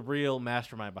is the real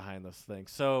mastermind behind this thing.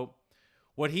 So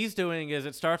what he's doing is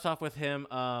it starts off with him.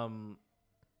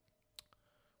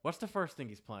 What's the first thing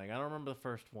he's playing? I don't remember the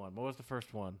first one. What was the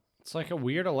first one? It's like a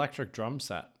weird electric drum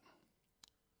set,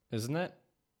 isn't it?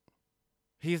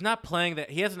 He's not playing that.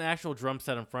 He has an actual drum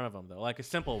set in front of him, though, like a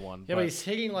simple one. Yeah, but he's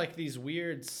hitting like these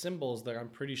weird cymbals that I'm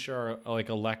pretty sure are like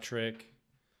electric.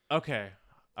 Okay.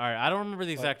 All right. I don't remember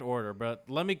the exact order, but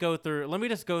let me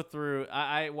just go through.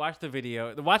 I watched the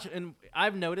video. And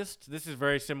I've noticed this is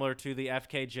very similar to the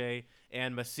FKJ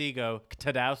and Masigo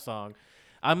Tadao song.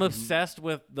 I'm obsessed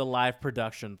with the live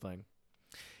production thing.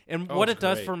 And what it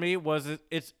does for me was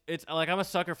it's like I'm a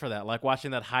sucker for that. Like watching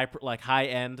that high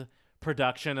end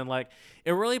production, and like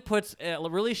it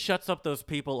really shuts up those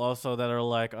people also that are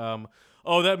like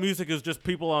oh, that music is just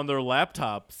people on their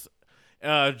laptops.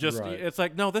 It's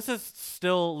like, no, this is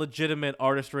still legitimate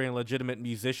artistry and legitimate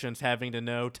musicians having to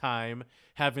know time,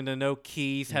 having to know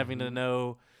keys, having to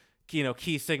know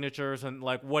key signatures, and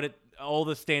like all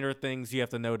the standard things you have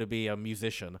to know to be a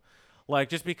musician. Like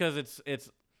just because it's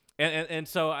and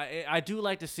so I do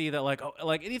like to see that like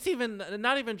it's even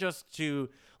not even just to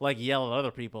like yell at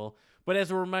other people, but as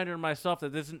a reminder to myself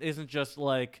that this isn't just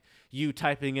like you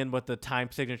typing in what the time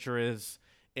signature is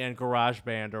in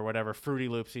GarageBand or whatever Fruity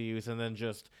Loops you use, and then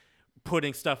just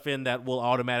putting stuff in that will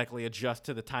automatically adjust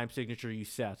to the time signature you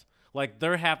set. Like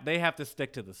they have to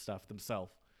stick to this stuff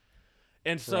themselves.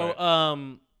 And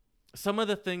so some of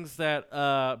the things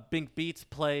that Bink Beats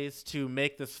plays to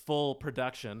make this full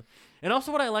production, and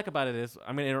also what I like about it is,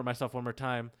 I'm going to interrupt myself one more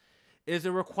time, is it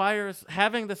requires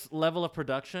having this level of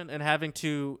production and having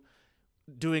to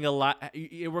doing a lot.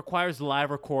 It requires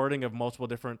live recording of multiple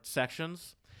different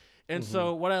sections. And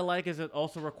so what I like is it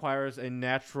also requires a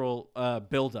natural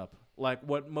buildup, like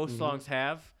what most songs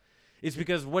have, is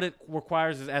because what it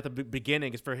requires is at the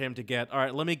beginning is for him to get, all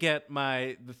right, let me get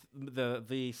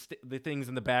the things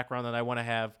in the background that I want to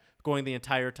have going the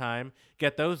entire time,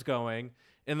 get those going,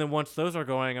 and then once those are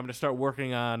going, I'm going to start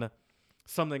working on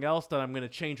something else that I'm going to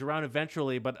change around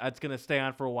eventually, but it's going to stay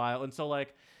on for a while. And so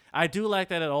like I do like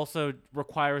that it also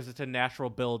requires it's a natural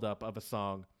buildup of a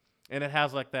song. And it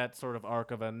has like that sort of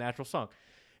arc of a natural song.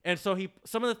 And so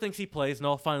some of the things he plays, and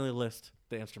I'll finally list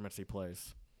the instruments he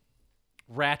plays.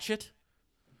 Ratchet,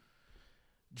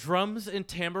 drums and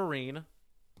tambourine,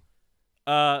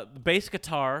 bass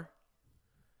guitar,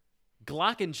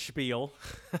 glockenspiel.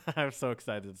 I'm so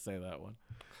excited to say that one.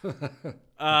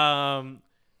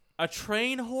 A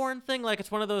train horn thing, like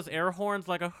it's one of those air horns,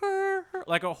 like a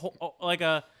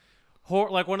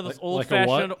like one of those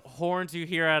old-fashioned horns you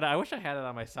hear at. I wish I had it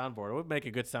on my soundboard. It would make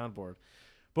a good soundboard.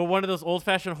 But one of those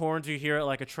old-fashioned horns you hear at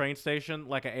like a train station,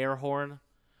 like an air horn.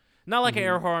 Not like an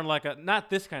air horn, not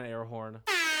this kind of air horn.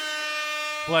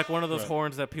 But like one of those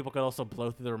horns that people could also blow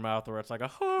through their mouth, where it's like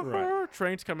a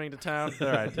train's coming to town.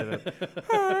 There, I did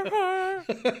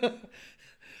it.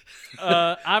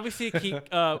 Obviously,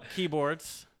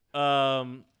 keyboards,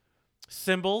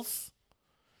 cymbals,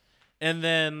 and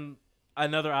then.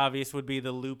 Another obvious would be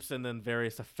the loops and then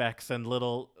various effects and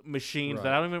little machines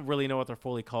that I don't even really know what they're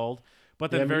fully called,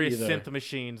 but then various synth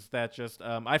machines that just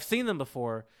I've seen them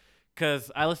before because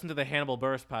I listened to the Hannibal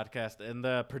Buress podcast, and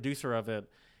the producer of it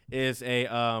is a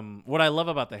what I love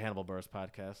about the Hannibal Buress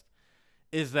podcast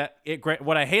is that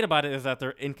what I hate about it is that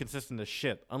they're inconsistent as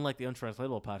shit, unlike the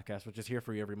Untranslatable podcast, which is here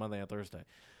for you every Monday and Thursday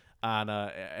on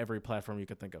every platform you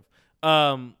could think of.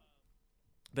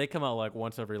 They come out like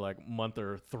once every like month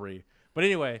or 3. But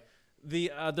anyway,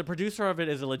 the producer of it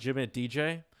is a legitimate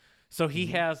DJ, so he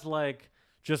has like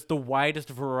just the widest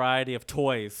variety of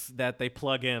toys that they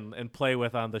plug in and play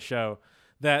with on the show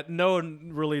that no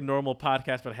really normal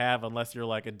podcast would have unless you're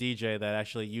like a DJ that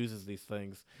actually uses these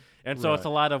things. And so it's a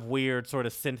lot of weird sort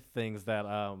of synth things that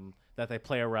that they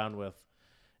play around with,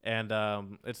 and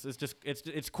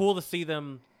it's cool to see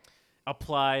them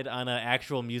applied on an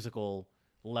actual musical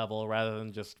level rather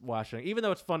than just watching. Even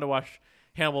though it's fun to watch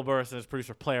Hannibal Buress and his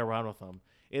producer play around with them,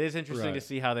 it is interesting to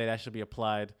see how they'd actually be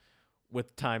applied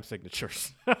with time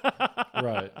signatures.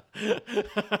 Right.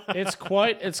 It's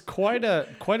quite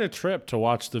a trip to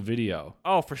watch the video.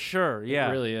 Oh, for sure. Yeah.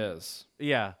 It really is.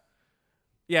 Yeah.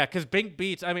 Yeah, because Bink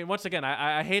Beats, I mean, once again,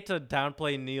 I hate to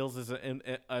downplay Niels'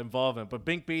 involvement, but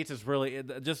Bink Beats is really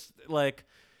just like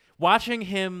watching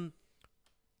him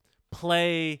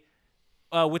play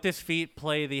with his feet,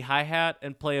 play the hi-hat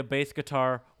and play a bass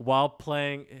guitar while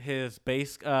playing his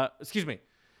bass,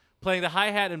 playing the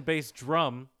hi-hat and bass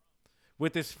drum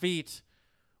with his feet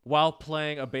while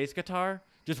playing a bass guitar.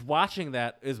 Just watching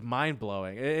that is mind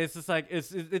blowing. It's just like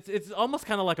it's almost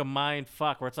kind of like a mind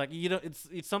fuck where it's like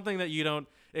it's something that you don't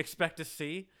expect to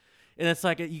see, and it's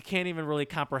like you can't even really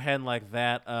comprehend like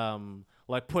that.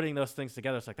 Like putting those things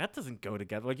together, it's like that doesn't go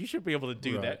together. Like you should be able to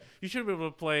do that. You should be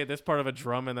able to play this part of a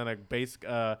drum and then a bass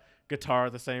guitar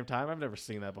at the same time. I've never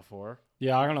seen that before.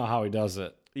 Yeah, I don't know how he does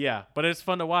it. Yeah, but it's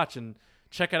fun to watch and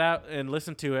check it out and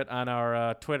listen to it on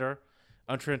our Twitter,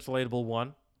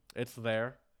 Untranslatable1. It's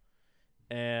there.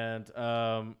 And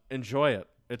enjoy it.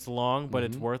 It's long, but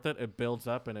it's worth it. It builds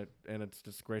up, and it's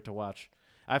just great to watch.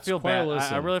 I feel bad.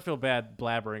 I really feel bad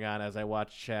blabbering on as I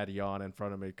watch Chad yawn in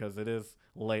front of me because it is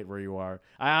late where you are.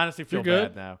 I honestly feel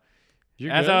bad now.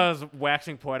 As I was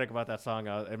waxing poetic about that song,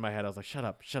 in my head I was like, "Shut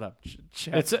up,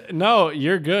 Chad." No,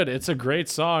 you're good. It's a great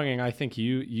song, and I think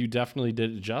you definitely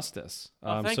did it justice.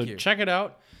 Thank you. Check it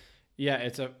out. Yeah,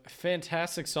 it's a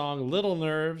fantastic song. Little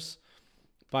Nerves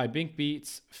by Bink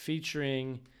Beats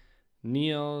featuring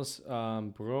Niels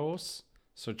Bros.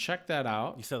 So check that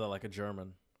out. You said that like a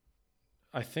German.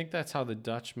 I think that's how the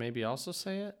Dutch maybe also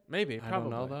say it. Maybe, probably. I don't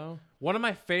know, though. One of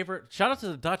my favorite... Shout out to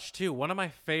the Dutch, too. One of my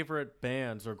favorite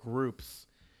bands or groups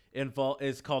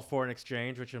is called Foreign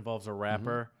Exchange, which involves a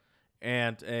rapper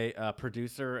and a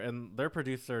producer. And their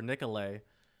producer, Nicolay,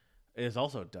 is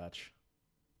also Dutch.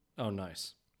 Oh,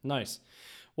 nice. Nice.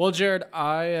 Well, Jared,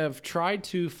 I have tried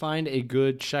to find a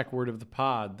good Czech word of the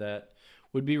pod that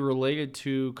would be related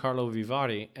to Karlovy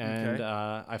Vary, and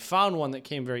I found one that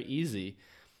came very easy,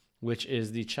 which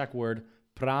is the Czech word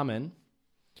pramen,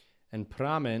 and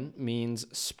pramen means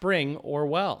spring or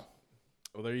well.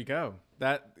 Well, there you go.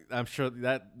 I'm sure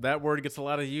that word gets a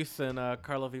lot of use in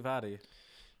Karlovy Vary.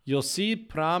 You'll see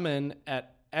pramen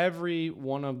at every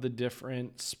one of the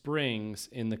different springs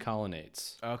in the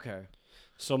colonnades. Okay.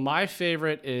 So my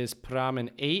favorite is Pramen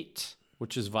 8,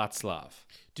 which is Václav.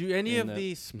 Do any of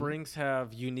these springs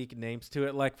have unique names to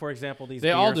it? Like, for example, these they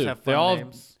beers all do. have fun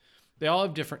names? They all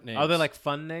have different names. Are they like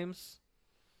fun names?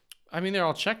 I mean, they're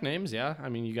all Czech names, yeah. I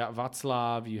mean, you got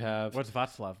Václav, you have... What's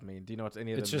Václav mean? Do you know what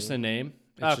any of them It's just mean? a name.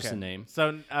 It's just a name.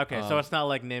 So, so it's not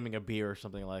like naming a beer or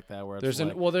something like that where it's there's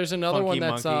another one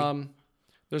that's... Monkey.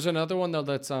 There's another one, though,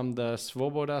 that's the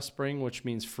Svoboda Spring, which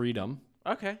means freedom.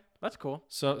 Okay, that's cool.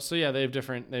 So yeah, they have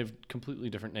completely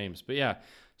different names. But yeah,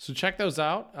 so check those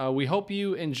out. We hope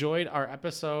you enjoyed our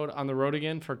episode on the road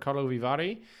again for Karlovy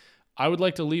Vary. I would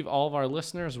like to leave all of our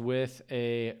listeners with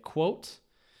a quote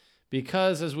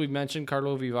because, as we've mentioned,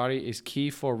 Karlovy Vary is key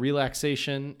for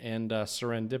relaxation and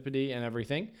serendipity and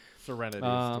everything. Serenity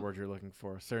is the word you're looking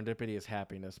for. Serendipity is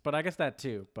happiness, but I guess that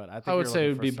too. But I think I would say it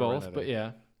would be serenity. both, but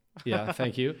yeah. Yeah,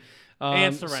 thank you.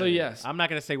 And serenity. So yes. I'm not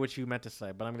going to say what you meant to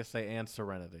say, but I'm going to say and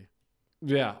serenity.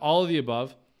 Yeah, all of the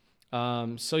above.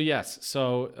 So yes.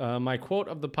 So my quote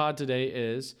of the pod today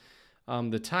is,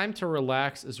 the time to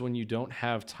relax is when you don't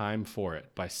have time for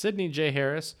it, by Sidney J.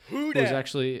 Harris, who was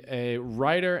actually a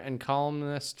writer and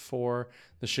columnist for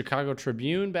the Chicago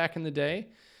Tribune back in the day.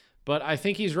 But I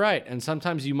think he's right. And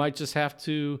sometimes you might just have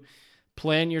to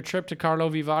plan your trip to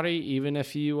Karlovy Vary, even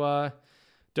if you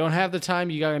don't have the time,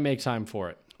 you got to make time for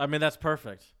it. I mean, that's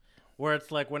perfect. Where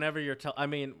it's like whenever you're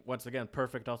once again,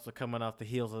 perfect also coming off the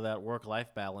heels of that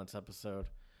work-life balance episode.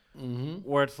 Mm-hmm.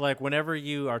 Where it's like whenever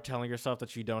you are telling yourself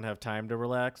that you don't have time to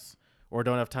relax or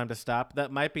don't have time to stop,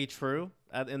 that might be true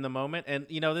in the moment. And,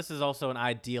 this is also an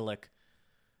idyllic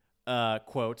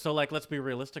quote. So, like, let's be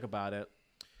realistic about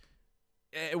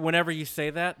it. Whenever you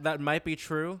say that might be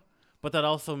true, but that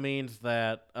also means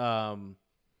that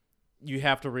you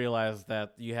have to realize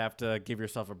that you have to give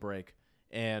yourself a break.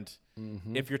 And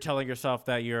if you're telling yourself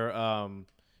that you're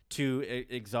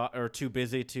too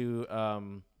busy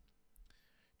to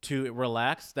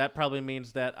relax, that probably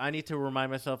means that I need to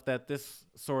remind myself that this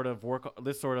sort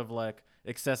of like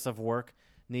excessive work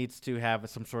needs to have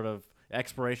some sort of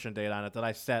expiration date on it that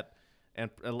I set and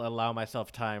allow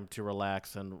myself time to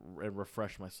relax and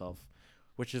refresh myself,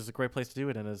 which is a great place to do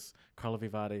it in is Karlovy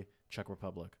Vary, Czech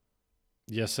Republic.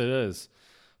 Yes, it is.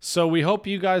 So we hope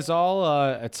you guys all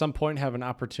at some point have an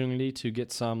opportunity to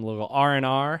get some little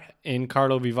R&R in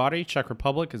Karlovy Vary, Czech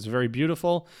Republic. It's very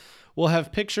beautiful. We'll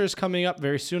have pictures coming up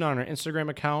very soon on our Instagram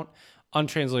account,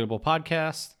 Untranslatable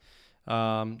Podcast.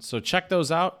 So check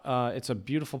those out. It's a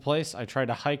beautiful place. I tried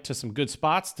to hike to some good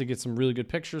spots to get some really good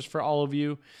pictures for all of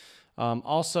you.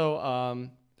 Also,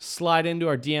 slide into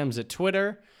our DMs at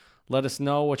Twitter. Let us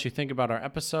know what you think about our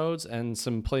episodes and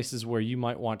some places where you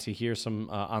might want to hear some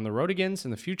on the roadigans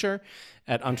in the future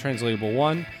at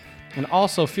Untranslatable1. And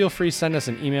also feel free to send us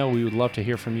an email. We would love to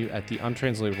hear from you at the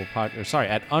Untranslatable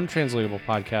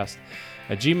Podcast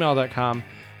at gmail.com.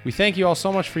 We thank you all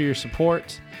so much for your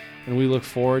support, and we look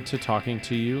forward to talking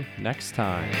to you next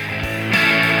time.